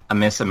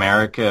Miss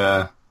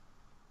America,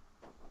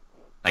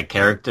 like,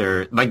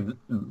 character, like,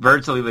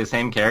 virtually the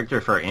same character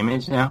for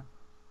Image now.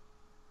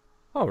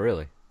 Oh,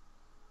 really?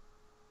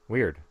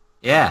 Weird.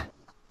 Yeah.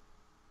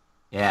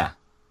 Yeah.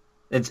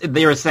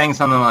 They were saying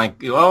something like,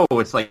 oh,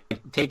 it's like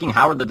taking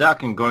Howard the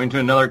Duck and going to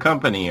another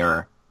company,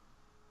 or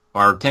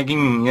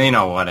taking,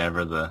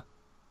 whatever the...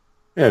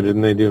 Yeah,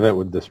 didn't they do that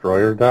with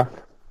Destroyer Duck?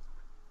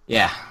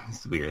 Yeah,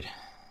 it's weird.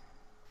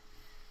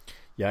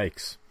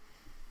 Yikes.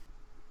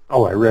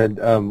 Oh, I read,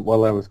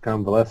 while I was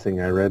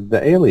convalescing, I read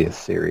the Alias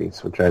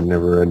series, which I'd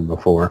never read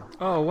before.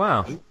 Oh,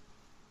 wow.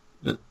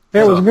 Yeah,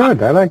 it was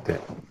good. I liked it.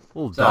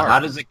 So how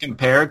does it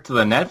compare to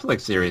the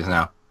Netflix series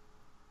now?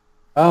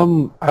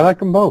 I like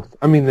them both.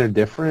 I mean, they're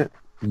different,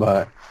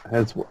 but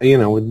it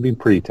would be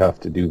pretty tough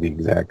to do the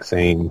exact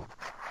same,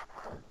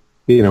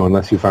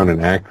 unless you found an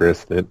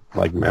actress that,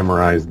 like,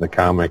 memorized the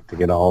comic to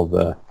get all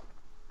the...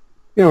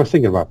 I was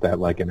thinking about that,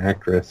 like an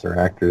actress or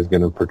actor is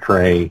going to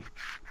portray...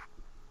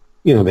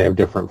 they have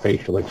different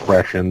facial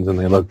expressions, and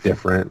they look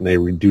different, and they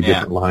do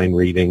different line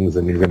readings,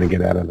 and you're going to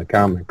get out of the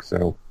comic,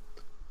 so...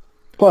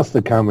 Plus,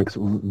 the comic's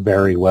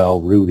very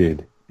well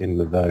rooted in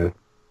the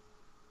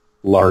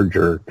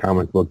larger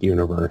comic book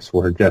universe,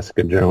 where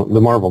Jessica Jones...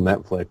 The Marvel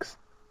Netflix...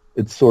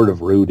 It's sort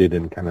of rooted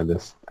in kind of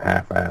this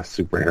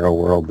half-assed superhero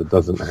world that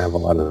doesn't have a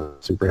lot of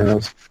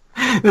superheroes.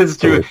 That's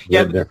true. So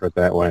it's different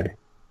that way.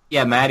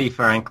 Yeah, Maddie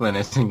Franklin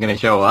isn't going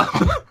to show up.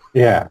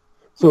 Yeah.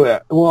 So,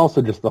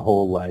 also just the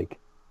whole, like,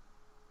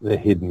 the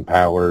hidden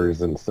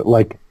powers and stuff.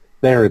 Like,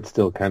 there it's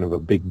still kind of a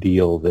big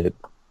deal that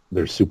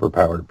there's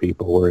superpowered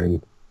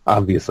people.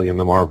 Obviously, in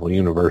the Marvel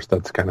Universe,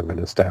 that's kind of an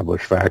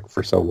established fact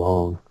for so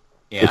long.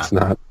 Yeah. It's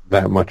not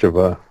that much of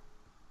a...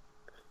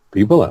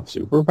 People have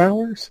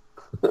superpowers?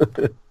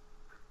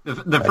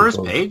 The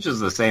first page is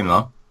the same,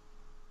 though.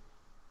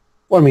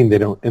 Well, I mean,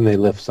 they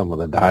lift some of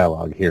the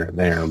dialogue here and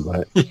there,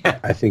 but yeah.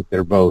 I think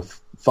they're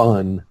both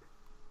fun,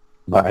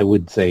 but I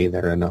would say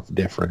they're enough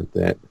different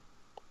that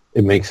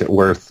it makes it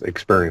worth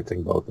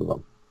experiencing both of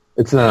them.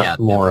 It's not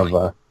more definitely.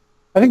 Of a...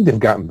 I think they've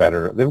gotten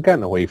better. They've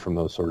gotten away from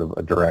those sort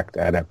of direct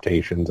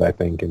adaptations, I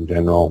think, in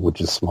general,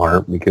 which is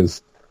smart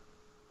because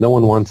no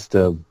one wants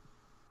to,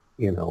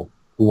 who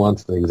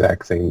wants the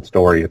exact same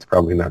story. It's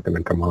probably not going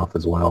to come off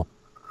as well.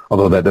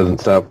 Although that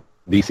doesn't stop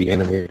DC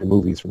animated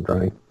movies from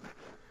trying.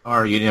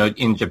 Or,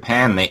 in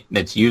Japan,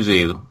 it's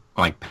usually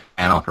like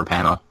panel for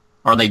panel.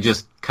 Or they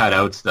just cut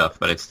out stuff,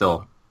 but it's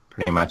still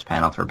pretty much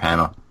panel for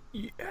panel.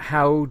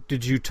 How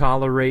did you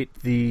tolerate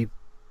the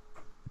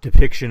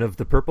depiction of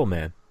the Purple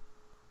Man?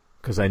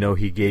 Because I know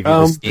he gave you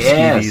the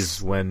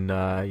Stevies when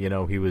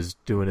he was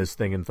doing his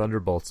thing in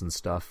Thunderbolts and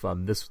stuff.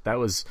 That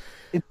was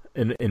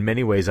in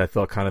many ways I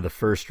thought kind of the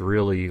first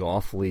really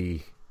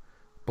awfully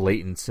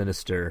blatant,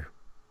 sinister.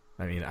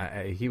 I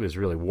mean, he was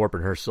really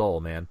warping her soul,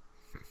 man.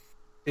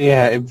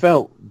 Yeah, it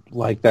felt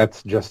like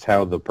that's just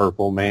how the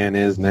Purple Man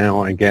is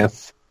now. I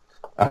guess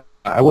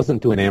I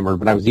wasn't too enamored,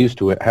 but I was used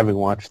to it having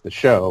watched the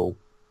show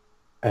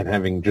and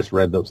having just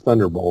read those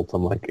Thunderbolts.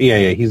 I'm like,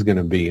 yeah, he's going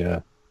to be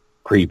a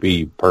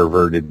creepy,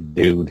 perverted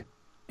dude.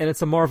 And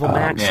it's a Marvel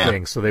Max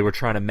thing, so they were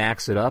trying to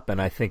max it up, and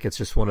I think it's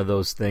just one of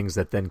those things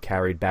that then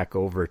carried back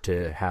over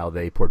to how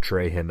they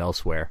portray him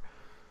elsewhere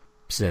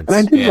since.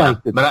 And I did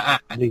like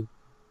that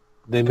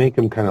they make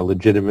him kind of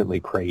legitimately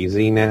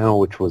crazy now,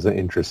 which was an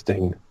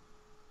interesting...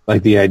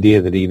 Like the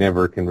idea that he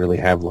never can really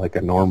have like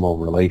a normal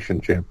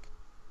relationship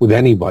with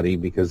anybody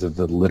because of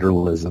the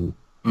literalism,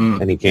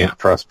 and he can't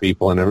trust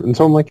people, and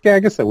so I'm like, yeah,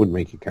 I guess that would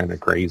make you kind of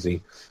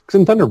crazy.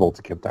 Because in Thunderbolts,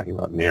 it kept talking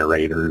about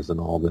narrators and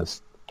all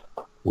this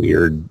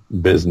weird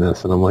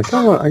business, and I'm like,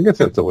 oh, I guess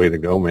that's a way to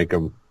go, make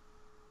him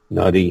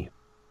nutty.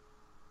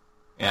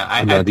 Yeah,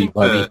 I think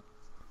the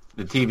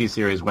TV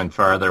series went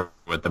farther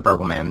with the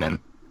Purple Man than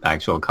the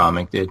actual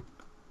comic did.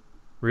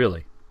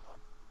 Really?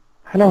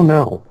 I don't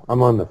know.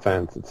 I'm on the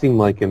fence. It seemed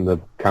like in the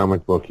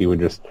comic book he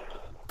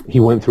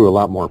went through a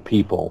lot more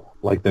people.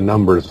 Like the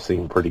numbers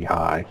seemed pretty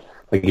high.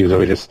 Like he was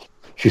always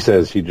she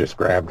says she just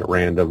grabbed a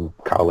random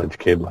college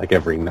kid like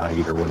every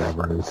night or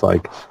whatever. And it's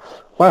like,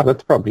 wow,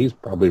 he's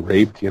probably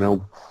raped,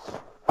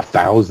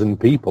 1,000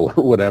 people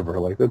or whatever.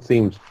 Like that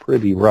seems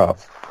pretty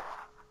rough.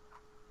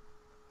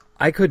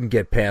 I couldn't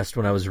get past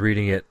when I was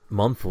reading it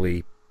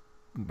monthly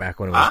back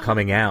when it was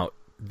coming out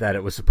that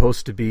it was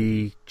supposed to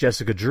be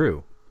Jessica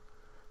Drew.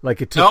 Like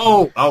it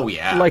took,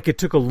 Like it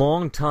took a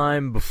long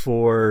time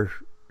before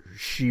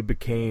she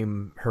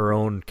became her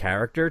own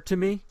character to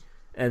me,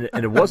 and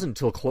it wasn't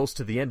until close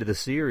to the end of the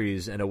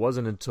series, and it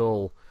wasn't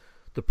until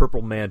the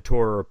Purple Man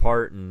tore her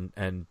apart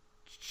and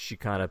she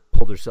kind of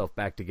pulled herself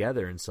back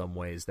together in some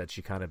ways that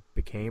she kind of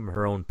became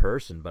her own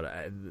person. But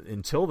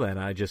until then,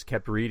 I just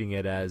kept reading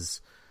it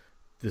as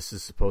this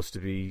is supposed to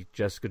be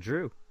Jessica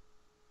Drew,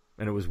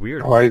 and it was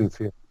weird. Oh, I didn't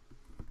see it.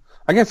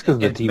 I guess because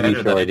the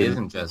TV show, it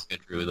isn't Jessica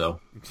Drew though.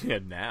 Yeah,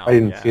 now I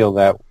didn't feel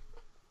that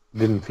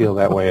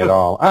way at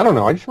all. I don't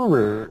know. I just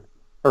remember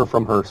her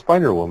from her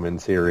Spider-Woman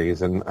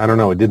series, and I don't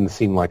know. It didn't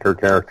seem like her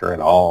character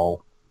at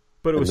all.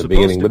 But it was in the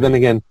supposed beginning. to But be. then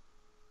again,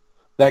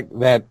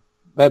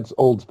 that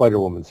old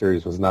Spider-Woman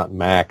series was not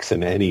Max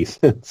in any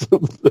sense.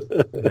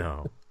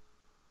 No.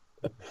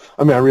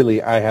 I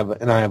mean, I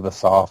have a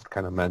soft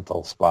kind of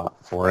mental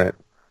spot for it.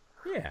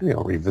 Yeah.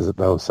 Revisit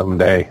those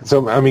someday.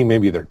 So, I mean,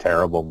 maybe they're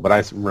terrible, but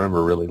I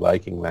remember really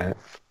liking that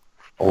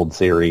old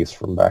series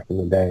from back in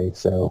the day.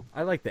 So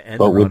I like the end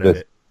run of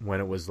it when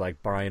it was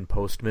like Brian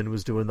Postman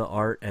was doing the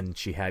art, and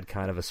she had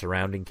kind of a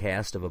surrounding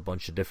cast of a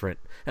bunch of different,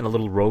 and a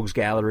little rogues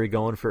gallery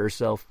going for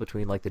herself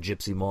between like the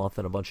Gypsy Moth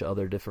and a bunch of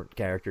other different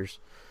characters.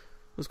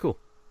 It was cool.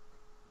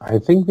 I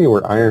think they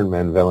were Iron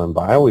Man villain,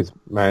 but I always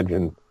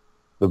imagined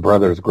the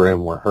Brothers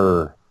Grimm were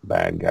her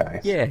bad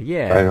guys. Yeah.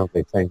 I know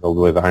they tangled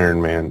with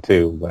Iron Man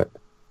too, but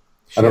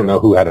I don't know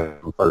who had it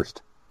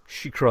first.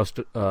 She crossed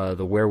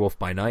the Werewolf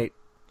by Night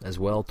as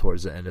well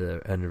towards the end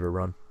of her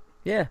run.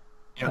 Yeah,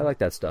 I like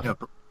that stuff.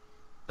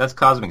 That's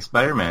Cosmic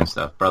Spider-Man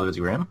stuff. Brothers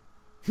Grimm.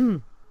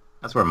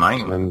 That's where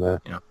mine. And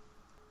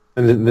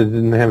they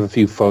didn't have a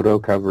few photo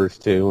covers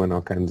too, and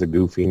all kinds of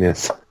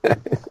goofiness.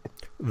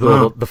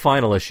 Hmm. The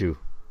final issue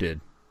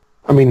did.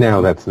 I mean,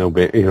 now that's no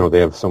big. They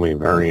have so many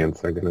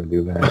variants. They're going to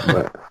do that.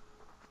 But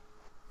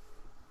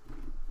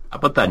how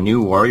about that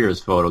new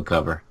Warriors photo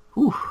cover?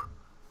 Whew.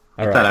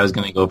 I thought I was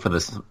going to go for the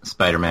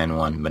Spider-Man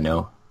one, but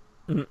no.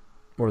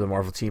 Or the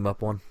Marvel Team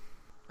Up one.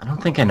 I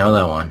don't think I know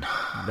that one.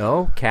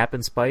 No? Cap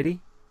and Spidey?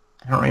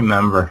 I don't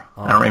remember.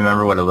 I don't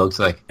remember what it looks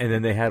like. And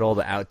then they had all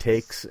the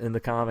outtakes in the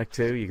comic,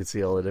 too. You could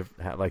see all the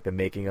different, like the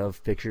making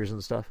of pictures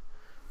and stuff.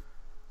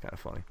 Kind of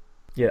funny.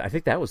 Yeah, I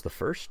think that was the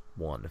first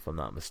one, if I'm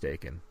not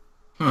mistaken.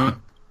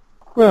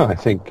 Well, I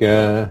think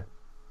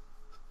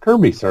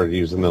Kirby started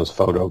using those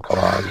photo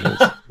collages.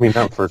 I mean,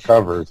 not for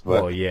covers,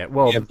 but...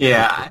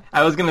 Yeah,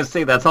 I was going to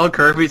say, that's all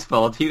Kirby's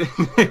fault.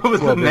 It was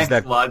the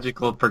next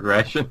logical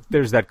progression.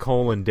 There's that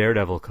Colin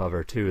Daredevil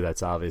cover, too,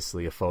 that's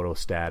obviously a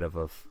photostat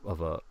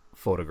of a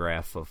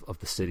photograph of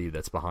the city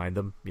that's behind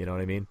them, you know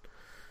what I mean?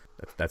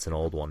 That's an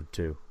old one,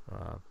 too.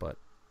 But,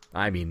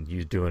 I mean,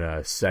 you're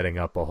doing setting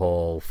up a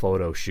whole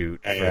photo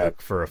shoot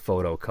for a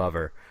photo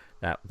cover.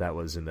 That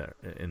was in the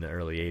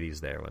early 80s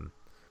there, when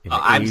in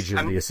the age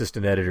of the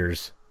assistant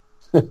editors...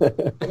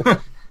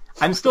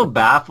 I'm still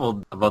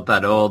baffled about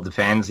that old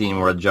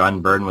fanzine where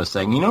John Byrne was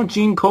saying,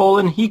 Gene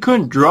Colan, he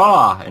couldn't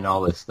draw and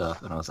all this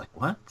stuff. And I was like,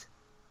 what?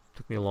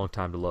 Took me a long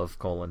time to love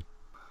Colan.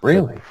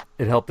 Really?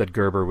 It helped that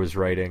Gerber was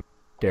writing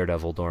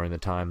Daredevil during the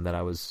time that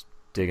I was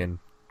digging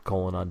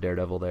Colan on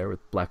Daredevil there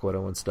with Black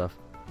Widow and stuff.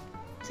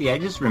 See, I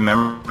just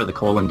remember the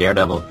Colan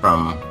Daredevil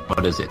from,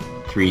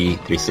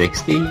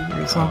 360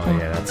 or something?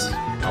 Yeah, that's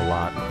a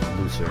lot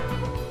looser.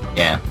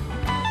 Yeah.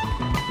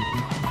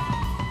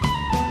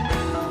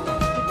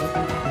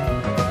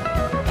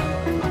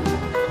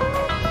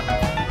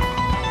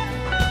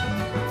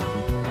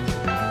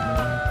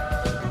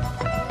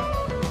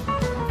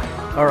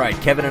 All right,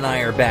 Kevin and I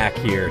are back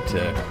here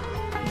to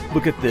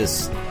look at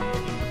this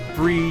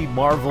free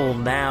Marvel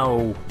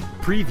Now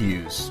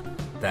previews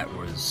that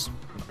was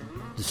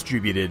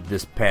distributed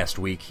this past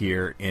week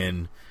here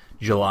in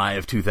July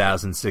of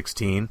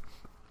 2016.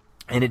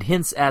 And it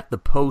hints at the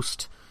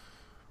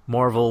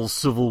post-Marvel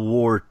Civil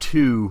War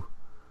II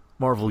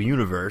Marvel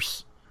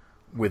Universe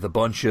with a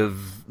bunch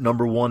of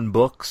 #1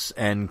 books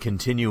and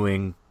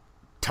continuing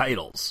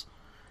titles.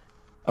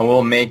 And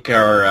we'll make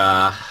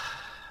our...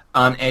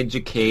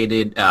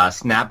 uneducated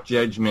snap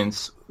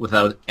judgments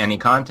without any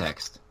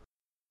context.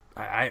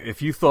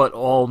 If you thought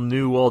all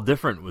new, all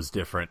different was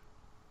different,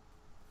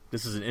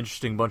 this is an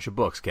interesting bunch of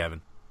books,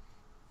 Kevin.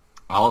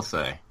 I'll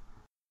say.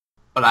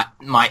 But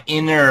my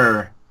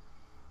inner,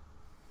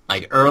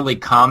 early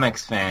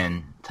comics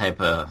fan type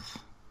of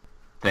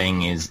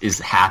thing is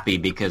happy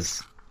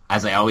because,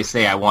 as I always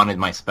say, I wanted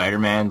my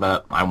Spider-Man,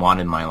 but I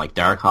wanted my,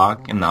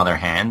 Darkhawk in the other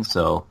hand,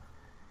 so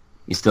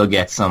you still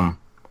get some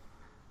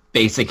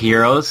basic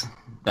heroes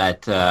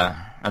that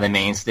are the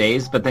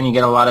mainstays, but then you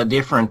get a lot of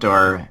different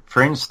or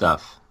fringe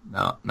stuff.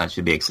 No, that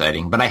should be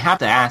exciting. But I have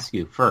to ask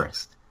you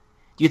first,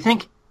 do you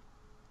think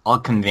I'll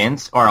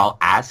convince or I'll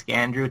ask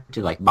Andrew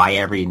to buy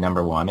every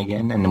 #1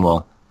 again, and then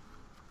we'll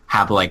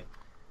have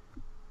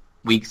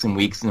weeks and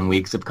weeks and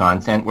weeks of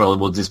content where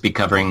we'll just be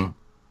covering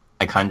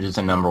hundreds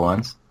of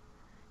 #1s?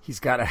 He's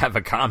got to have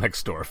a comic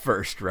store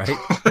first, right?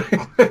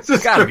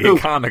 There's got to be a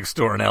comic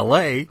store in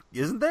L.A.,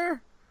 isn't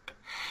there?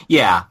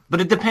 Yeah,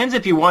 but it depends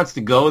if he wants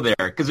to go there,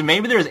 because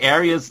maybe there's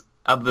areas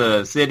of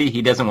the city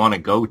he doesn't want to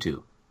go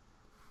to.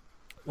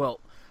 Well,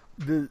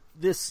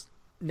 this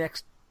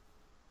next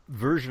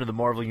version of the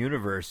Marvel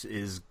Universe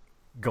is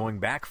going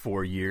back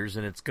 4 years,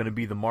 and it's going to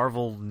be the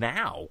Marvel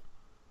Now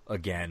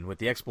again, with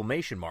the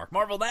exclamation mark.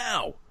 Marvel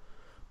Now!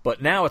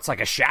 But now it's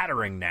like a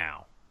shattering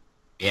now.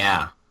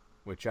 Yeah.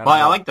 Which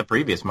I like the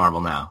previous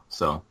Marvel Now,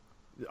 so...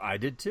 I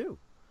did too.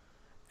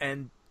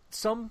 And...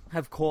 some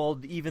have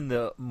called even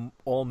the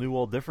all new,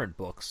 all different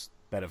books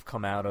that have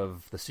come out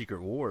of the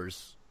Secret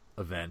Wars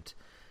event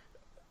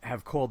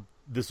have called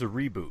this a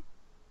reboot,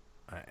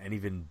 and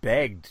even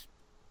begged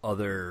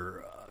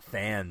other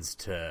fans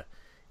to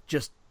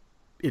just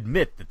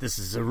admit that this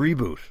is a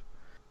reboot.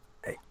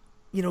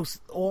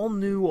 All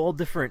new, all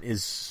different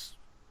is...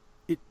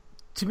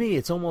 to me,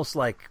 it's almost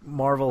like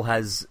Marvel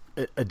has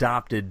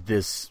adopted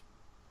this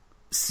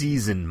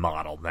season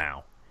model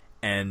now,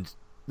 and...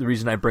 the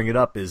reason I bring it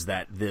up is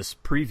that this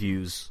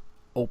previews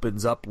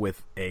opens up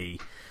with a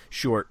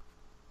short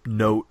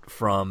note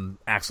from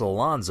Axel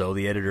Alonso,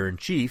 the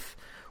editor-in-chief,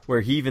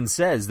 where he even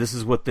says this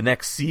is what the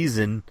next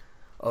season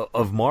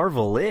of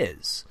Marvel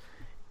is.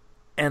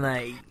 And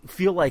I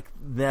feel like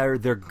they're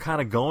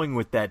kind of going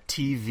with that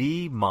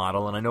TV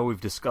model, and I know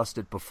we've discussed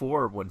it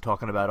before when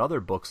talking about other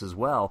books as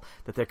well,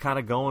 that they're kind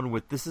of going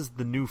with this is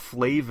the new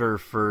flavor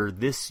for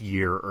this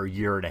year or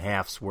year and a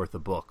half's worth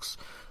of books.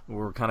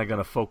 We're kind of going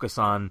to focus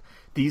on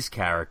these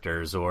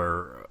characters,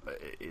 or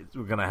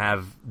we're going to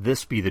have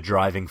this be the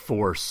driving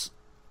force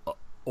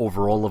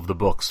over all of the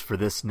books for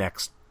this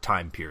next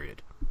time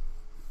period.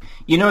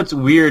 It's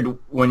weird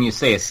when you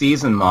say a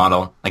season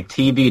model.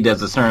 TV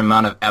does a certain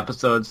amount of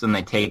episodes, then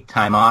they take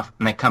time off,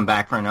 and they come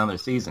back for another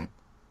season.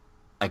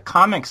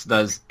 Comics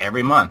does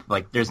every month.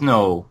 There's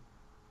no,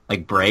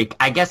 break.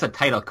 I guess a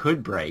title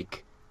could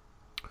break.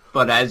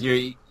 But as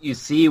you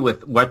see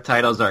with what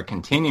titles are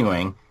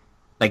continuing...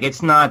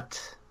 it's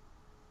not,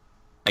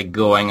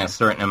 going a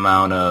certain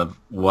amount of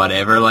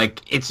whatever.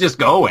 It's just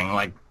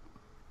going.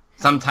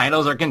 Some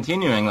titles are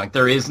continuing.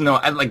 There is no...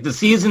 the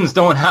seasons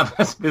don't have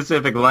a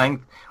specific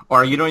length,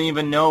 or you don't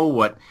even know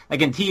what...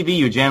 in TV,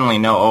 you generally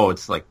know,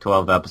 it's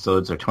 12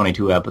 episodes or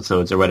 22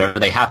 episodes or whatever.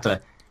 They have to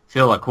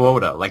fill a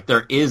quota.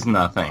 There is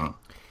nothing.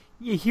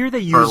 You hear they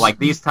use... for,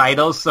 these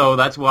titles, so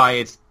that's why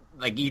it's...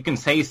 you can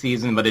say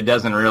season, but it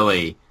doesn't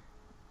really...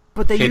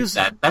 But they use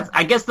that.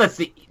 I guess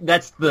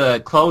that's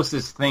the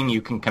closest thing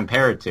you can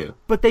compare it to.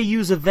 But they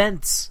use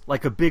events,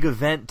 like a big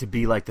event, to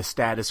be like the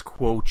status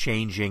quo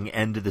changing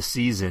end of the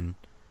season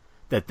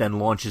that then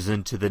launches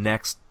into the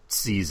next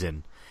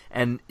season.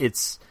 And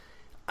it's,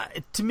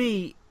 to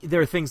me, there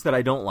are things that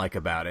I don't like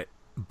about it,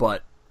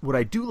 but what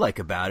I do like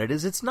about it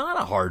is it's not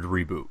a hard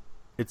reboot.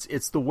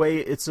 It's the way,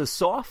 it's a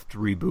soft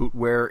reboot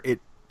where it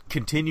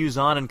continues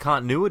on in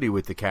continuity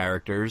with the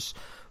characters,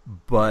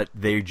 but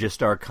they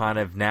just are kind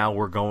of, now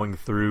we're going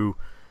through,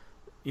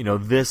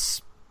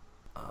 this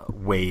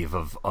wave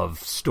of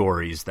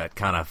stories that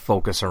kind of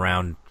focus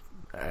around,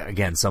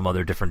 again, some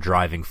other different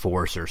driving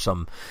force or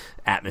some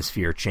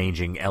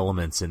atmosphere-changing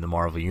elements in the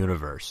Marvel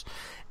Universe.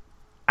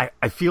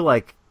 I feel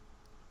like,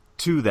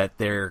 too, that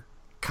they're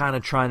kind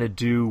of trying to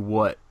do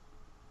what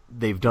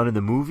they've done in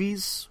the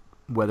movies,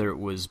 whether it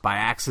was by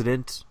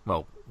accident,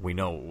 well, we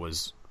know it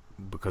was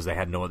because they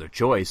had no other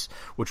choice,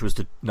 which was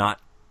to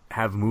not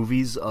have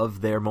movies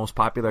of their most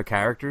popular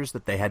characters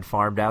that they had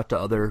farmed out to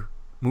other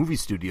movie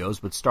studios,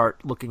 but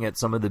start looking at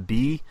some of the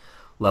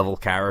B-level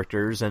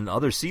characters and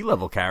other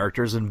C-level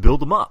characters and build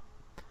them up.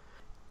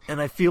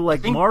 And I feel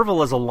like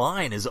Marvel as a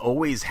line has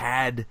always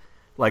had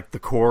like the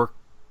core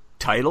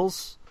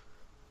titles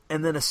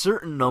and then a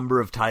certain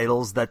number of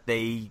titles that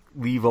they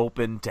leave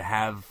open to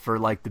have for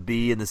like the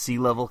B and the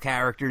C-level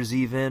characters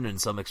even, and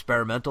some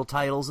experimental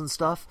titles and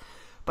stuff.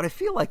 But I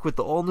feel like with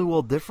the All New,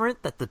 All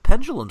Different, that the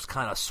pendulum's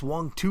kind of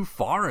swung too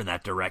far in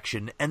that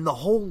direction, and the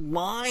whole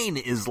line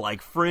is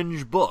like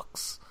fringe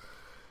books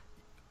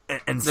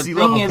and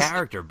C-level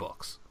character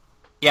books.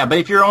 Yeah, but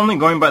if you're only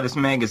going by this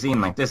magazine,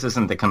 like, this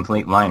isn't the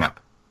complete lineup.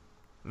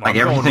 Like,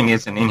 everything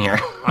isn't in here.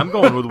 I'm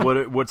going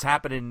with what's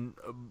happening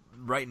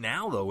right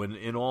now, though,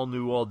 in All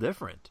New, All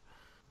Different.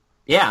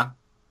 Yeah.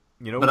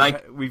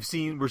 But we're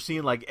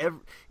seeing like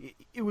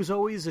it was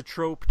always a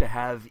trope to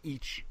have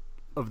each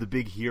of the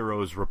big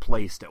heroes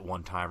replaced at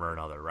one time or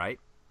another, right?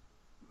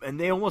 And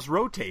they almost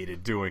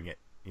rotated doing it.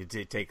 You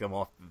take them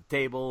off the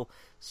table,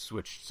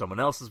 switch, someone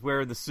else is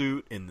wearing the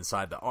suit,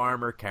 inside the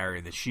armor,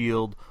 carrying the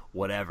shield,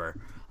 whatever.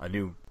 A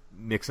new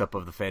mix-up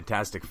of the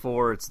Fantastic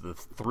Four, it's the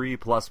 3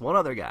 plus one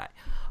other guy.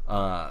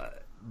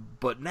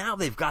 But now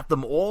they've got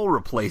them all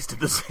replaced at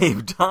the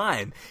same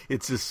time.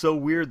 It's just so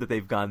weird that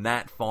they've gone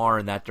that far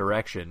in that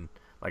direction.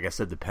 Like I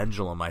said, the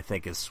pendulum, I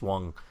think, has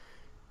swung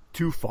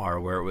too far,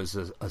 where it was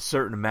a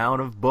certain amount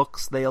of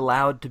books they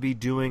allowed to be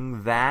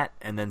doing that,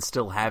 and then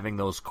still having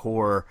those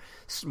core,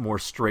 more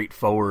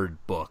straightforward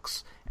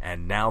books.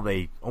 And now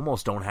they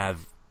almost don't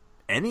have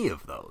any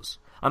of those.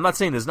 I'm not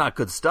saying there's not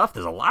good stuff.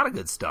 There's a lot of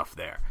good stuff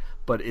there.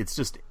 But it's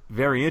just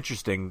very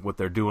interesting what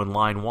they're doing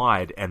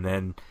line-wide, and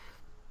then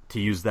to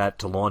use that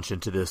to launch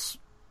into this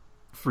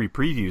free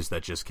previews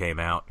that just came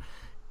out,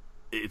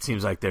 it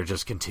seems like they're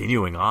just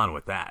continuing on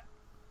with that.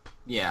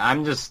 Yeah,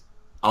 I'm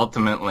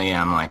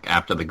like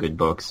after the good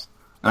books.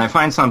 And I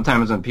find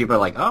sometimes when people are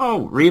like,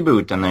 oh,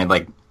 reboot, and they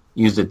like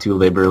use it too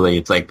liberally,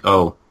 it's like,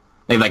 oh,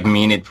 they like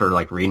mean it for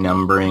like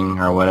renumbering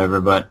or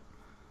whatever, but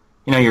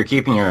you're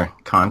keeping your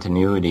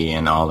continuity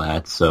and all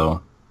that,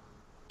 so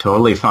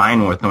totally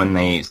fine with when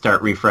they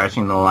start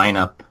refreshing the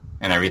lineup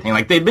and everything.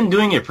 Like, they've been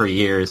doing it for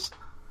years.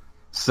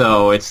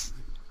 So it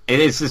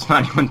is just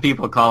funny when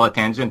people call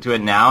attention to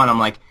it now, and I'm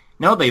like,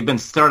 no, they've been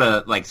sort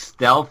of like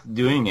stealth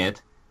doing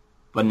it,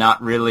 but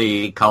not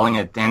really calling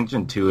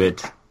attention to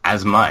it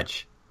as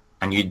much.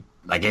 And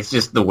it's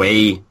just the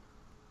way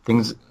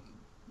things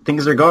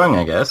are going,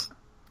 I guess.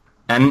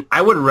 And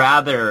I would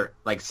rather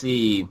like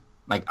see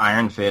like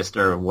Iron Fist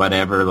or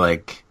whatever,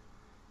 like,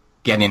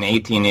 get an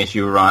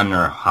 18-issue run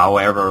or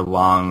however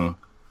long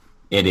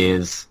it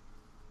is,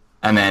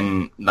 and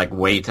then like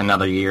wait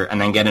another year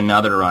and then get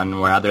another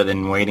run, rather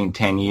than waiting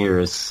 10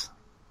 years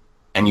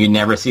and you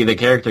never see the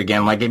character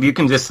again. Like, if you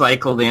can just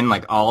cycle in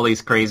like all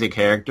these crazy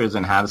characters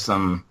and have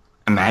some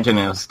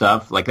imaginative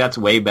stuff, like, that's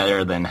way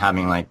better than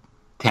having like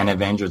 10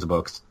 Avengers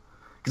books.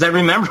 Because I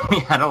remember we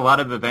had a lot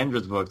of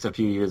Avengers books a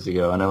few years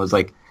ago, and it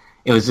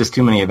was just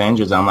too many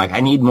Avengers. I'm like, I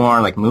need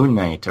more like Moon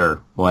Knight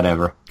or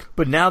whatever.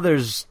 But now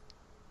there's,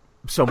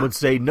 some would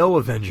say, no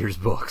Avengers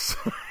books.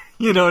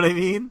 You know what I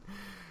mean?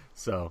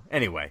 So,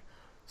 anyway.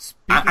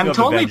 I'm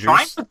totally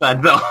fine with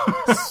that,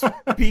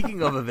 though.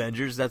 Speaking of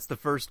Avengers, that's the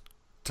first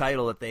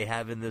title that they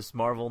have in this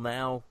Marvel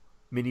Now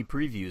mini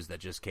previews that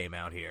just came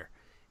out here.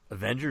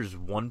 Avengers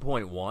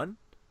 1.1?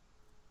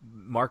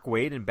 Mark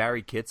Waid and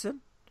Barry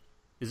Kitson?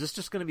 Is this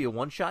just going to be a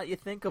one-shot, you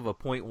think, of a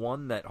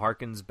 .1 that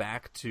harkens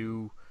back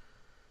to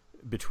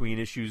between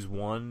issues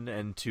 1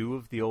 and 2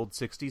 of the old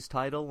 60s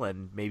title,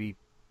 and maybe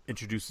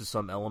introduces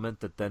some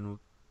element that then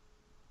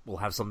will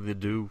have something to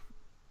do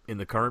in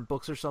the current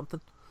books or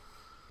something?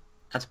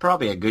 That's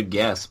probably a good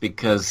guess,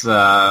 because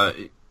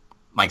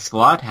Mike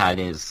Slott had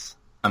his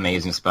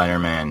Amazing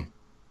Spider-Man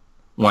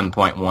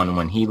 1.1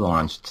 when he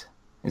launched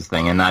his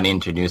thing, and that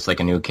introduced like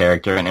a new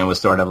character, and it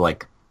was sort of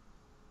like,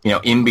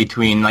 in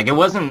between. Like, it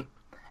wasn't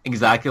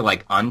exactly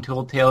like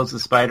Untold Tales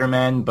of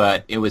Spider-Man,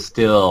 but it was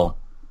still...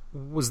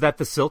 Was that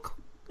the Silk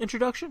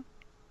introduction?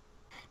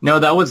 No,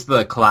 that was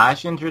the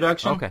Clash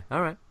introduction. Okay,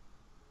 all right.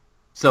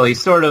 So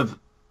he's sort of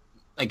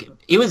like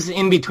it was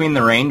in between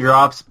the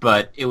raindrops,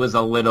 but it was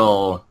a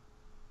little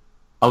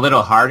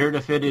harder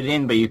to fit it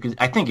in. But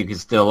I think you could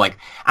still like,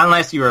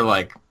 unless you were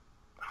like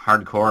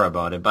hardcore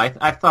about it. But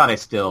I thought I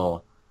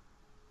still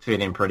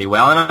fit in pretty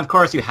well. And of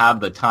course, you have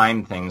the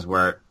time things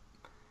where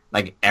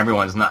like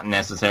everyone's not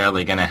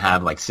necessarily going to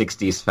have like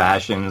 60s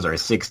fashions or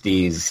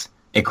 60s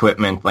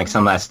equipment. Like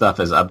some of that stuff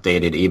is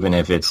updated, even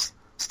if it's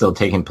still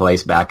taking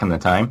place back in the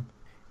time.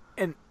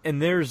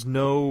 And there's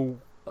no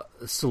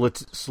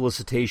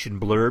solicitation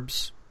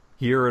blurbs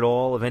here at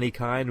all of any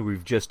kind. We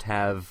just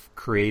have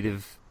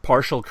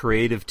partial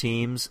creative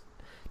teams,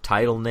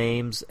 title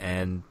names,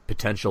 and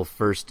potential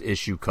first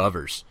issue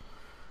covers.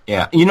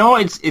 Yeah, you know,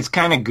 it's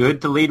kind of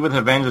good to lead with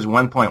Avengers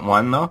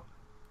 1.1 though,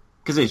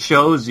 because it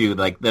shows you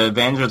like the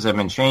Avengers have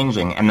been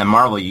changing, and the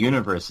Marvel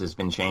Universe has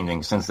been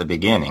changing since the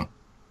beginning.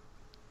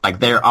 Like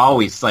they're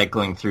always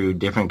cycling through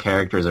different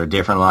characters or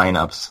different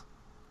lineups.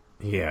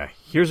 Yeah,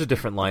 here's a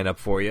different lineup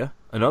for you.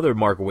 Another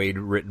Mark Waid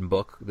written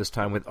book, this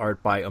time with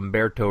art by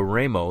Humberto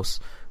Ramos,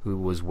 who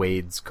was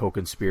Waid's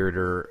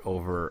co-conspirator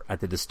over at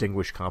the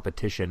Distinguished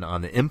Competition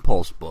on the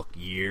Impulse book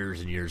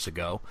years and years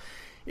ago.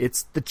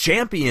 It's The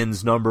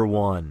Champions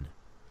 #1.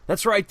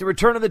 That's right, The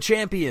Return of the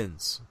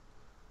Champions.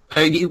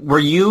 I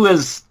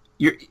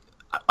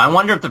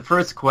wonder if the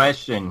first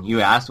question you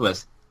asked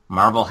was,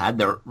 Marvel had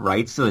the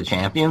rights to the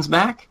Champions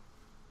back?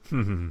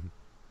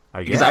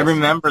 Because I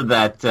remember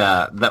that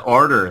the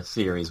Order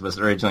series was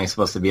originally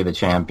supposed to be the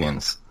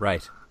Champions.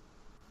 Right.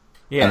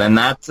 Yeah. And then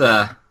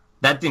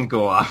that didn't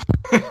go off.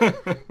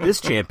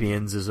 This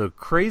Champions is a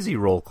crazy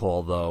roll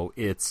call, though.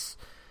 It's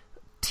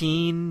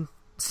teen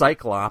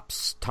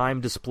Cyclops,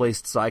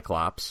 time-displaced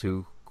Cyclops,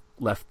 who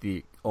left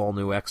the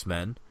all-new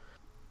X-Men,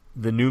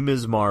 the new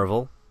Ms.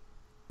 Marvel,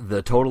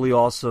 the totally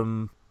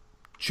awesome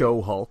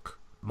Cho Hulk,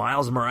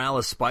 Miles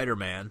Morales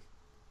Spider-Man,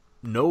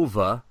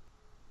 Nova,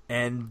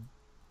 and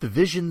the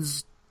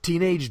Vision's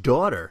teenage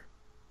daughter.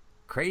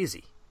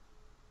 Crazy.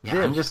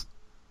 Yeah, I'm just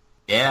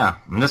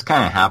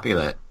kind of happy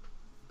that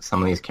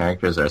some of these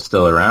characters are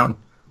still around.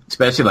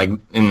 Especially like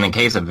in the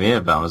case of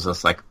Viv, I was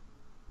just like,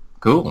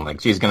 cool.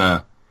 Like she's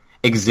gonna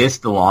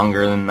exist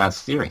longer than that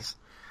series.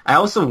 I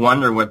also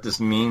wonder what this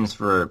means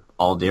for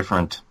all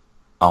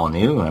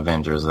new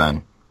Avengers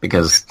then,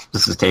 because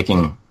this is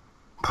taking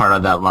part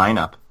of that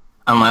lineup.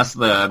 Unless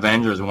the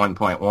Avengers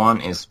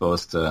 1.1 is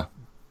supposed to.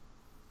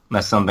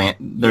 There's going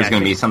to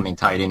be something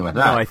tied in with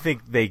that. No, I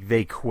think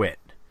they quit,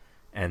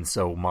 and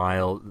so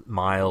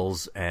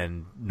Miles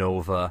and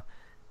Nova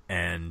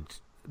and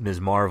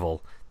Ms.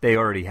 Marvel, they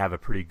already have a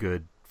pretty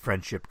good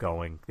friendship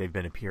going. They've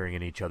been appearing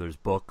in each other's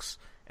books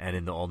and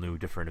in the all new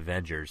different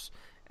Avengers,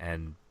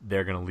 and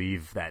they're going to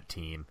leave that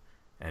team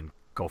and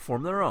go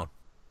form their own.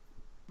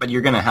 But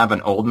you're going to have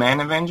an old man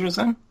Avengers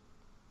then?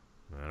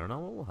 I don't know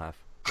what we'll have.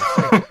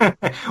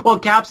 Well,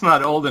 Cap's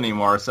not old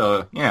anymore,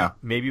 so yeah.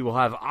 Maybe we'll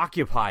have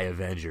Occupy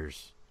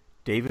Avengers.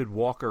 David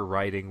Walker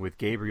writing with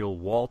Gabriel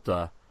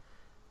Walta,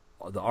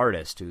 the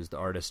artist, who's the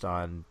artist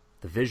on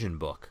the Vision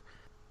book.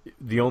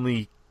 The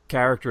only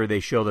character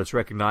they show that's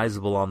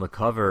recognizable on the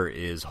cover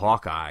is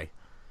Hawkeye,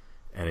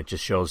 and it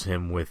just shows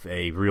him with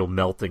a real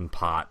melting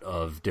pot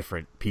of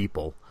different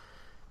people.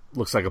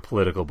 Looks like a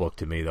political book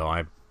to me, though.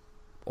 I'm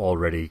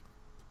already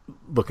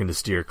looking to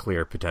steer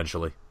clear,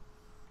 potentially.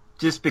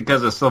 Just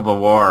because of Civil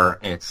War,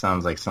 it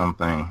sounds like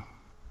something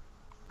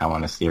I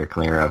want to steer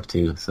clear of,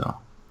 too. So,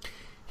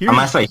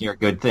 unless I hear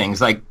good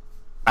things. Like,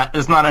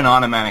 it's not an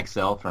automatic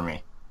sell for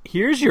me.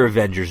 Here's your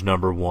Avengers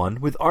 #1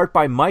 with art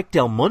by Mike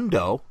Del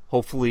Mundo.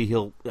 Hopefully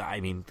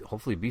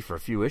hopefully be for a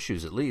few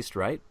issues at least,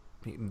 right?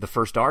 The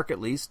first arc at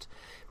least.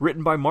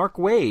 Written by Mark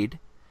Waid.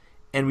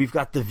 And we've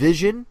got the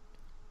Vision.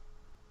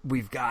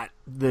 We've got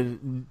the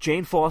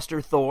Jane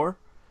Foster Thor.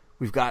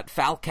 We've got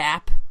Fal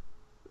Cap,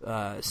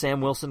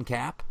 Sam Wilson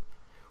Cap.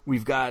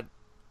 We've got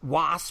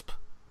Wasp,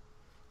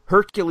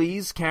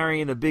 Hercules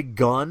carrying a big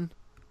gun,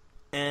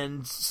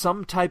 and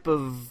some type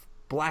of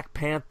Black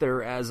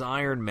Panther as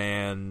Iron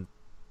Man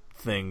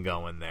thing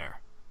going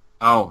there.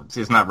 Oh, so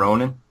it's not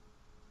Ronin?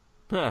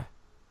 Huh.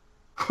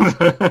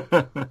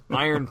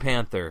 Iron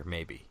Panther,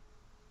 maybe.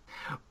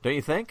 Don't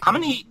you think? How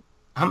many?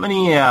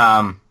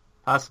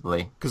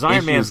 Possibly. Because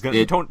Iron Man's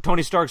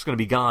Tony Stark's going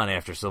to be gone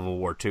after Civil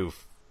War 2,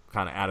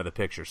 kind of out of the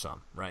picture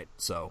some, right?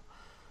 So,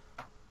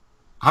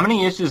 how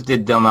many issues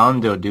did Del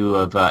Mundo do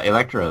of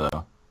Elektra,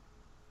 though?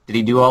 Did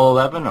he do all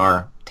 11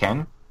 or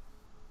 10?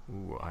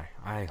 Ooh,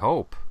 I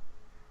hope.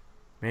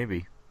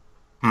 Maybe.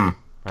 I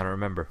don't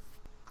remember.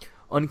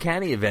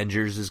 Uncanny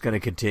Avengers is going to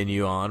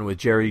continue on with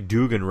Jerry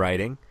Dugan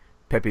writing,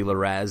 Pepe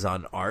Larraz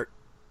on art,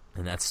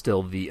 and that's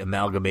still the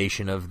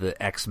amalgamation of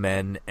the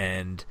X-Men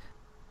and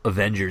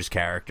Avengers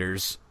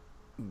characters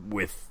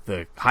with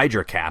the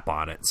Hydra cap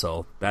on it,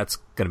 so that's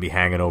going to be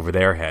hanging over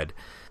their head.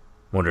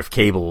 Wonder if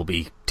Cable will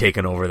be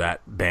taking over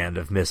that band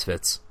of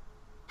misfits.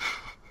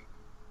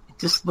 It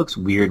just looks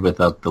weird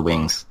without the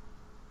wings.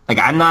 Like,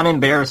 I'm not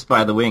embarrassed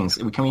by the wings.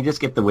 Can we just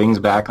get the wings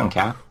back on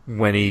Cap?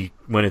 When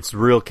it's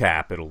real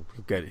Cap,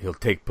 he'll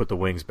put the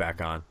wings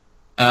back on.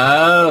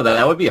 Oh,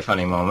 that would be a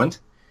funny moment.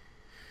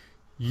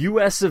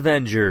 U.S.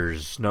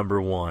 Avengers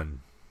 #1.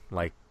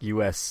 Like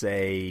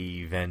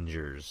USA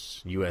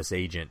Avengers. U.S.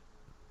 Agent.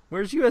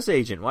 Where's U.S.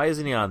 Agent? Why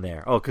isn't he on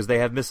there? Oh, because they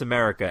have Miss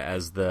America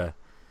as the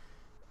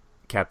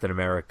Captain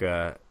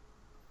America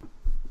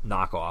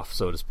knockoff,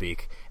 so to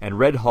speak. And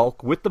Red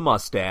Hulk with the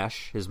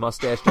mustache. His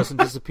mustache doesn't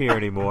disappear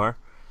anymore.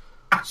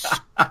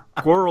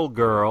 Squirrel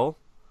Girl,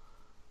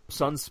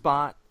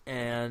 Sunspot,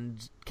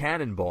 and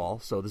Cannonball.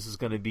 So this is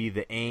going to be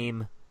the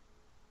AIM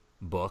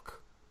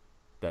book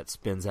that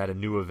spins out of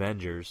New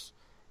Avengers.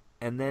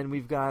 And then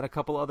we've got a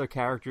couple other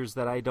characters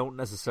that I don't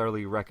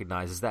necessarily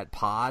recognize. Is that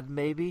Pod,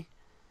 maybe?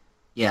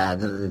 Yeah,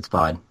 it's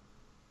Pod.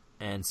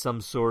 And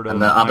some sort of...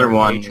 And the other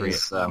one Patriot.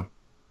 is...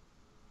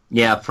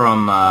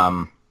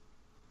 from...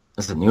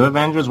 is it New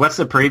Avengers? What's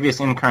the previous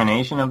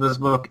incarnation of this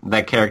book?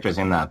 That character's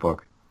in that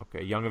book.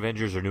 Okay, Young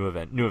Avengers or New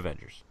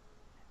Avengers?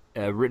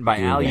 Written by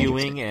New Al Avengers.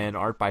 Ewing and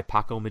art by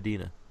Paco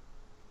Medina.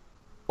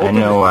 I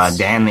know Ultimates.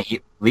 Dan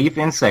the Leaf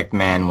Insect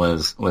Man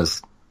was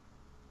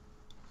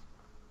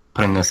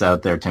putting this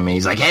out there to me.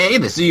 He's like, hey,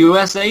 this is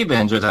USA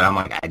Avengers. And I'm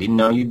like, I didn't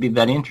know you'd be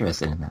that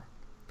interested in that.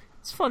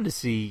 It's fun to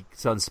see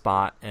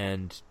Sunspot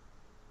and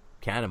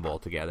Cannonball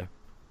together.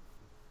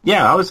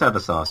 Yeah, I always have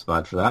a soft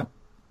spot for that.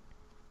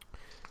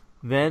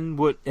 Then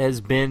what has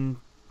been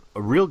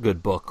a real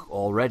good book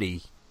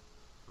already,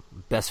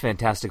 best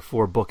Fantastic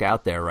Four book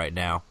out there right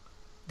now,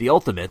 The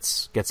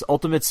Ultimates, gets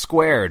Ultimates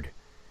Squared.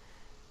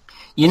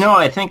 You know,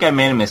 I think I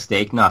made a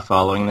mistake not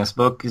following this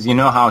book, because you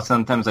know how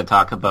sometimes I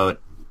talk about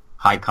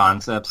high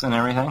concepts and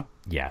everything?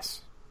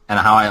 Yes. And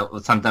how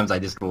sometimes I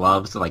just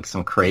love like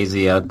some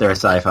crazy out there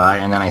sci-fi,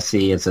 and then I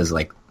see it says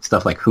like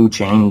stuff like Who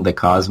Chained the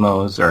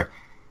Cosmos or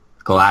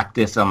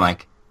Galactus. I'm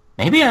like,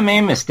 maybe I made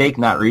a mistake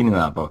not reading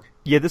that book.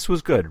 Yeah, this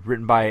was good.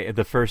 Written by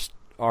the first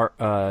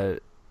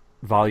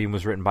volume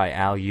was written by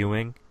Al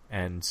Ewing,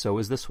 and so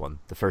is this one.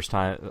 The first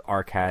time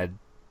arc had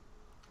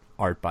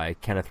art by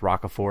Kenneth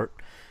Rockefort,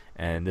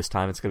 and this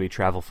time it's going to be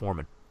Travel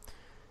Foreman.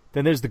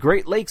 Then there's the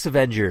Great Lakes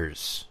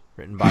Avengers,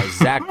 written by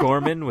Zach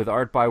Gorman with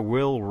art by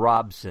Will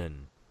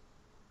Robson.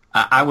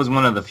 I was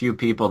one of the few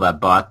people that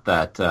bought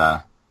that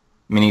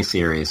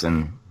miniseries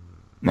in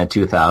the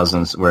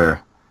 2000s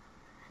where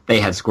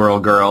they had Squirrel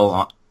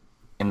Girl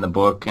in the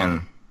book,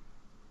 and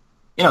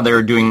you know, they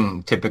were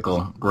doing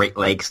typical Great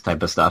Lakes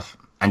type of stuff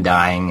and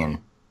dying and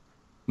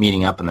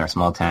meeting up in their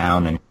small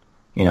town, and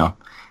you know.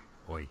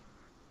 Oy.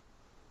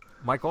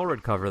 Mike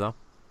Allred cover though.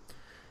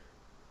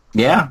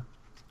 Yeah.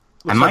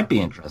 Looks I might be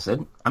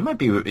interested. I might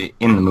be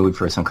in the mood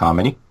for some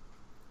comedy.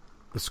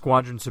 The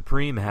Squadron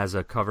Supreme has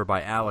a cover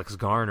by Alex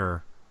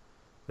Garner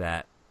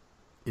that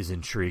is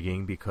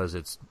intriguing because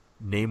it's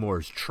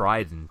Namor's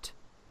trident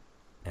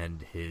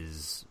and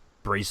his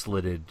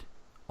braceleted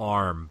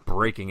arm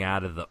breaking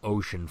out of the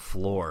ocean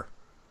floor.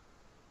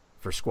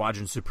 For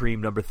Squadron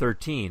Supreme number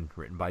 13,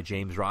 written by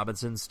James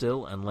Robinson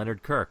still and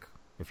Leonard Kirk.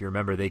 If you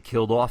remember, they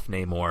killed off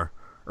Namor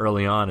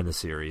early on in the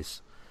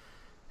series.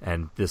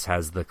 And this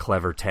has the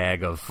clever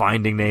tag of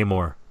Finding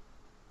Namor.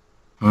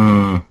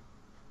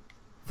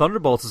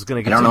 Thunderbolts is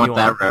going to I don't continue know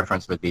what on. that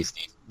reference would be,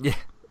 Steve. Yeah,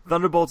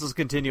 Thunderbolts is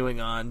continuing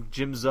on.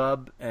 Jim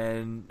Zub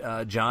and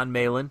John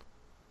Malin.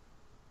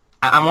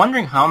 I'm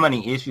wondering how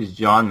many issues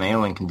John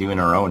Malin can do in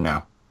a row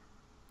now.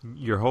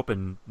 You're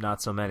hoping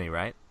not so many,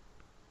 right?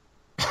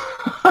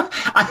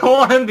 I don't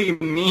want to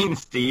be mean,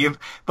 Steve,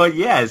 but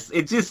yes,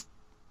 it just...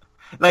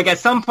 Like, at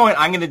some point,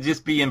 I'm going to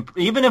just be...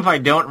 even if I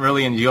don't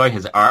really enjoy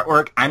his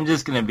artwork, I'm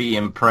just going to be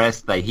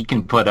impressed that he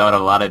can put out a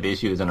lot of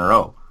issues in a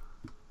row.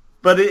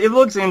 But it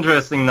looks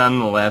interesting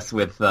nonetheless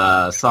with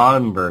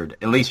Songbird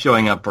at least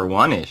showing up for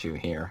one issue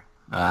here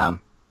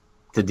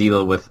to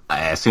deal with,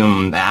 I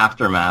assume, the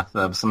aftermath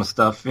of some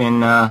stuff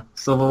in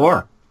Civil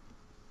War.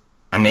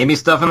 And maybe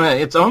stuff in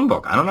its own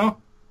book. I don't know.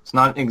 It's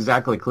not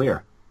exactly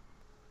clear.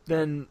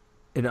 Then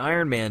an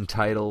Iron Man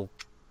title,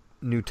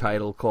 new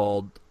title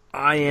called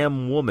I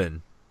Am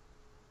Woman.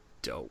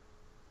 Dope.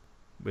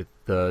 With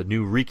the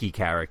new Riki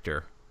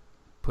character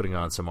putting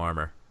on some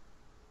armor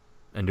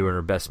and doing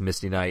her best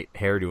Misty Knight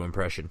hairdo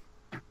impression.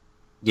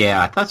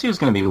 Yeah, I thought she was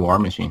going to be War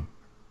Machine.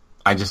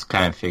 I just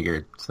kind of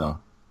figured, so.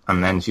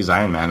 And then she's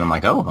Iron Man. I'm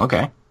like, oh,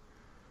 okay.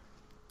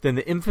 Then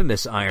the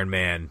infamous Iron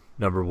Man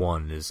number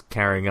 1 is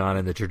carrying on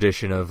in the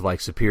tradition of like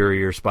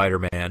Superior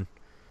Spider-Man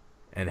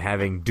and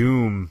having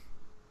Doom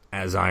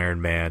as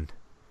Iron Man,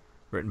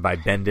 written by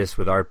Bendis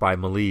with art by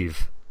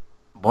Malieve.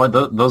 Boy,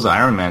 those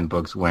Iron Man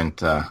books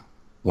went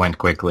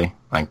quickly,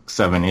 like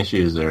 7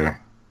 issues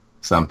or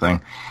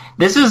something.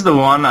 This is the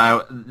one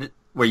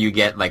where you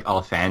get like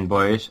all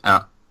fanboyish,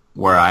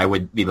 where I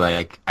would be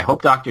like, I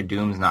hope Dr.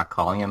 Doom's not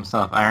calling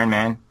himself Iron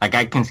Man. Like,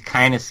 I can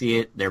kind of see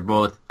it. They're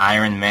both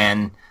Iron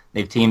Men.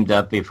 They've teamed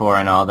up before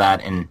and all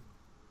that, and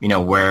you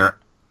know where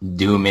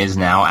Doom is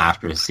now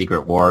after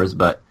Secret Wars.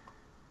 But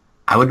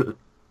I would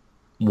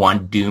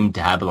want Doom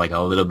to have like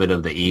a little bit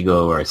of the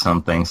ego or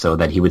something, so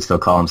that he would still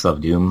call himself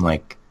Doom,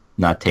 like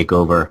not take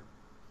over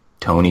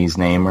Tony's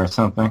name or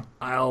something.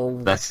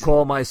 I'll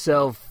call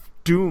myself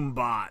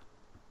Doombot.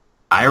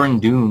 Iron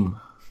Doom.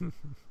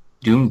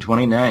 Doom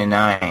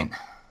 2099.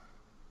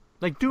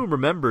 Like, Doom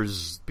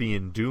remembers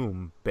being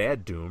Doom,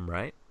 bad Doom,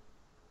 right?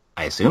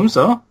 I assume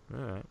so. All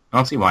right. I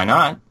don't see why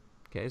not.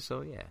 Okay,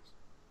 so yeah.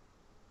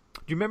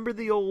 Do you remember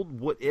the old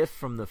What If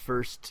from the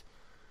first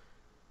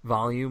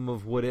volume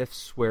of What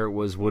Ifs, where it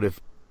was what if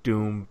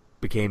Doom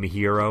became a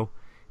hero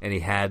and he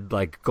had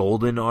like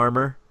golden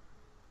armor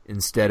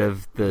instead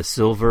of the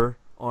silver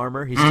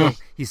armor?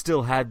 He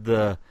still had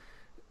the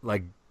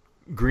like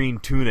green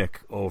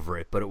tunic over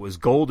it, but it was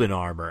golden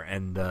armor,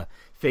 and the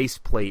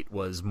faceplate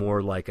was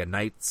more like a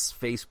knight's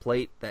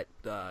faceplate that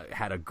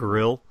had a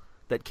grill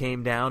that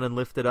came down and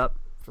lifted up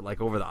for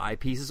like over the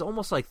eyepieces,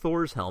 almost like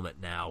Thor's helmet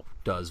now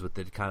does with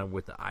the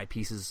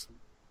eyepieces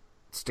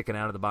sticking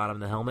out of the bottom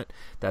of the helmet.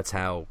 That's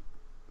how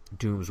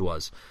Doom's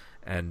was,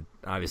 and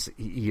obviously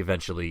he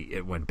eventually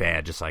it went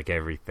bad, just like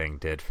everything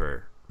did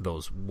for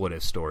those What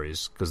If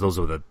stories, because those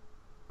were the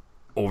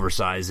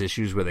oversized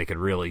issues where they could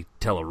really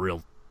tell a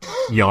real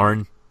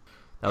yarn.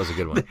 That was a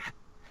good one.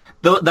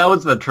 That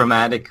was the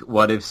traumatic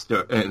What If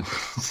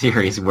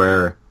series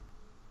where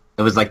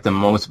it was like the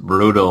most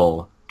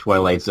brutal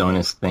Twilight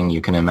Zonist thing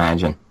you can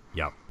imagine.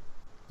 Yep.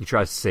 He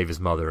tries to save his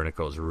mother and it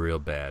goes real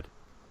bad.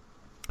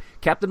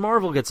 Captain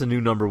Marvel gets a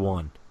new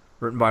 #1,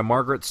 written by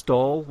Margaret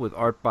Stohl with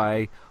art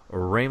by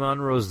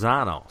Raymond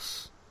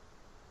Rosanos,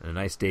 and a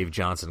nice Dave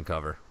Johnson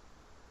cover.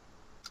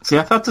 See,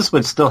 I thought this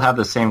would still have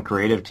the same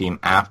creative team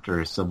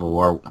after Civil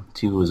War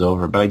 2 was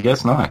over, but I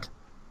guess not.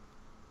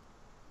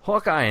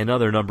 Hawkeye,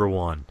 another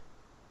 #1.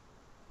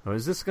 Now,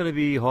 is this going to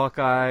be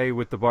Hawkeye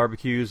with the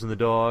barbecues and the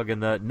dog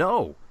and the...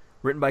 No!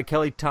 Written by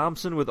Kelly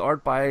Thompson with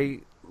art by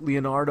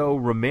Leonardo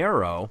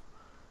Romero.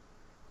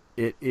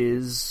 It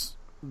is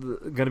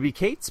going to be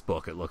Kate's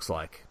book, it looks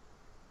like.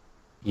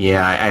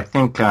 Yeah, I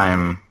think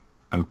I'm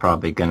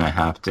probably going to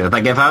have to.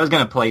 Like, if I was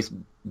going to place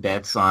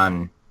bets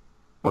on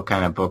what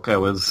kind of book I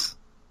was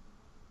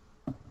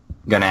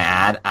going to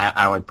add,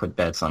 I would put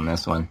bets on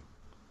this one.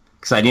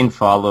 Because I didn't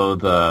follow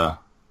the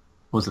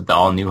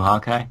all-new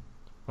Hawkeye?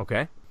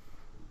 Okay.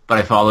 But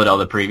I followed all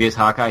the previous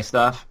Hawkeye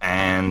stuff,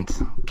 and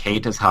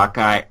Kate as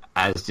Hawkeye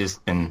has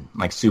just been,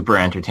 like, super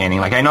entertaining.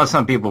 Like, I know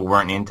some people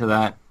weren't into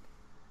that,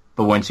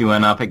 but when she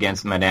went up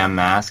against Madame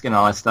Mask and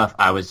all that stuff,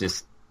 it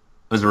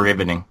was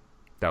riveting.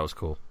 That was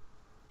cool.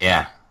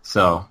 Yeah,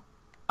 so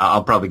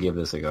I'll probably give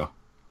this a go.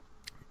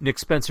 Nick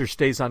Spencer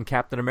stays on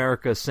Captain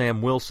America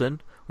Sam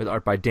Wilson with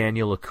art by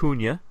Daniel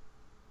Acuna.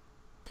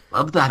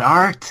 Love that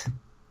art.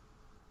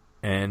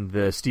 And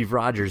the Steve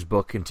Rogers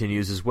book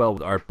continues as well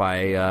with art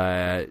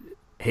by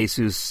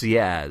Jesus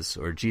Ciaz,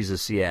 or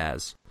Jesus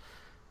Ciaz.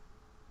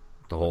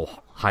 The whole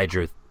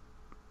Hydra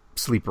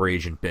sleeper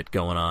agent bit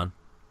going on.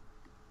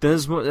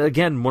 This is,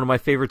 again, one of my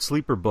favorite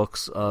sleeper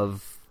books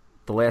of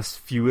the last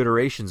few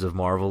iterations of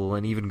Marvel,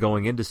 and even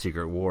going into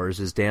Secret Wars,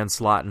 is Dan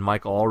Slott and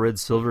Mike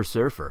Allred's Silver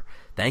Surfer.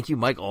 Thank you,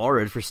 Mike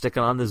Allred, for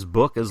sticking on this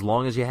book as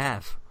long as you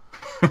have.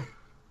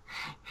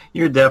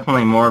 You're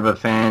definitely more of a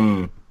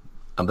fan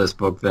of this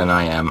book than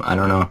I am. I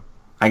don't know.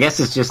 I guess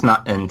it's just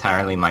not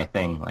entirely my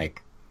thing.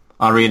 Like,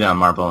 I'll read it on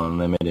Marvel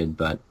Unlimited,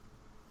 but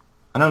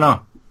I don't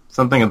know.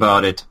 Something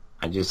about it,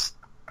 I just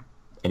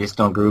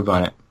don't groove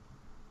on it.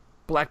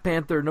 Black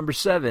Panther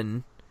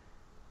 #7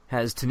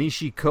 has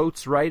Tanishi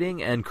Coates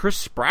writing and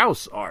Chris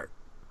Sprouse art.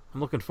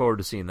 I'm looking forward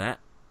to seeing that.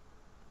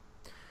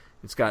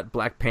 It's got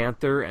Black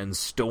Panther and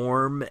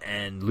Storm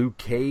and Luke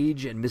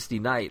Cage and Misty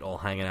Knight all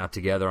hanging out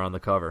together on the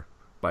cover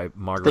by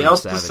Margaret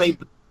Savage.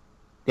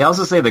 They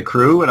also say the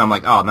crew, and I'm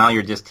like, oh, now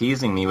you're just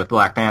teasing me with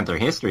Black Panther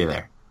history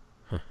there.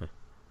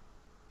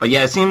 But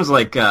yeah, it seems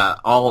like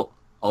all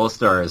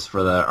stars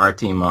for the art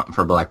team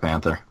for Black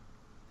Panther.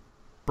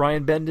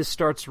 Brian Bendis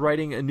starts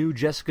writing a new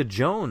Jessica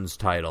Jones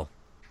title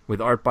with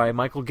art by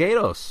Michael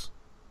Gaydos.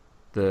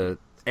 The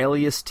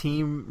Alias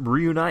team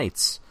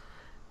reunites.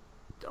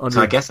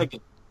 So I guess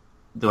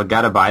do I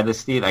gotta buy this,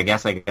 Steve? I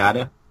guess I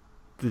gotta.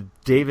 The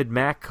David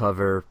Mack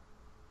cover.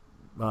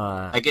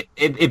 Like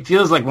it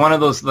feels like one of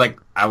those, like,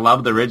 I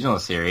love the original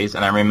series,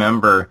 and I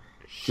remember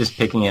just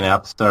picking it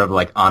up sort of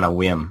like on a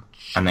whim,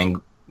 and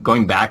then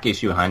going back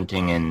issue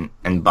hunting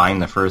and buying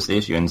the first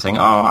issue and saying,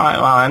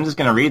 I'm just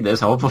gonna read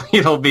this. Hopefully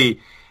it'll be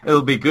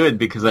good,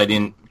 because I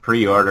didn't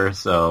pre-order.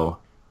 So,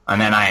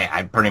 and then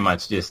I pretty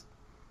much just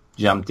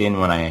jumped in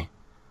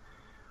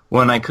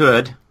when I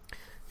could.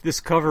 This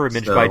cover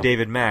image by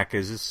David Mack,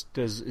 is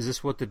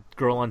this what the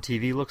girl on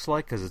TV looks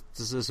like? Because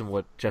this isn't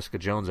what Jessica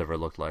Jones ever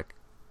looked like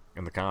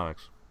in the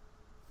comics.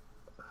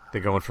 They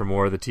going for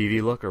more of the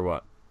TV look, or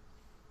what?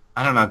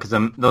 I don't know, because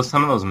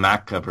some of those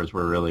Mac covers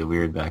were really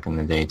weird back in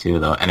the day too,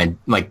 though. And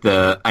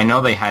I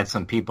know they had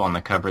some people on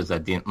the covers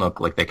that didn't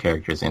look like the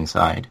characters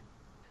inside.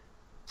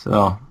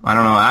 So I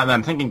don't know.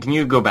 I'm thinking, can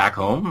you go back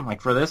home like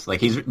for this?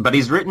 Like he's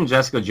written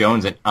Jessica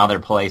Jones in other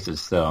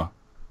places, so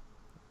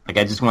like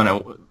I just want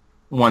to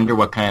wonder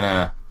what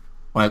kind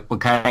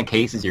of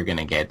cases you're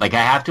gonna get. Like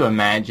I have to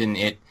imagine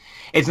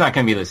it's not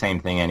gonna be the same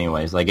thing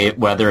anyways. Like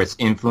whether it's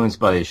influenced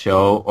by the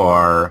show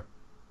or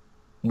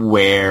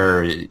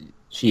where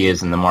she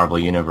is in the Marvel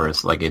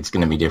Universe, like it's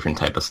going to be different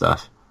type of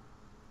stuff.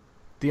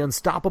 The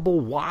Unstoppable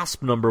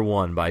Wasp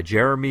 #1 by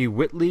Jeremy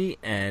Whitley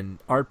and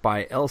art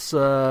by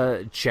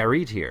Elsa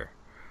Charit here.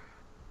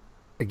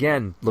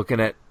 Again,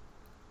 looking at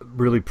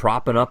really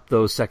propping up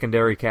those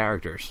secondary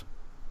characters.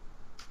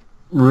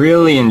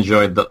 Really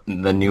enjoyed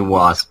the new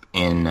Wasp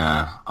in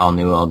All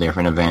New, All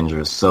Different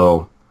Avengers.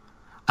 So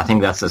I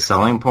think that's a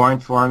selling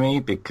point for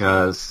me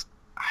because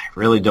I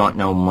really don't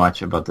know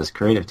much about this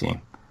creative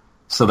team.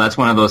 So that's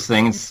one of those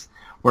things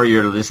where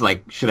you're just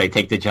like, should I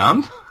take the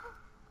jump?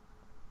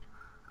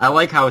 I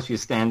like how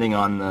she's standing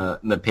on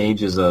the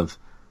pages of,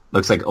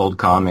 looks like old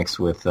comics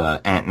with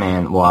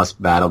Ant-Man,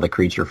 Wasp battle the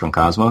creature from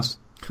Cosmos.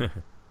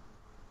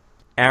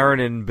 Aaron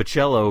and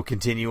Bocello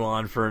continue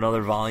on for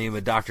another volume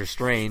of Doctor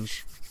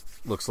Strange.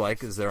 Looks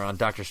like, as they're on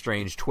Doctor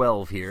Strange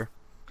 12 here.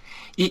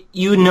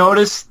 You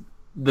notice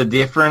the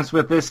difference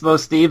with this, though,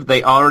 Steve?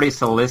 They already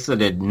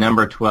solicited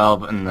number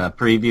 12 in the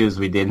previews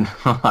we did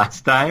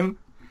last time,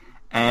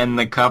 and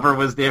the cover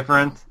was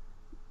different.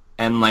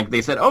 And, like,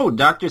 they said, oh,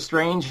 Doctor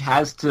Strange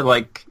has to,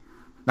 like,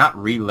 not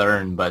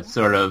relearn, but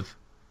sort of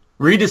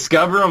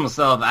rediscover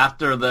himself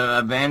after the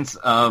events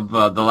of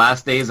the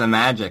last days of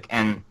magic.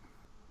 And,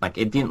 like,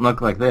 it didn't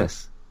look like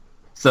this.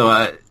 So,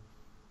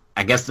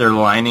 I guess they're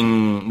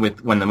lining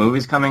with when the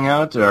movie's coming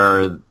out,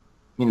 or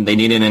they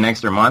needed an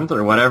extra month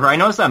or whatever. I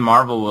noticed that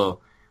Marvel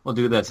will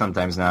do that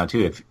sometimes now,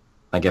 too,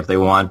 if they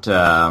want,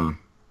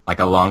 like,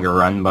 a longer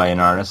run by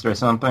an artist or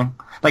something.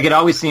 Like, it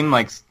always seemed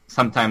like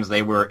sometimes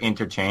they were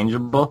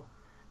interchangeable.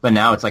 But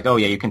now it's like, oh,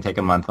 yeah, you can take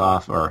a month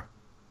off or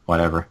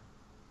whatever.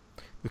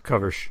 The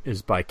cover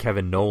is by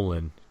Kevin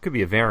Nolan. Could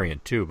be a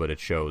variant, too, but it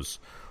shows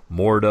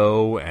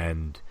Mordo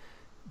and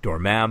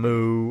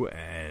Dormammu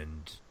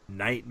and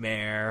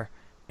Nightmare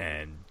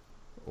and...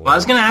 Well, I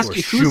was going to ask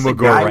you, who's the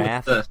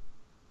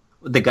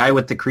guy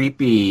with the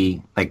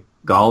creepy, like,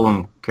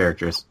 Gollum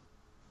characters?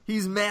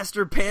 He's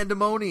Master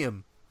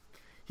Pandemonium.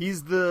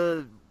 He's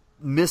the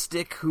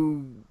mystic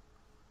who...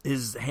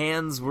 His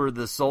hands were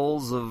the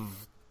souls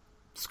of...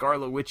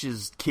 Scarlet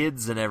Witch's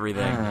kids and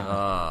everything.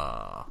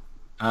 Why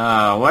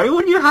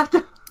would you have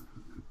to...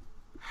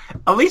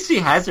 At least she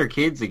has her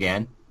kids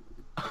again.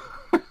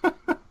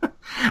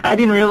 I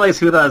didn't realize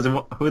who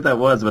that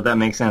was, but that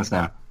makes sense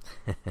now.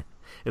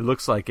 It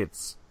looks like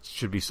it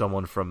should be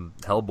someone from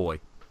Hellboy.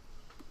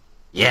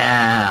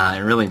 Yeah, it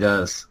really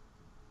does.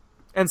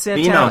 And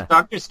Santana. But, you know,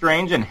 Doctor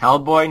Strange and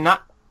Hellboy,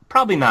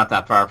 probably not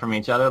that far from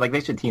each other. Like,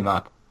 they should team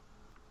up.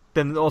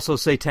 Then also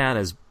Satana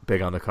is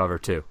big on the cover,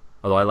 too.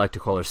 Although I like to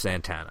call her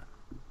Santana.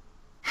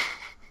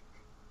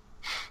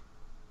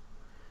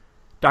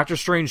 Doctor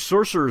Strange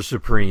Sorcerer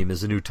Supreme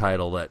is a new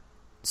title that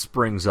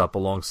springs up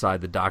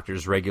alongside the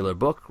Doctor's regular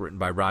book, written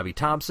by Robbie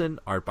Thompson,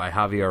 art by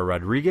Javier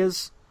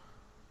Rodriguez.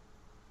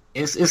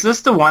 Is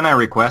this the one I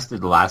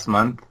requested last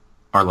month,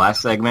 or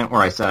last segment, where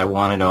I said I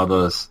wanted all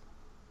those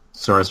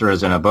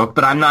sorcerers in a book?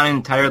 But I'm not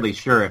entirely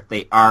sure if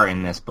they are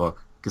in this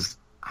book, because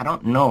I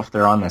don't know if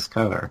they're on this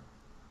cover.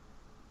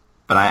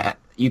 But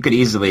you could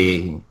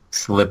easily...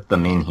 slip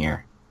them in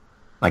here,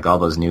 like all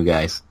those new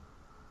guys.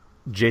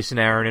 Jason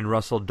Aaron and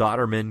Russell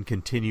Dodderman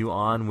continue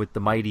on with the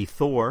mighty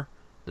Thor,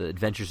 the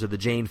adventures of the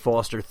Jane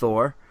Foster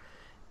Thor,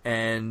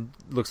 and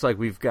looks like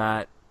we've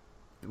got,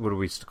 what are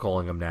we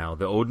calling him now,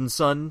 the Odin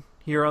son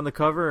here on the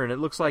cover, and it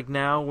looks like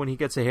now when he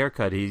gets a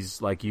haircut,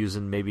 he's like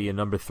using maybe a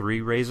number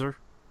 3 razor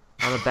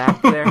on the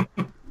back there.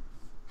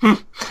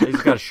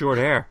 He's got short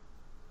hair.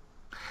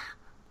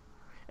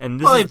 And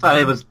this he thought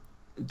it was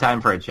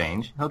time for a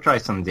change. He'll try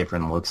some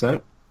different looks at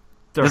it.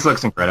 This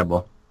looks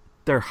incredible.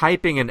 They're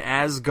hyping an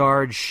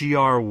Asgard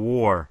Shi'ar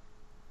war.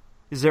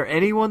 Is there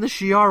anyone the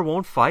Shi'ar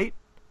won't fight?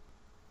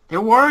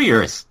 They're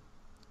warriors.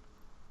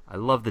 I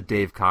love the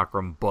Dave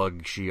Cockrum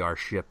bug Shi'ar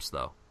ships,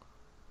 though.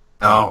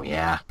 Oh,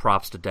 yeah.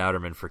 Props to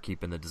Dowderman for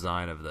keeping the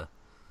design of the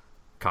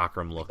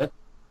Cockrum look.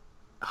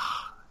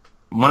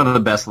 One of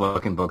the best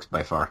looking books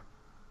by far.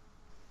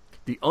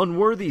 The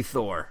Unworthy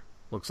Thor.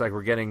 Looks like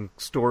we're getting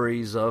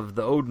stories of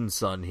the Odin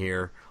son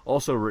here,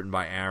 also written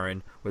by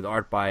Aaron, with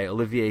art by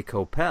Olivier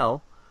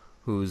Coipel,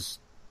 who's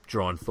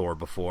drawn Thor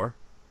before.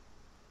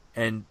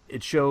 And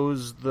it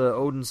shows the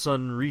Odin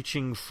son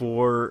reaching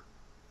for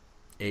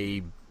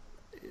a...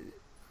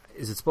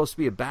 Is it supposed to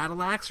be a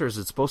battle axe, or is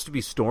it supposed to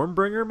be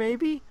Stormbringer,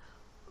 maybe?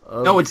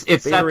 No, it's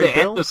at the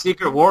end of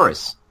Secret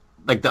Wars.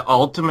 Like, the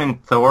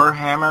ultimate Thor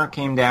hammer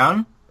came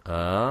down.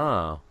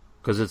 Oh,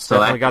 because it's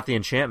definitely got the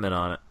enchantment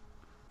on it.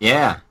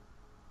 Yeah.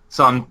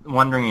 So I'm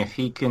wondering if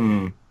he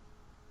can...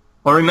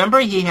 Well,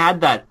 remember he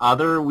had that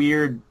other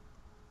weird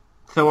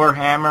Thor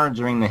hammer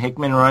during the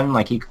Hickman run?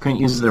 Like, he couldn't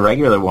use the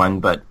regular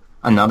one, but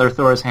another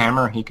Thor's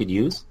hammer he could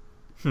use?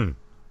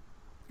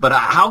 But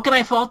how can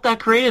I fault that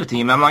creative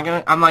team? I'm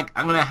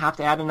gonna have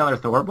to add another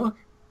Thor book?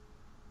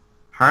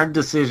 Hard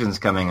decisions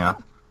coming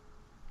up.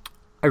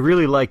 I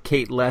really like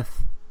Kate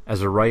Leth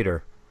as a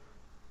writer,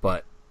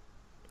 but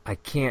I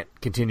can't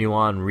continue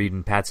on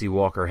reading Patsy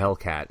Walker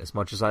Hellcat as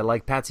much as I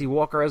like Patsy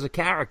Walker as a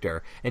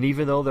character. And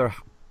even though they're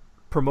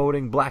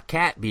promoting Black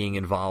Cat being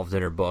involved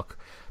in her book,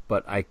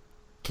 but I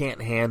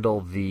can't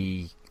handle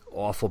the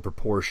awful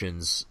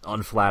proportions,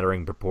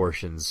 unflattering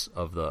proportions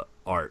of the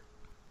art.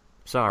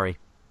 Sorry.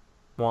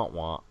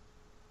 Want.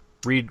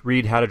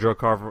 Read How to Draw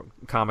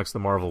Comics the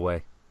Marvel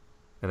Way,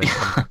 and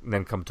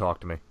then come talk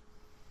to me.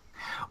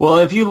 Well,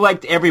 if you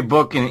liked every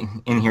book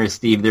in here,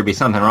 Steve, there'd be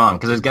something wrong,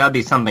 because there's got to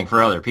be something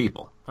for other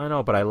people. I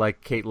know, but I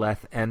like Kate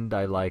Leth, and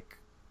I like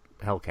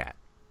Hellcat.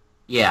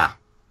 Yeah.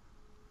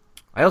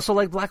 I also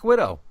like Black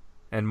Widow,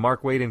 and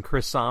Mark Waid and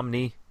Chris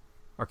Samnee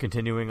are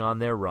continuing on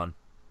their run.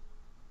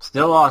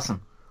 Still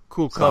awesome.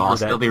 Cool cover. I'll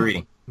still be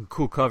reading.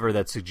 Cool cover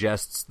that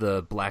suggests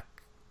the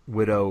Black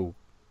Widow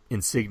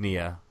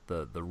insignia,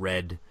 the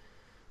red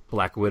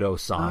Black Widow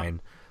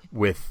sign,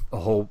 with a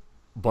whole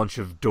bunch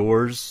of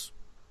doors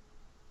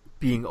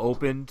being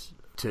opened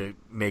to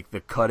make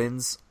the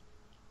cut-ins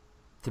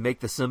to make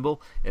the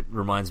symbol. It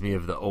reminds me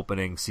of the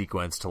opening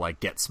sequence to like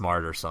Get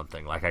Smart or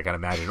something. Like I can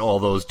imagine all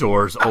those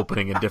doors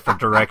opening in different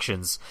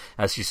directions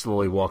as she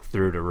slowly walked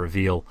through to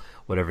reveal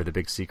whatever the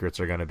big secrets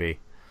are going to be.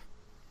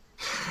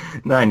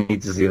 No, I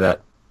need to see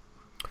that.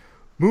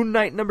 Moon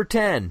Knight number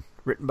 10,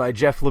 written by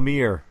Jeff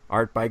Lemire,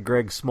 art by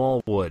Greg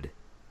Smallwood.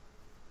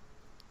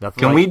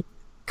 Can we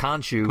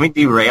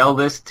derail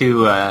this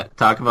to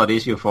talk about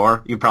issue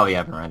 4? You probably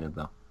haven't read it,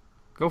 though.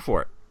 Go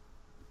for it.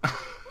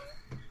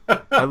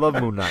 I love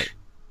Moon Knight.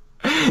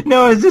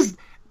 No, it's just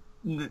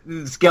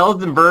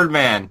Skeleton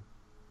Birdman.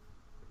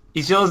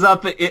 He shows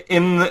up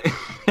in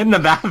the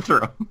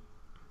bathroom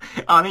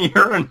on a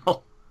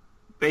urinal,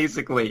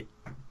 basically.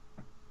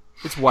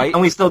 It's white.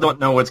 And we still don't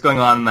know what's going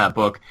on in that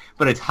book,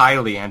 but it's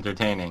highly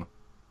entertaining.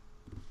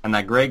 And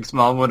that Greg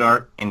Smallwood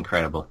art,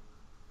 incredible.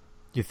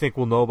 You think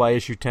we'll know by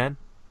issue 10?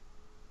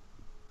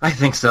 I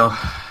think so.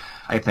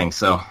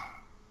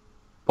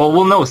 Well,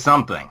 we'll know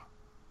something.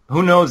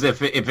 Who knows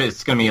if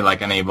it's going to be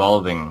like an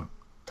evolving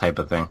type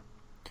of thing.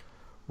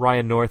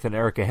 Ryan North and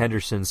Erica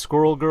Henderson's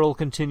Squirrel Girl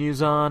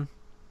continues on.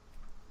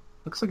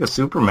 Looks like a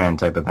Superman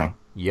type of thing.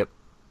 Yep.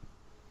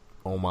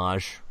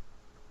 Homage.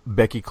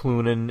 Becky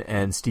Cloonan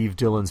and Steve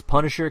Dillon's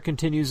Punisher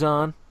continues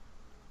on.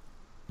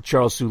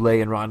 Charles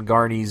Soule and Ron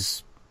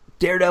Garney's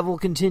Daredevil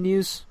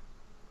continues.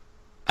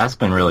 That's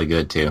been really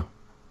good, too.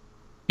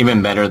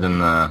 Even better than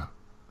the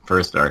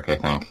first arc, I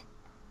think.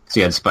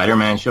 So you had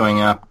Spider-Man showing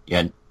up, you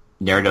had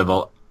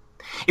Daredevil.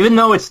 Even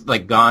though it's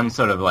like gone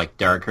sort of like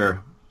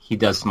darker, he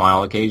does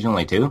smile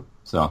occasionally, too.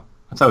 So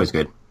that's always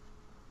good.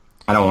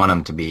 I don't want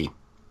him to be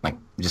like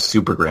just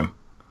super grim.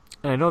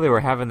 And I know they were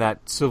having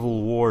that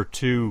Civil War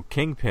II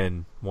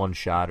Kingpin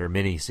one-shot or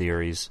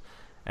mini-series,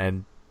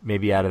 and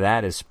maybe out of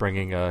that is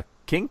springing a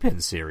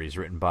Kingpin series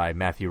written by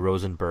Matthew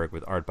Rosenberg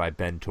with art by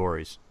Ben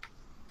Torres.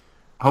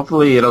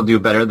 Hopefully it'll do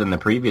better than the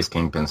previous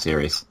Kingpin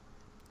series.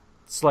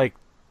 It's like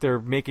they're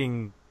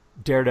making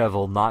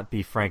Daredevil not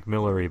be Frank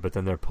Millery, but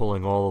then they're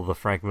pulling all of the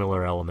Frank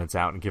Miller elements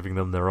out and giving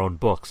them their own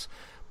books.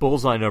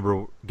 Bullseye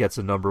gets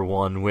a number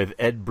 1 with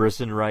Ed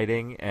Brisson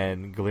writing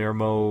and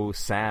Guillermo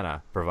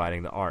Sana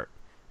providing the art.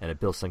 And a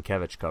Bill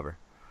Sienkiewicz cover.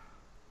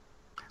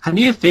 How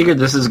do you figure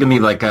this is going to be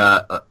like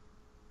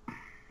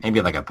maybe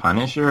like a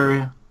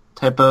Punisher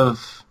type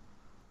of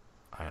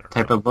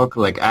book?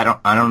 Like I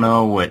don't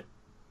know what.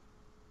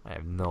 I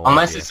have no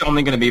Unless idea. It's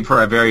only going to be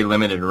for a very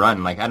limited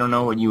run. Like I don't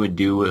know what you would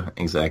do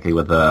exactly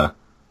with a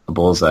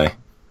Bullseye.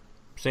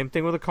 Same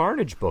thing with a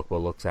Carnage book.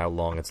 Well, looks how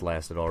long it's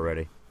lasted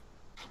already.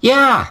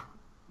 Yeah,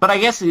 but I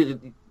guess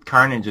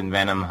Carnage and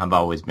Venom have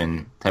always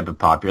been type of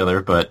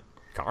popular, but.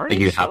 Carnage,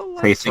 you have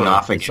facing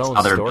off against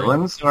other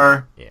villains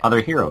or other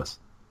heroes.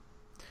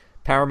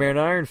 Power Man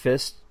Iron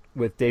Fist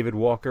with David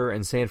Walker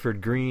and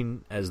Sanford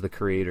Green as the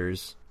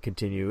creators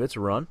continue its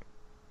run.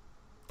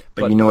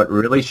 But you know what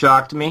really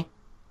shocked me?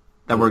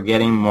 That we're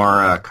getting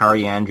more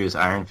Kari Andrews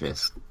Iron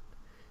Fist.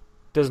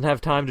 Doesn't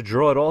have time to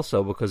draw it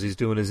also because he's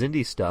doing his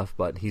indie stuff,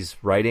 but he's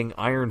writing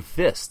Iron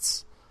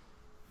Fists.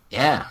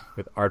 Yeah.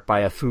 With art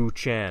by Afu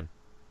Chan.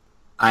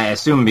 I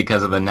assume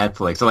because of the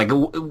Netflix. So like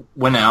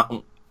when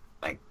out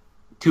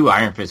 2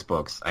 Iron Fist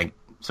books,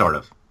 sort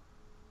of.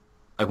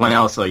 Like, when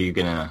else are you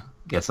going to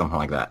get something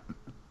like that?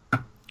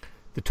 I'm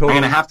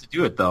going to have to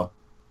do it, though.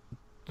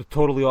 The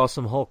Totally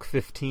Awesome Hulk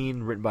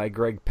 15, written by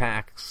Greg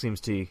Pak, seems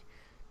to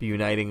be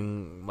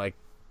uniting, like,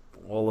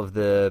 all of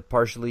the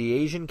partially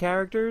Asian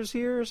characters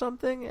here or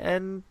something,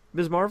 and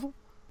Ms. Marvel?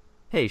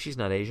 Hey, she's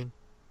not Asian.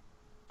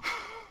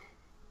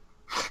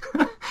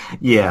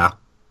 Yeah.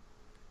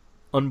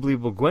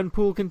 Unbelievable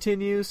Gwenpool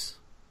continues.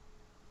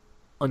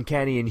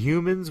 Uncanny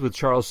Inhumans with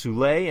Charles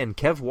Soule and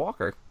Kev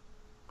Walker.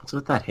 What's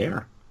with that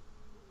hair?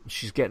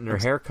 She's getting her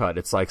hair cut.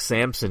 It's like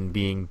Samson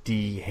being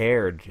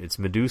de-haired. It's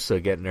Medusa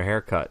getting her hair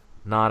cut.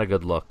 Not a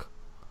good look.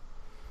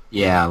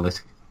 Yeah,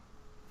 let's...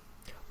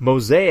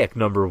 Mosaic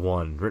number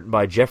 1, written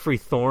by Jeffrey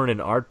Thorne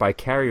and art by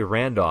Carrie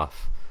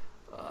Randolph.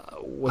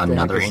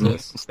 Another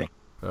Inhumans thing.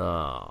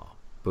 Oh,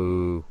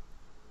 boo.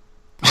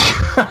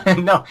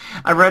 No,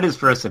 I read his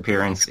first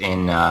appearance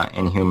in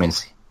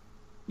Inhumans.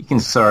 You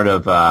can sort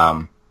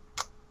of...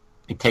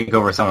 take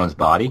over someone's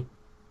body.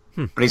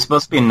 But he's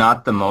supposed to be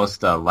not the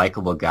most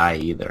likable guy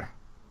either.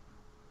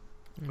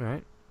 All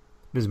right.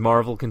 Ms.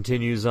 Marvel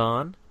continues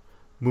on.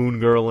 Moon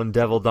Girl and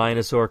Devil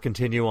Dinosaur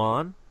continue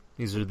on.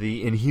 These are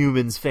the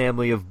Inhumans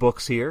family of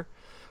books here.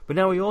 But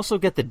now we also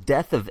get The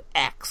Death of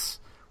X,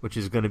 which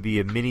is going to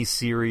be a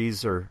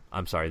mini-series,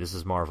 this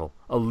is Marvel,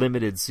 a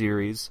limited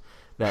series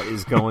that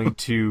is going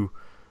to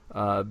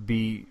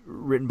be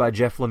written by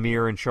Jeff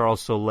Lemire and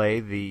Charles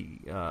Soule,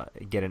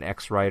 get an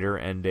X writer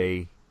and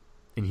a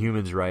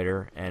Inhumans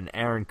writer, and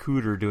Aaron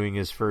Kuder doing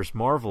his first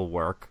Marvel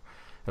work,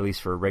 at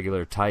least for a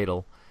regular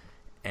title.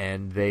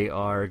 And they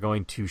are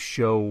going to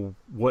show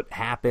what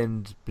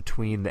happened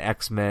between the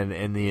X-Men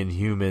and the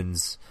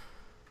Inhumans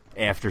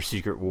after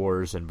Secret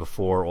Wars and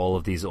before all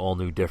of these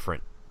all-new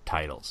different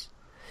titles.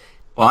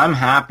 Well, I'm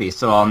happy,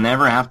 so I'll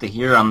never have to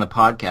hear on the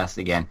podcast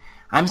again.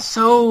 I'm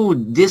so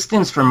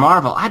distanced from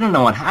Marvel. I don't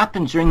know what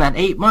happened during that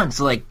 8 months.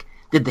 Like,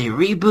 did they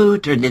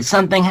reboot or did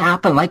something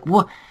happen? Like,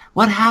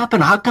 what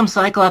happened? How come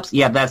Cyclops?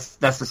 Yeah, that's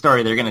the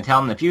story they're going to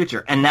tell in the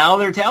future. And now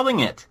they're telling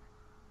it.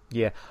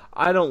 Yeah,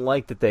 I don't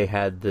like that they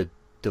had the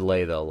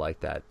delay, though, like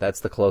that.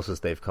 That's the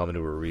closest they've come to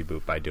a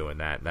reboot by doing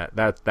that.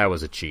 That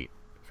was a cheat,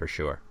 for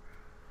sure.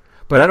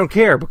 But I don't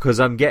care, because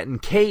I'm getting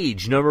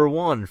Cage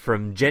 #1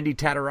 from Jendy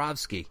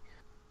Tatarovsky.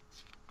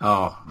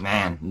 Oh,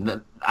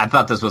 man. I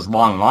thought this was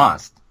long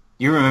lost.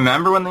 You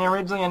remember when they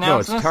originally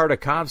announced this? No,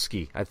 it's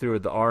Tartakovsky. I threw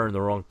the R in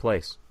the wrong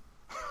place.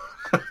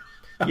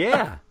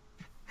 Yeah.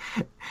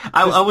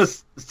 I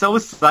was so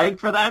psyched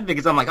for that,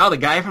 because I'm like, oh, the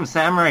guy from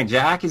Samurai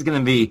Jack is going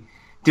to be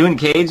doing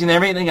Cage and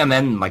everything, and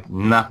then, like,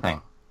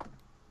 nothing.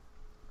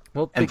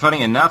 Well, and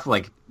funny enough,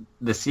 like,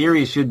 the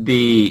series should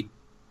be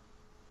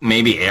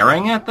maybe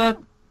airing at that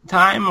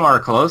time or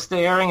close to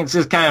airing. It's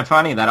just kind of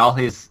funny that all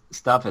his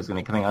stuff is going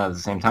to be coming out at the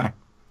same time.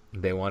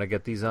 They want to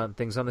get these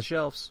things on the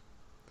shelves.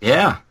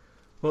 Yeah.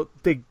 Well,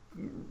 they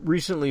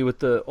recently, with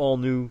the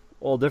all-new,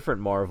 all-different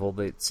Marvel,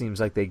 it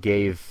seems like they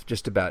gave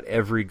just about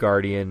every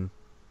Guardian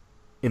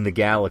in the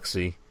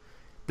galaxy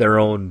their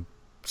own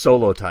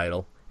solo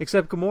title,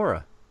 except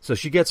Gamora. So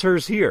she gets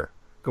hers here.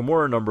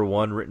 Gamora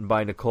 #1, written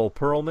by Nicole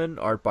Perlman,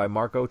 art by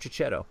Marco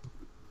Cicchetto.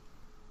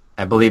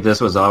 I believe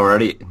this was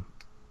already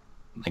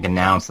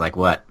announced,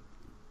 quite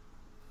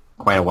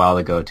a while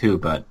ago, too,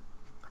 but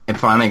it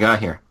finally got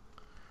here.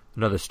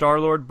 Another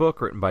Star-Lord book,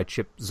 written by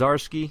Chip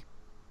Zdarsky.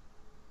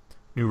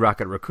 New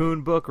Rocket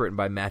Raccoon book, written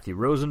by Matthew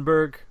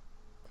Rosenberg.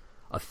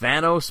 A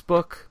Thanos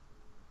book.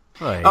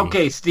 Hey.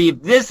 Okay,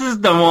 Steve, this is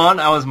the one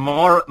I was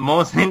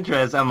most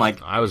interested. I'm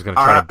like, I was going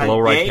to try to blow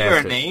right past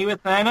it. Are they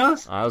with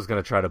Thanos? I was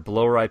going to try to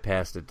blow right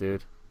past it,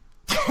 dude.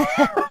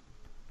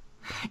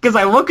 Because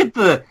I look at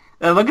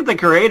the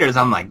creators,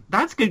 I'm like,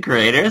 that's good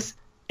creators.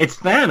 It's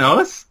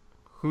Thanos.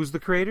 Who's the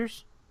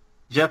creators?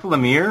 Jeff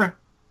Lemire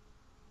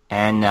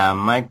and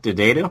Mike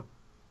Diodato.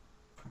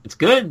 It's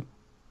good.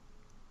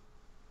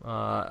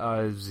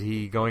 Is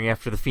he going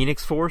after the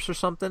Phoenix Force or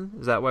something?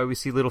 Is that why we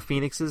see little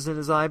phoenixes in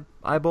his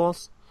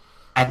eyeballs?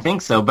 I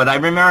think so, but I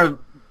remember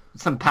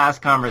some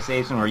past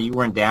conversation where you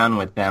weren't down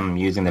with them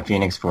using the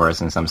Phoenix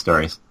Force in some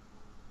stories.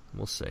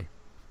 We'll see.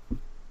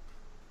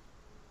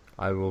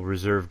 I will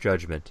reserve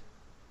judgment.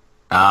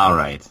 All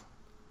right.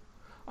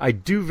 I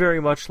do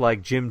very much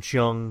like Jim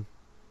Cheung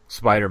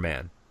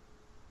Spider-Man.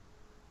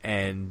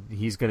 And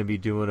he's going to be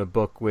doing a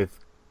book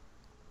with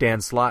Dan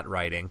Slott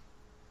writing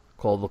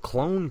called The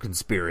Clone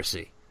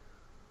Conspiracy.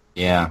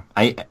 Yeah,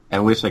 I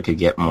wish I could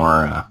get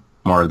more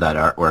of that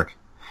artwork.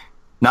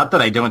 Not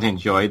that I don't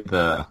enjoy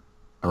the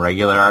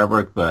regular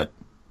artwork, but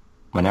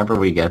whenever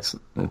we get,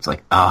 it's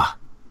like,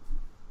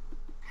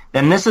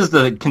 Then this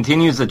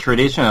continues the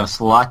tradition of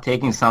Slott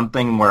taking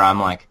something where I'm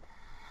like,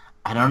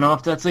 I don't know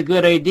if that's a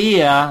good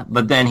idea,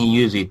 but then he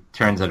usually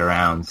turns it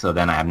around, so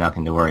then I have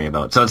nothing to worry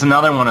about. So it's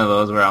another one of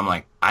those where I'm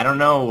like, I don't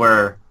know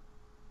where,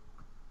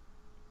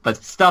 but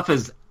stuff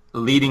is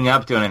leading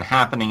up to it and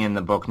happening in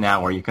the book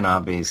now where you can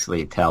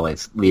obviously tell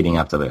it's leading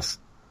up to this.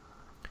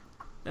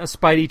 Now,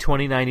 Spidey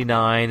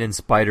 2099 and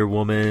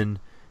Spider-Woman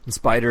and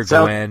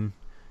Spider-Gwen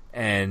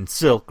and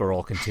Silk are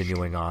all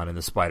continuing on in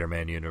the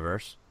Spider-Man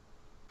universe.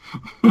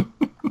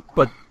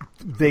 But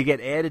they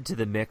get added to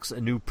the mix a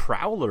new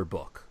Prowler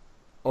book.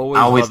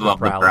 Always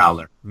love the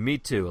Prowler. Me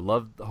too. I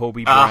love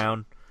Hobie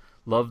Brown.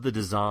 Love the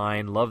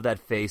design. Love that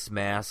face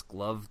mask.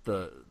 Love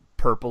the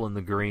purple and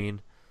the green.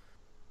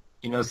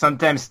 You know,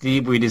 sometimes,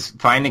 Steve, we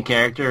just find a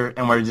character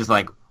and we're just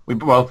like, we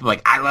both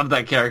like, I love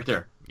that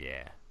character.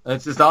 Yeah.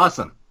 It's just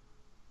awesome.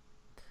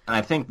 And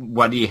I think,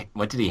 what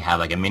did he have,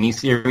 like a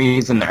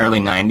miniseries in the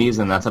early 90s,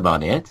 and that's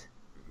about it?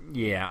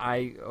 Yeah,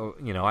 I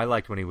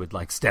liked when he would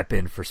like step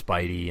in for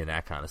Spidey and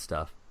that kind of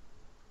stuff.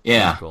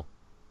 Yeah. Cool.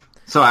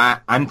 So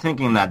I'm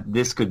thinking that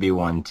this could be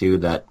one, too,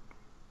 that,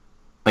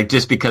 like,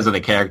 just because of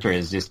the character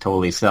is just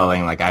totally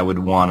selling, like, I would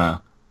want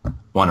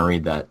to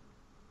read that.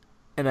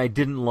 And I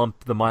didn't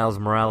lump the Miles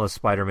Morales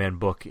Spider-Man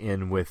book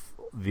in with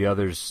the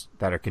others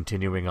that are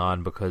continuing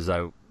on because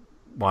I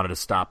wanted to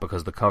stop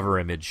because the cover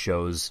image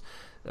shows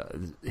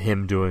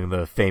him doing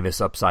the famous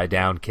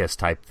upside-down kiss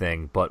type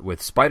thing, but with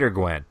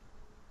Spider-Gwen.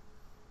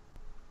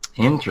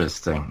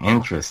 Interesting.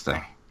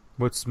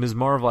 What's Ms.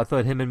 Marvel? I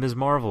thought him and Ms.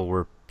 Marvel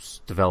were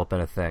developing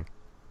a thing.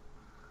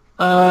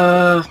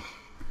 Hey,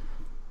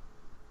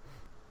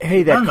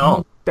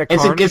 that That I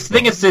Carnage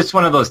think it's just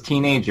one of those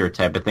teenager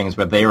type of things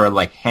where they were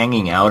like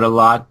hanging out a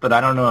lot, but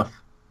I don't know if...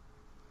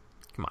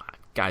 Come on,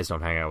 guys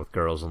don't hang out with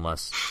girls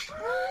unless...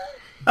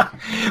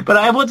 But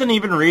I wasn't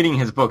even reading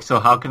his book, so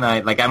how can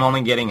I... Like, I'm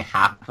only getting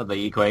half of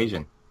the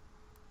equation.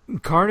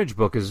 Carnage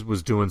book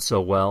was doing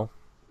so well.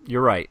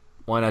 You're right.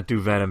 Why not do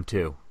Venom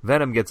too?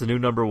 Venom gets a new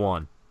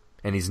 #1,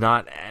 and he's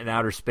not in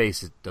outer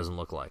space, it doesn't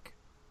look like.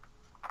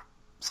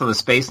 So the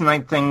Space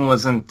Knight thing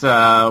wasn't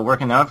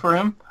working out for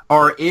him?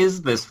 Or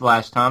is this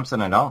Flash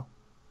Thompson at all?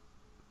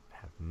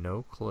 I have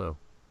no clue.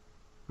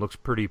 Looks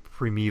pretty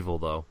primeval,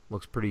 though.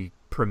 Looks pretty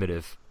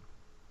primitive.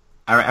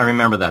 I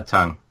remember that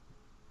tongue.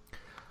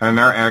 I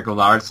remember Eric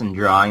Larson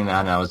drawing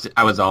that, and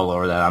I was all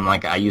over that. I'm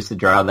like, I used to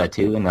draw that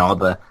too, and all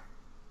the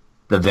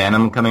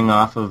venom coming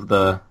off of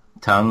the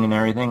tongue and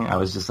everything. I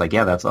was just like,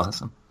 yeah, that's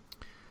awesome.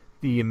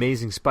 The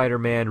Amazing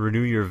Spider-Man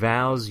Renew Your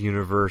Vows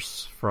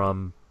universe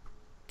from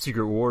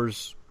Secret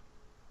Wars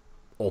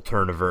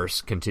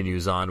Alterniverse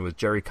continues on with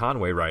Jerry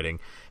Conway writing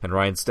and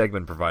Ryan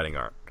Stegman providing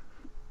art.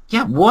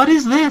 Yeah, what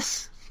is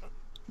this?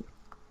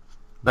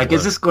 Like,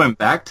 is this going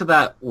back to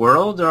that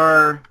world,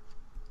 or...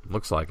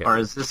 Looks like it. Or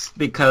is this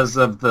because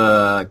of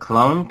the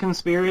clone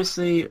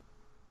conspiracy?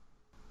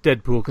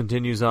 Deadpool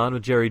continues on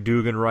with Jerry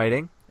Dugan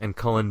writing and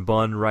Cullen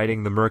Bunn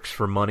writing The Mercs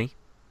for Money.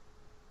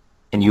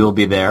 And you will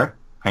be there.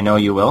 I know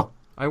you will.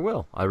 I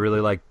will. I really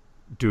like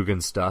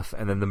Dugan's stuff.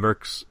 And then the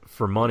Mercs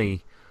for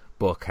Money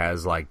book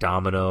has like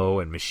Domino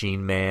and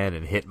Machine Man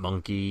and Hit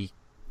Monkey.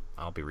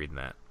 I'll be reading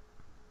that.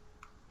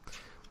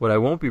 What I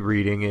won't be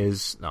reading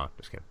is... No,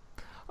 just kidding.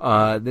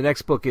 The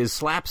next book is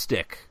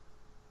Slapstick,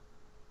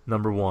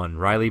 #1,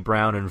 Riley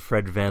Brown and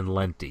Fred Van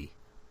Lente.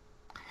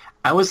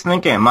 I was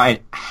thinking I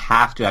might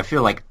have to. I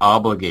feel like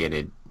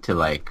obligated to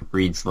like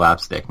read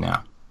Slapstick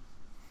now.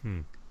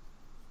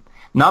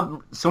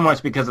 Not so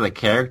much because of the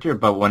character,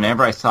 but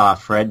whenever I saw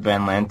Fred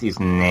Van Lente's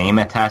name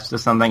attached to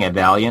something at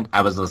Valiant,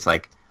 I was just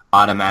like,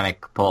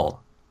 automatic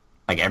pull.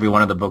 Like, every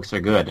one of the books are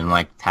good, and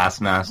like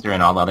Taskmaster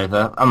and all the other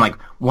stuff. I'm like,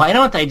 why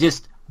don't I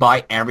just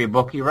buy every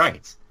book he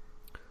writes?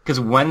 Because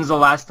when's the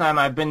last time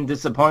I've been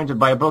disappointed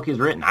by a book he's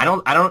written? I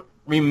don't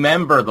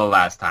remember the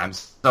last time.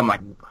 So I'm like,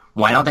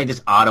 why don't they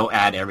just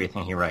auto-add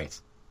everything he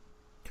writes?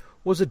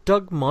 Was it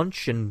Doug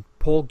Munch and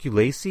Paul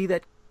Gulacy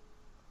that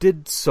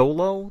did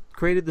Solo,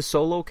 created the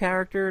Solo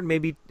character, and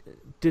maybe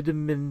did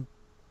him in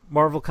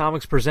Marvel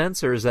Comics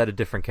Presents, or is that a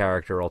different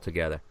character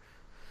altogether?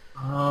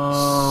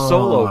 Oh.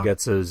 Solo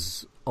gets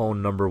his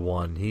own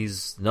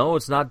 #1. No,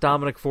 it's not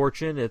Dominic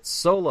Fortune, it's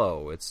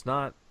Solo. It's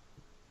not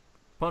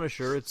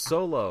Punisher, it's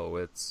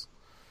Solo.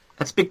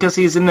 That's because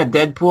he's in the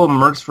Deadpool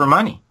Mercs for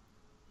Money.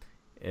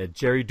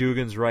 Jerry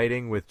Dugan's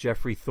writing with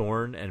Jeffrey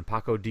Thorne and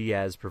Paco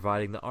Diaz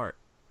providing the art.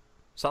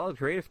 Solid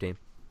creative team.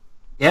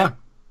 Yeah.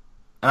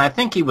 And I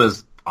think he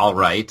was all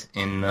right.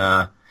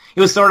 He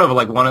was sort of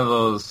like one of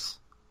those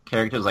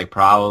characters like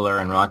Prowler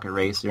and Rocket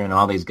Racer and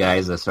all these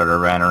guys that sort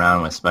of ran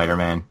around with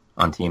Spider-Man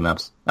on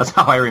team-ups. That's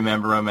how I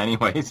remember him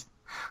anyways.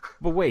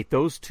 But wait,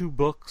 those two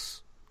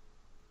books,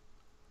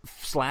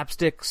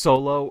 Slapstick,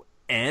 Solo,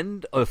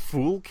 and a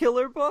Fool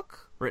Killer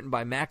book written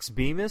by Max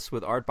Bemis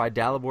with art by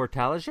Dalibor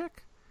Talajek?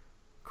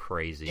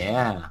 Crazy.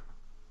 Yeah.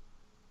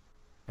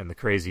 And the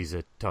crazy's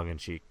a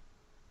tongue-in-cheek.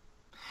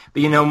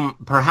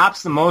 But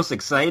perhaps the most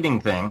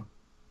exciting thing,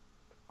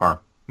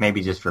 or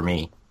maybe just for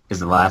me, is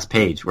the last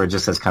page where it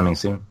just says coming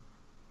soon.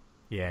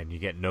 Yeah, and you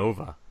get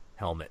Nova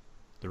helmet.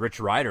 The Rich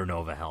Rider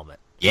Nova helmet.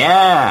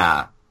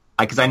 Yeah!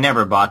 Because I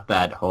never bought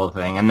that whole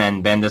thing. And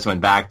then Bendis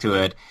went back to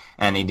it,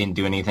 and he didn't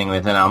do anything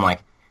with it. I'm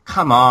like,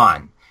 come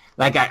on.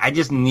 Like, I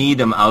just need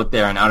him out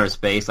there in outer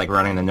space, like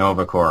running the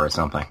Nova Corps or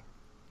something.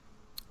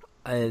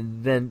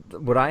 And then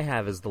what I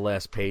have is the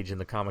last page in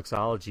the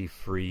Comixology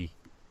free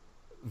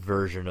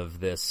version of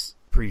this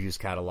previews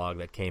catalog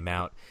that came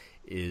out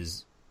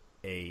is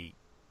a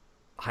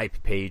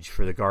hype page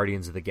for the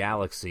Guardians of the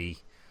Galaxy,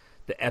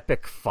 the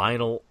epic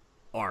final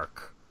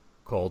arc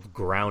called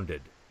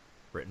Grounded,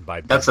 written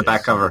by Bendis. That's the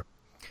back cover.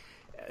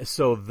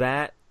 So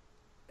that,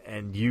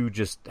 and you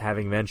just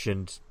having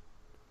mentioned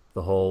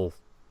the whole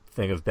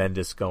thing of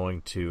Bendis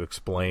going to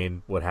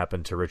explain what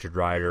happened to Richard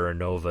Rider or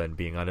Nova and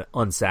being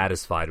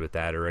unsatisfied with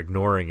that, or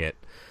ignoring it,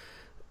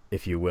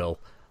 if you will.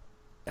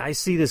 I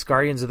see this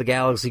Guardians of the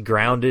Galaxy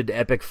Grounded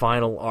epic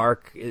final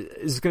arc.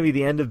 Is it going to be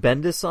the end of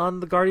Bendis on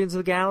the Guardians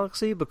of the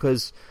Galaxy?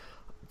 Because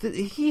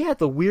he had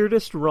the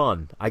weirdest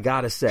run, I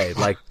gotta say.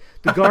 Like,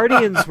 the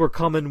Guardians were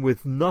coming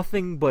with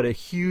nothing but a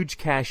huge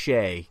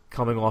cachet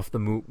coming off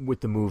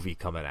with the movie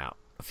coming out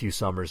a few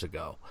summers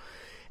ago.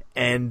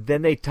 And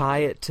then they tie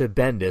it to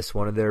Bendis,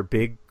 one of their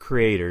big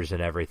creators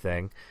and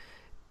everything.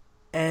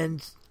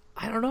 And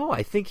I don't know,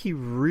 I think he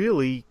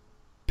really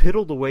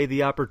piddled away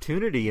the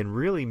opportunity and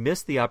really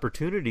missed the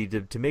opportunity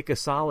to make a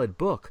solid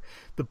book.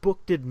 The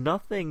book did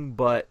nothing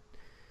but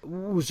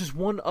was just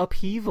one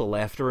upheaval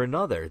after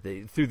another.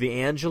 They threw the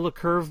Angela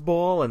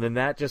curveball, and then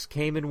that just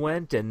came and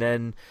went, and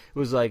then it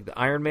was like the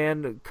Iron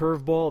Man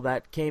curveball,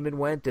 that came and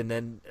went, and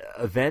then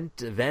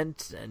event,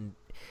 and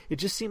it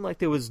just seemed like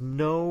there was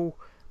no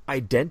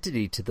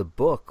identity to the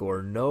book,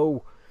 or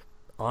no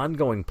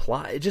ongoing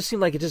plot. It just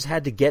seemed like it just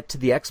had to get to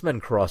the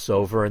X-Men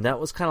crossover, and that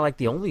was kind of like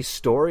the only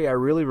story I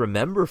really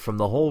remember from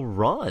the whole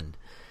run.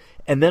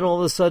 And then all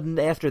of a sudden,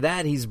 after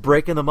that, he's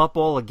breaking them up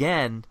all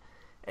again.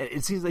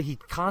 It seems like he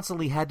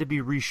constantly had to be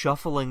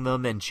reshuffling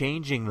them and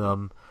changing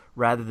them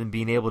rather than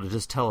being able to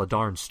just tell a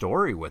darn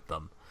story with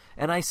them.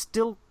 And I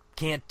still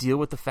can't deal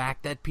with the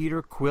fact that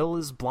Peter Quill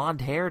is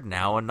blonde-haired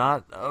now and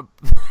not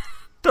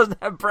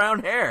doesn't have brown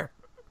hair.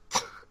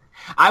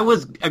 I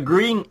was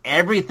agreeing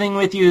everything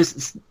with you,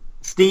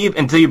 Steve,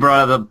 until you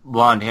brought up the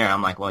blonde hair.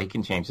 I'm like, well, he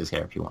can change his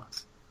hair if he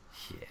wants.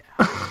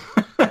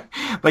 Yeah.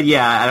 But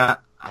yeah,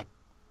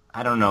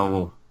 I don't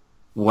know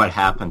what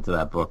happened to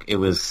that book. It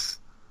was...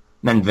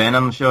 Then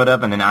Venom showed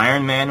up, and then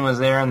Iron Man was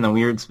there, and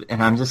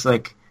and I'm just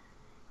like...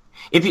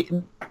 If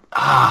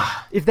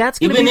that's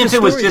gonna even be if the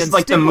it was story, just then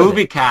like the stick with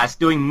movie it. cast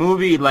doing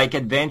movie-like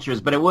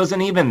adventures, but it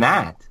wasn't even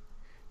that.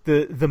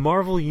 The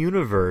Marvel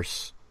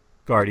Universe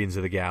Guardians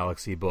of the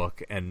Galaxy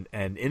book and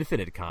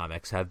Infinite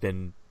Comics have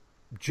been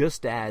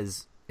just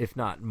as, if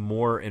not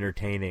more,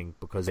 entertaining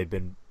because they've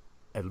been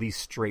at least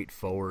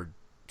straightforward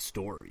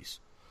stories.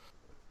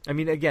 I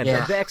mean, again,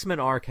 the X-Men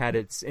arc had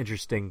its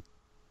interesting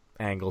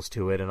angles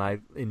to it, and I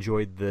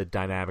enjoyed the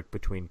dynamic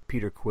between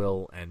Peter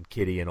Quill and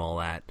Kitty and all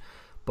that.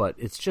 But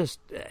it's just,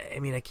 I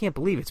mean, I can't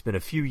believe it's been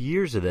a few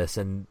years of this,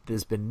 and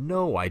there's been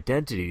no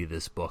identity to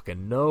this book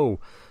and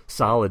no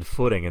solid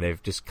footing, and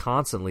they've just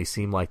constantly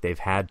seemed like they've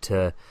had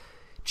to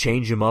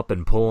change them up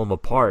and pull them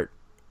apart.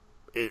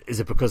 Is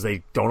it because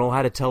they don't know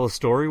how to tell a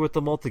story with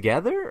them all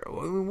together?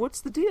 I mean,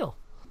 what's the deal?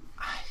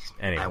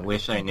 Anyway. I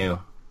wish I knew.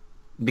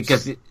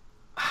 Because,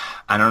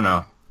 I don't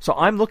know. So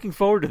I'm looking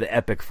forward to the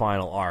epic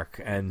final arc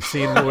and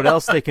seeing what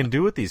else they can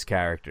do with these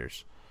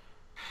characters.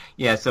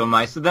 Yeah, so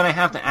then I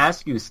have to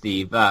ask you,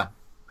 Steve, who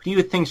do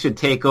you think should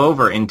take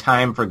over in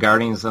time for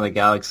Guardians of the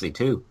Galaxy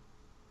 2?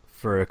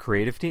 For a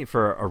creative team?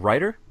 For a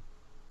writer?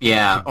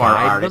 Yeah, or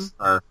artist,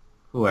 or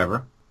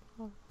whoever.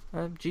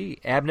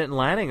 Abnett and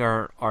Lanning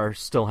are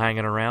still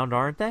hanging around,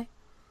 aren't they?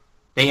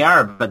 They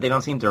are, but they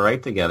don't seem to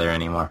write together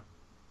anymore.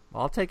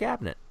 I'll take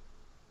Abnett.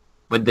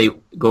 Would they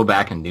go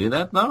back and do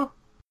that, though?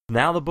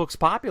 Now the book's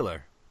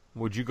popular.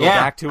 Would you go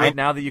back to it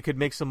now that you could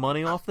make some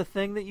money off the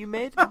thing that you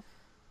made?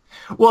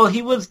 Well,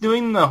 he was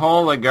doing the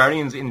whole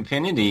Guardians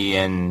Infinity,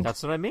 and...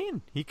 That's what I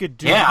mean. He could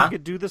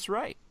do this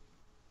right.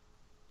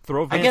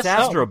 Throw Vance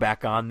Astro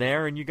back on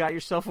there, and you got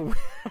yourself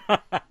a...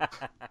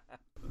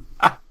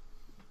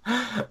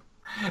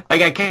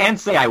 Like, I can't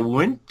say I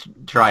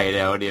wouldn't try it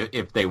out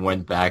if they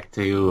went back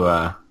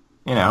to,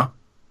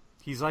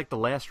 He's like the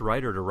last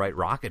writer to write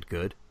Rocket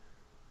good.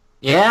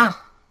 Yeah.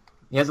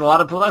 He has a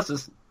lot of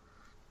pluses.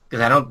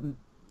 Because I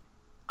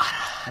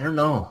don't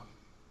know.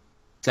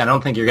 I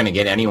don't think you're going to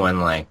get anyone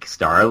like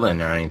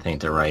Starlin or anything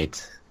to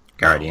write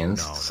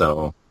Guardians. No.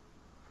 So,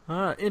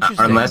 interesting.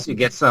 Unless you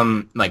get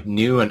some like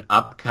new and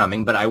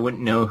upcoming, but I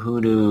wouldn't know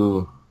who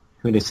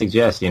to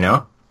suggest.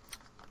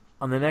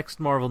 On the next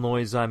Marvel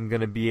Noise, I'm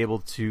going to be able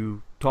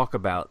to talk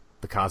about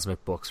the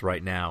cosmic books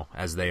right now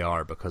as they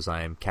are, because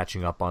I am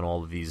catching up on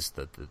all of these,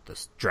 the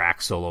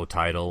Drax solo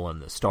title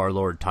and the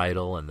Star-Lord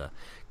title and the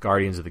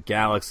Guardians of the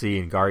Galaxy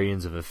and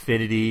Guardians of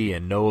Infinity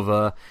and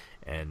Nova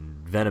and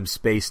Venom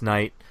Space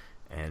Knight,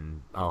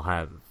 and I'll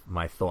have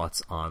my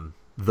thoughts on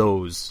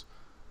those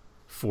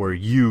for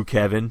you,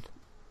 Kevin,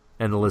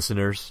 and the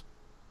listeners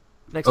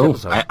next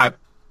episode.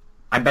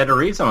 I better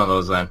read some of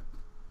those then.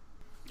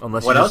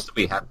 What else do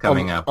we have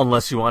coming up?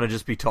 Unless you want to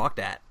just be talked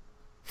at.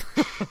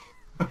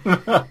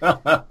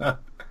 Well,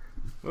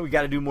 we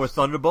got to do more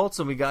Thunderbolts,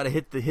 and we got to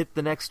hit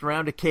the next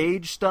round of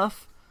Cage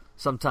stuff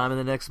sometime in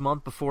the next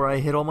month before I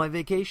hit all my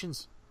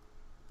vacations.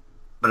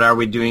 But are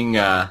we doing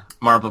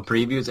Marvel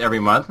previews every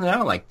month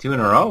now, like 2 in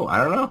a row? I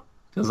don't know.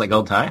 Feels like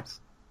old times.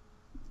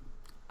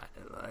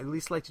 I at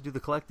least like to do the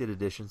collected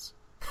editions.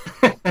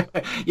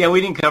 Yeah,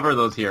 we didn't cover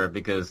those here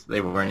because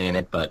they weren't in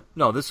it. But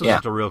no, this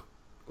wasn't a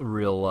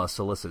real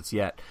solicits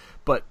yet.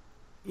 But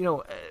you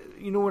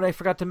know what I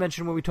forgot to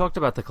mention when we talked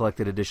about the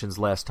collected editions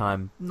last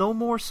time? No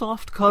more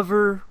soft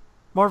cover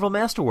Marvel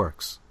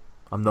Masterworks.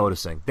 I'm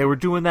noticing they were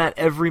doing that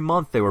every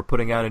month. They were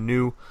putting out a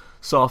new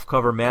soft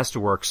cover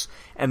Masterworks,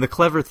 and the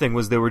clever thing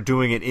was they were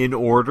doing it in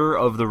order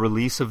of the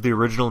release of the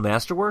original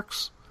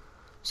Masterworks,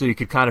 so you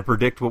could kind of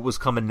predict what was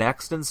coming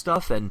next and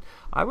stuff. And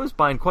I was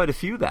buying quite a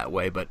few that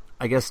way, but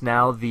I guess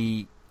now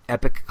the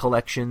Epic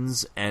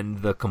collections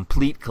and the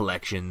complete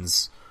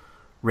collections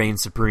reign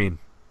supreme.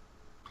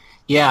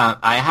 Yeah,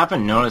 I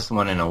haven't noticed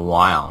one in a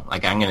while.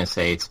 Like, I'm going to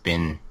say it's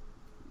been...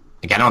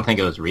 Like, I don't think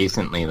it was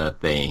recently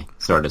that they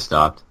sort of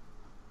stopped.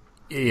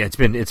 Yeah, it's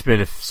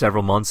been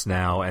several months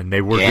now, and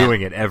they were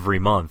doing it every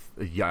month.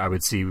 I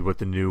would see what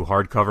the new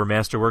hardcover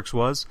Masterworks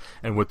was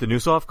and what the new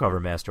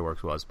softcover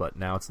Masterworks was, but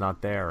now it's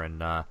not there,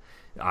 and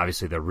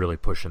obviously they're really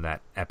pushing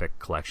that Epic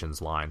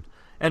Collections line.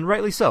 And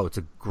rightly so. It's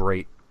a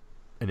great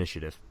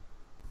initiative.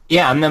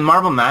 Yeah, and the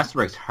Marvel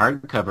Masterworks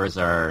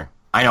hardcovers are...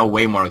 I know,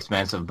 way more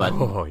expensive, but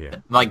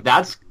like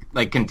that's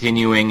like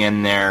continuing,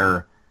 and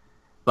they're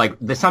like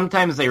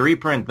sometimes they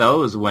reprint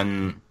those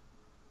when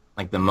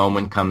like the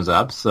moment comes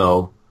up.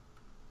 So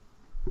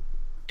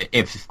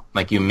if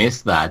like you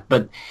missed that.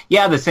 But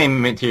yeah, the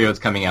same material is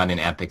coming out in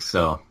epics,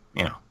 so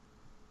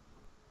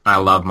I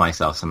love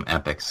myself some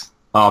epics.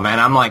 Oh man,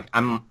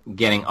 I'm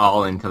getting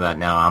all into that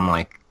now. I'm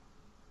like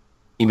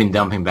even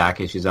dumping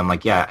back issues. I'm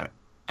like, yeah,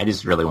 I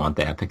just really want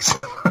the epics.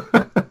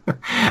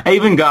 I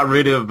even got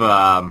rid of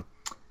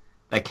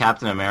that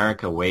Captain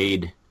America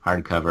Wade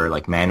hardcover,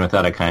 like Man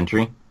Without a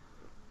Country.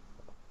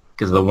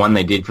 Because the one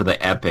they did for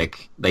the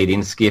Epic, they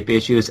didn't skip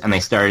issues, and they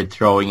started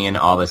throwing in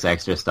all this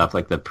extra stuff,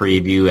 like the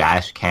preview,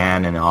 Ash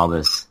Can, and all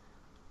this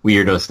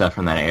weirdo stuff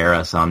from that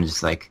era. So I'm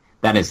just like,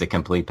 that is the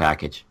complete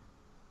package.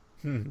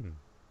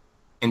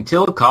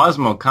 Until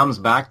Cosmo comes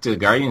back to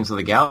Guardians of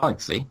the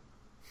Galaxy.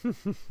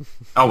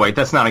 Oh, wait,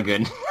 that's not a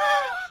good...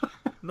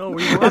 No,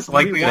 we want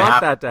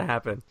that to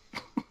happen.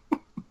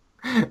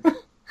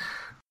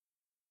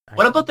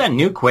 What about that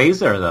new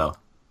Quasar, though?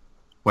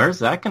 Where's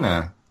that going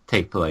to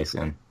take place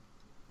in?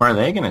 Where are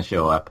they going to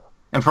show up?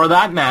 And for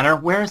that matter,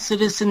 where's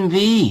Citizen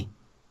V?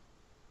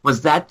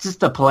 Was that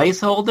just a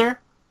placeholder?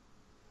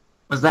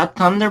 Was that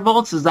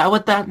Thunderbolts? Is that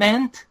what that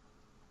meant?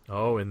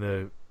 Oh, in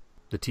the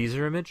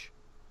teaser image?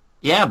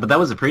 Yeah, but that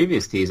was a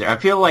previous teaser. I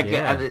feel like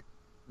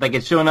like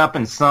it's showing up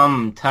in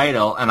some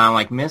title, and I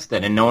like missed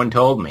it, and no one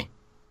told me.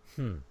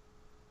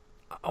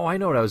 Oh, I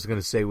know what I was going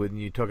to say when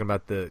you're talking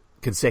about the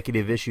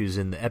consecutive issues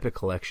in the Epic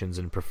collections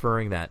and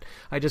preferring that.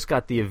 I just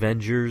got the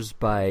Avengers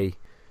by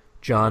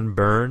John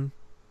Byrne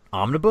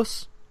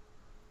Omnibus,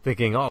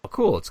 thinking, oh,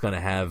 cool, it's going to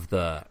have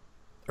the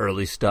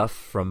early stuff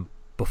from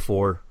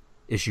before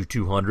issue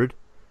 200,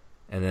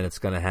 and then it's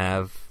going to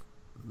have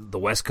the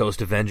West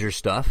Coast Avengers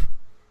stuff,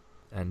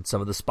 and some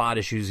of the spot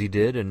issues he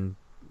did, and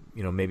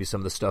maybe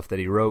some of the stuff that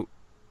he wrote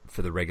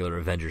for the regular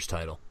Avengers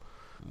title,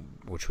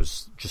 which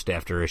was just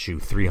after issue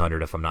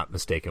 300, if I'm not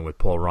mistaken, with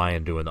Paul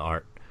Ryan doing the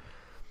art.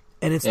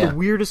 And it's the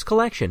weirdest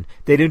collection.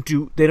 They don't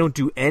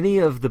do any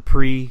of the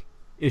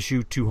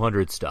pre-issue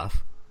 200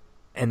 stuff.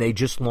 And they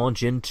just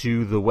launch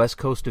into the West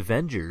Coast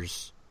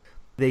Avengers.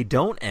 They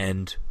don't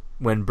end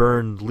when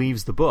Byrne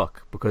leaves the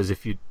book, because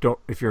if you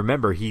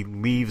remember, he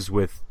leaves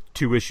with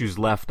 2 issues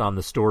left on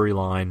the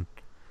storyline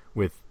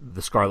with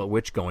the Scarlet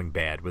Witch going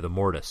bad with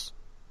Immortus.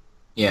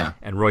 Yeah.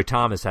 And Roy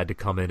Thomas had to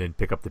come in and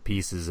pick up the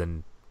pieces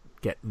and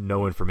get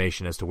no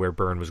information as to where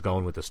Byrne was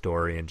going with the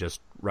story and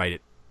just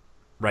write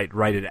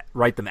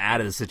them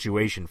out of the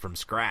situation from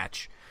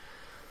scratch.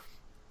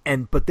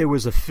 But there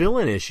was a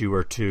fill-in issue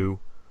or two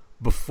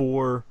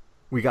before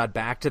we got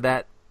back to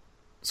that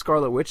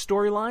Scarlet Witch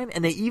storyline,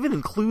 and they even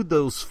include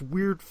those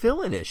weird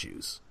fill-in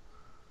issues.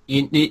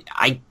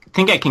 I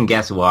think I can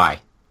guess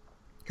why.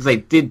 Because they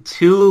did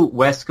 2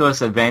 West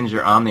Coast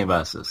Avenger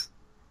omnibuses,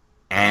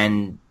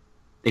 and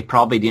they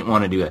probably didn't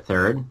want to do a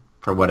third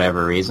for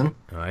whatever reason.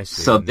 Oh, I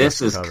see. So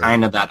this is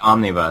kind of that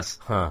omnibus.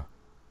 Huh.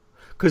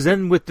 Because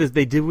then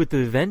they did with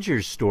the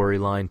Avengers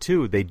storyline,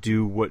 too. They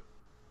do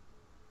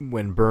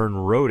when Byrne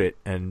wrote it,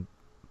 and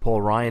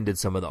Paul Ryan did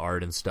some of the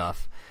art and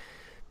stuff,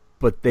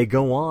 but they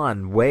go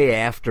on way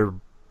after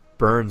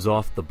Byrne's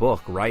off the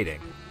book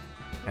writing,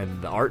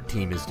 and the art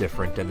team is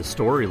different, and the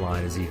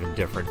storyline is even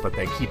different, but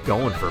they keep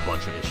going for a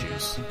bunch of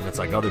issues, and it's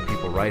like other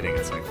people writing.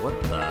 It's like, what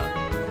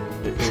the...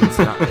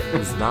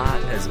 It's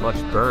not as much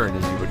Byrne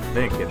as you would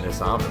think in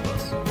this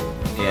omnibus.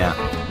 Yeah.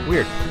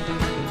 Weird.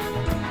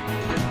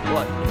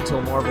 What?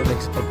 Until Marvel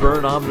makes a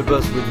Byrne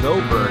omnibus with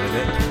no Byrne in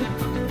it.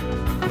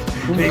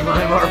 Make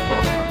my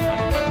Marvel.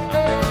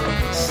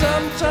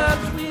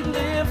 Sometimes we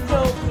live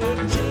from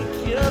we're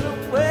taken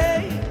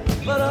away,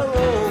 but our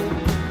own.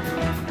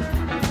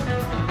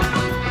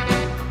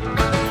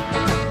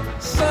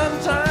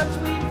 Sometimes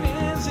we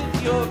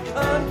visit your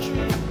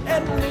country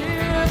and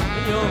live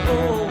in your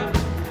home.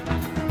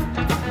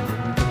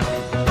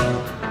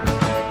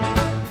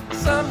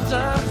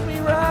 Sometimes we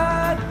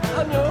ride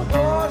on your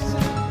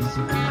horses.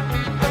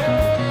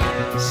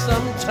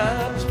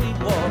 Sometimes we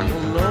walk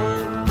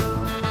alone.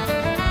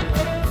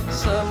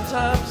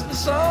 Sometimes the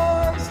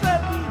songs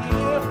that we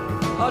hear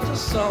are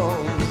just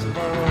songs of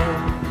our own.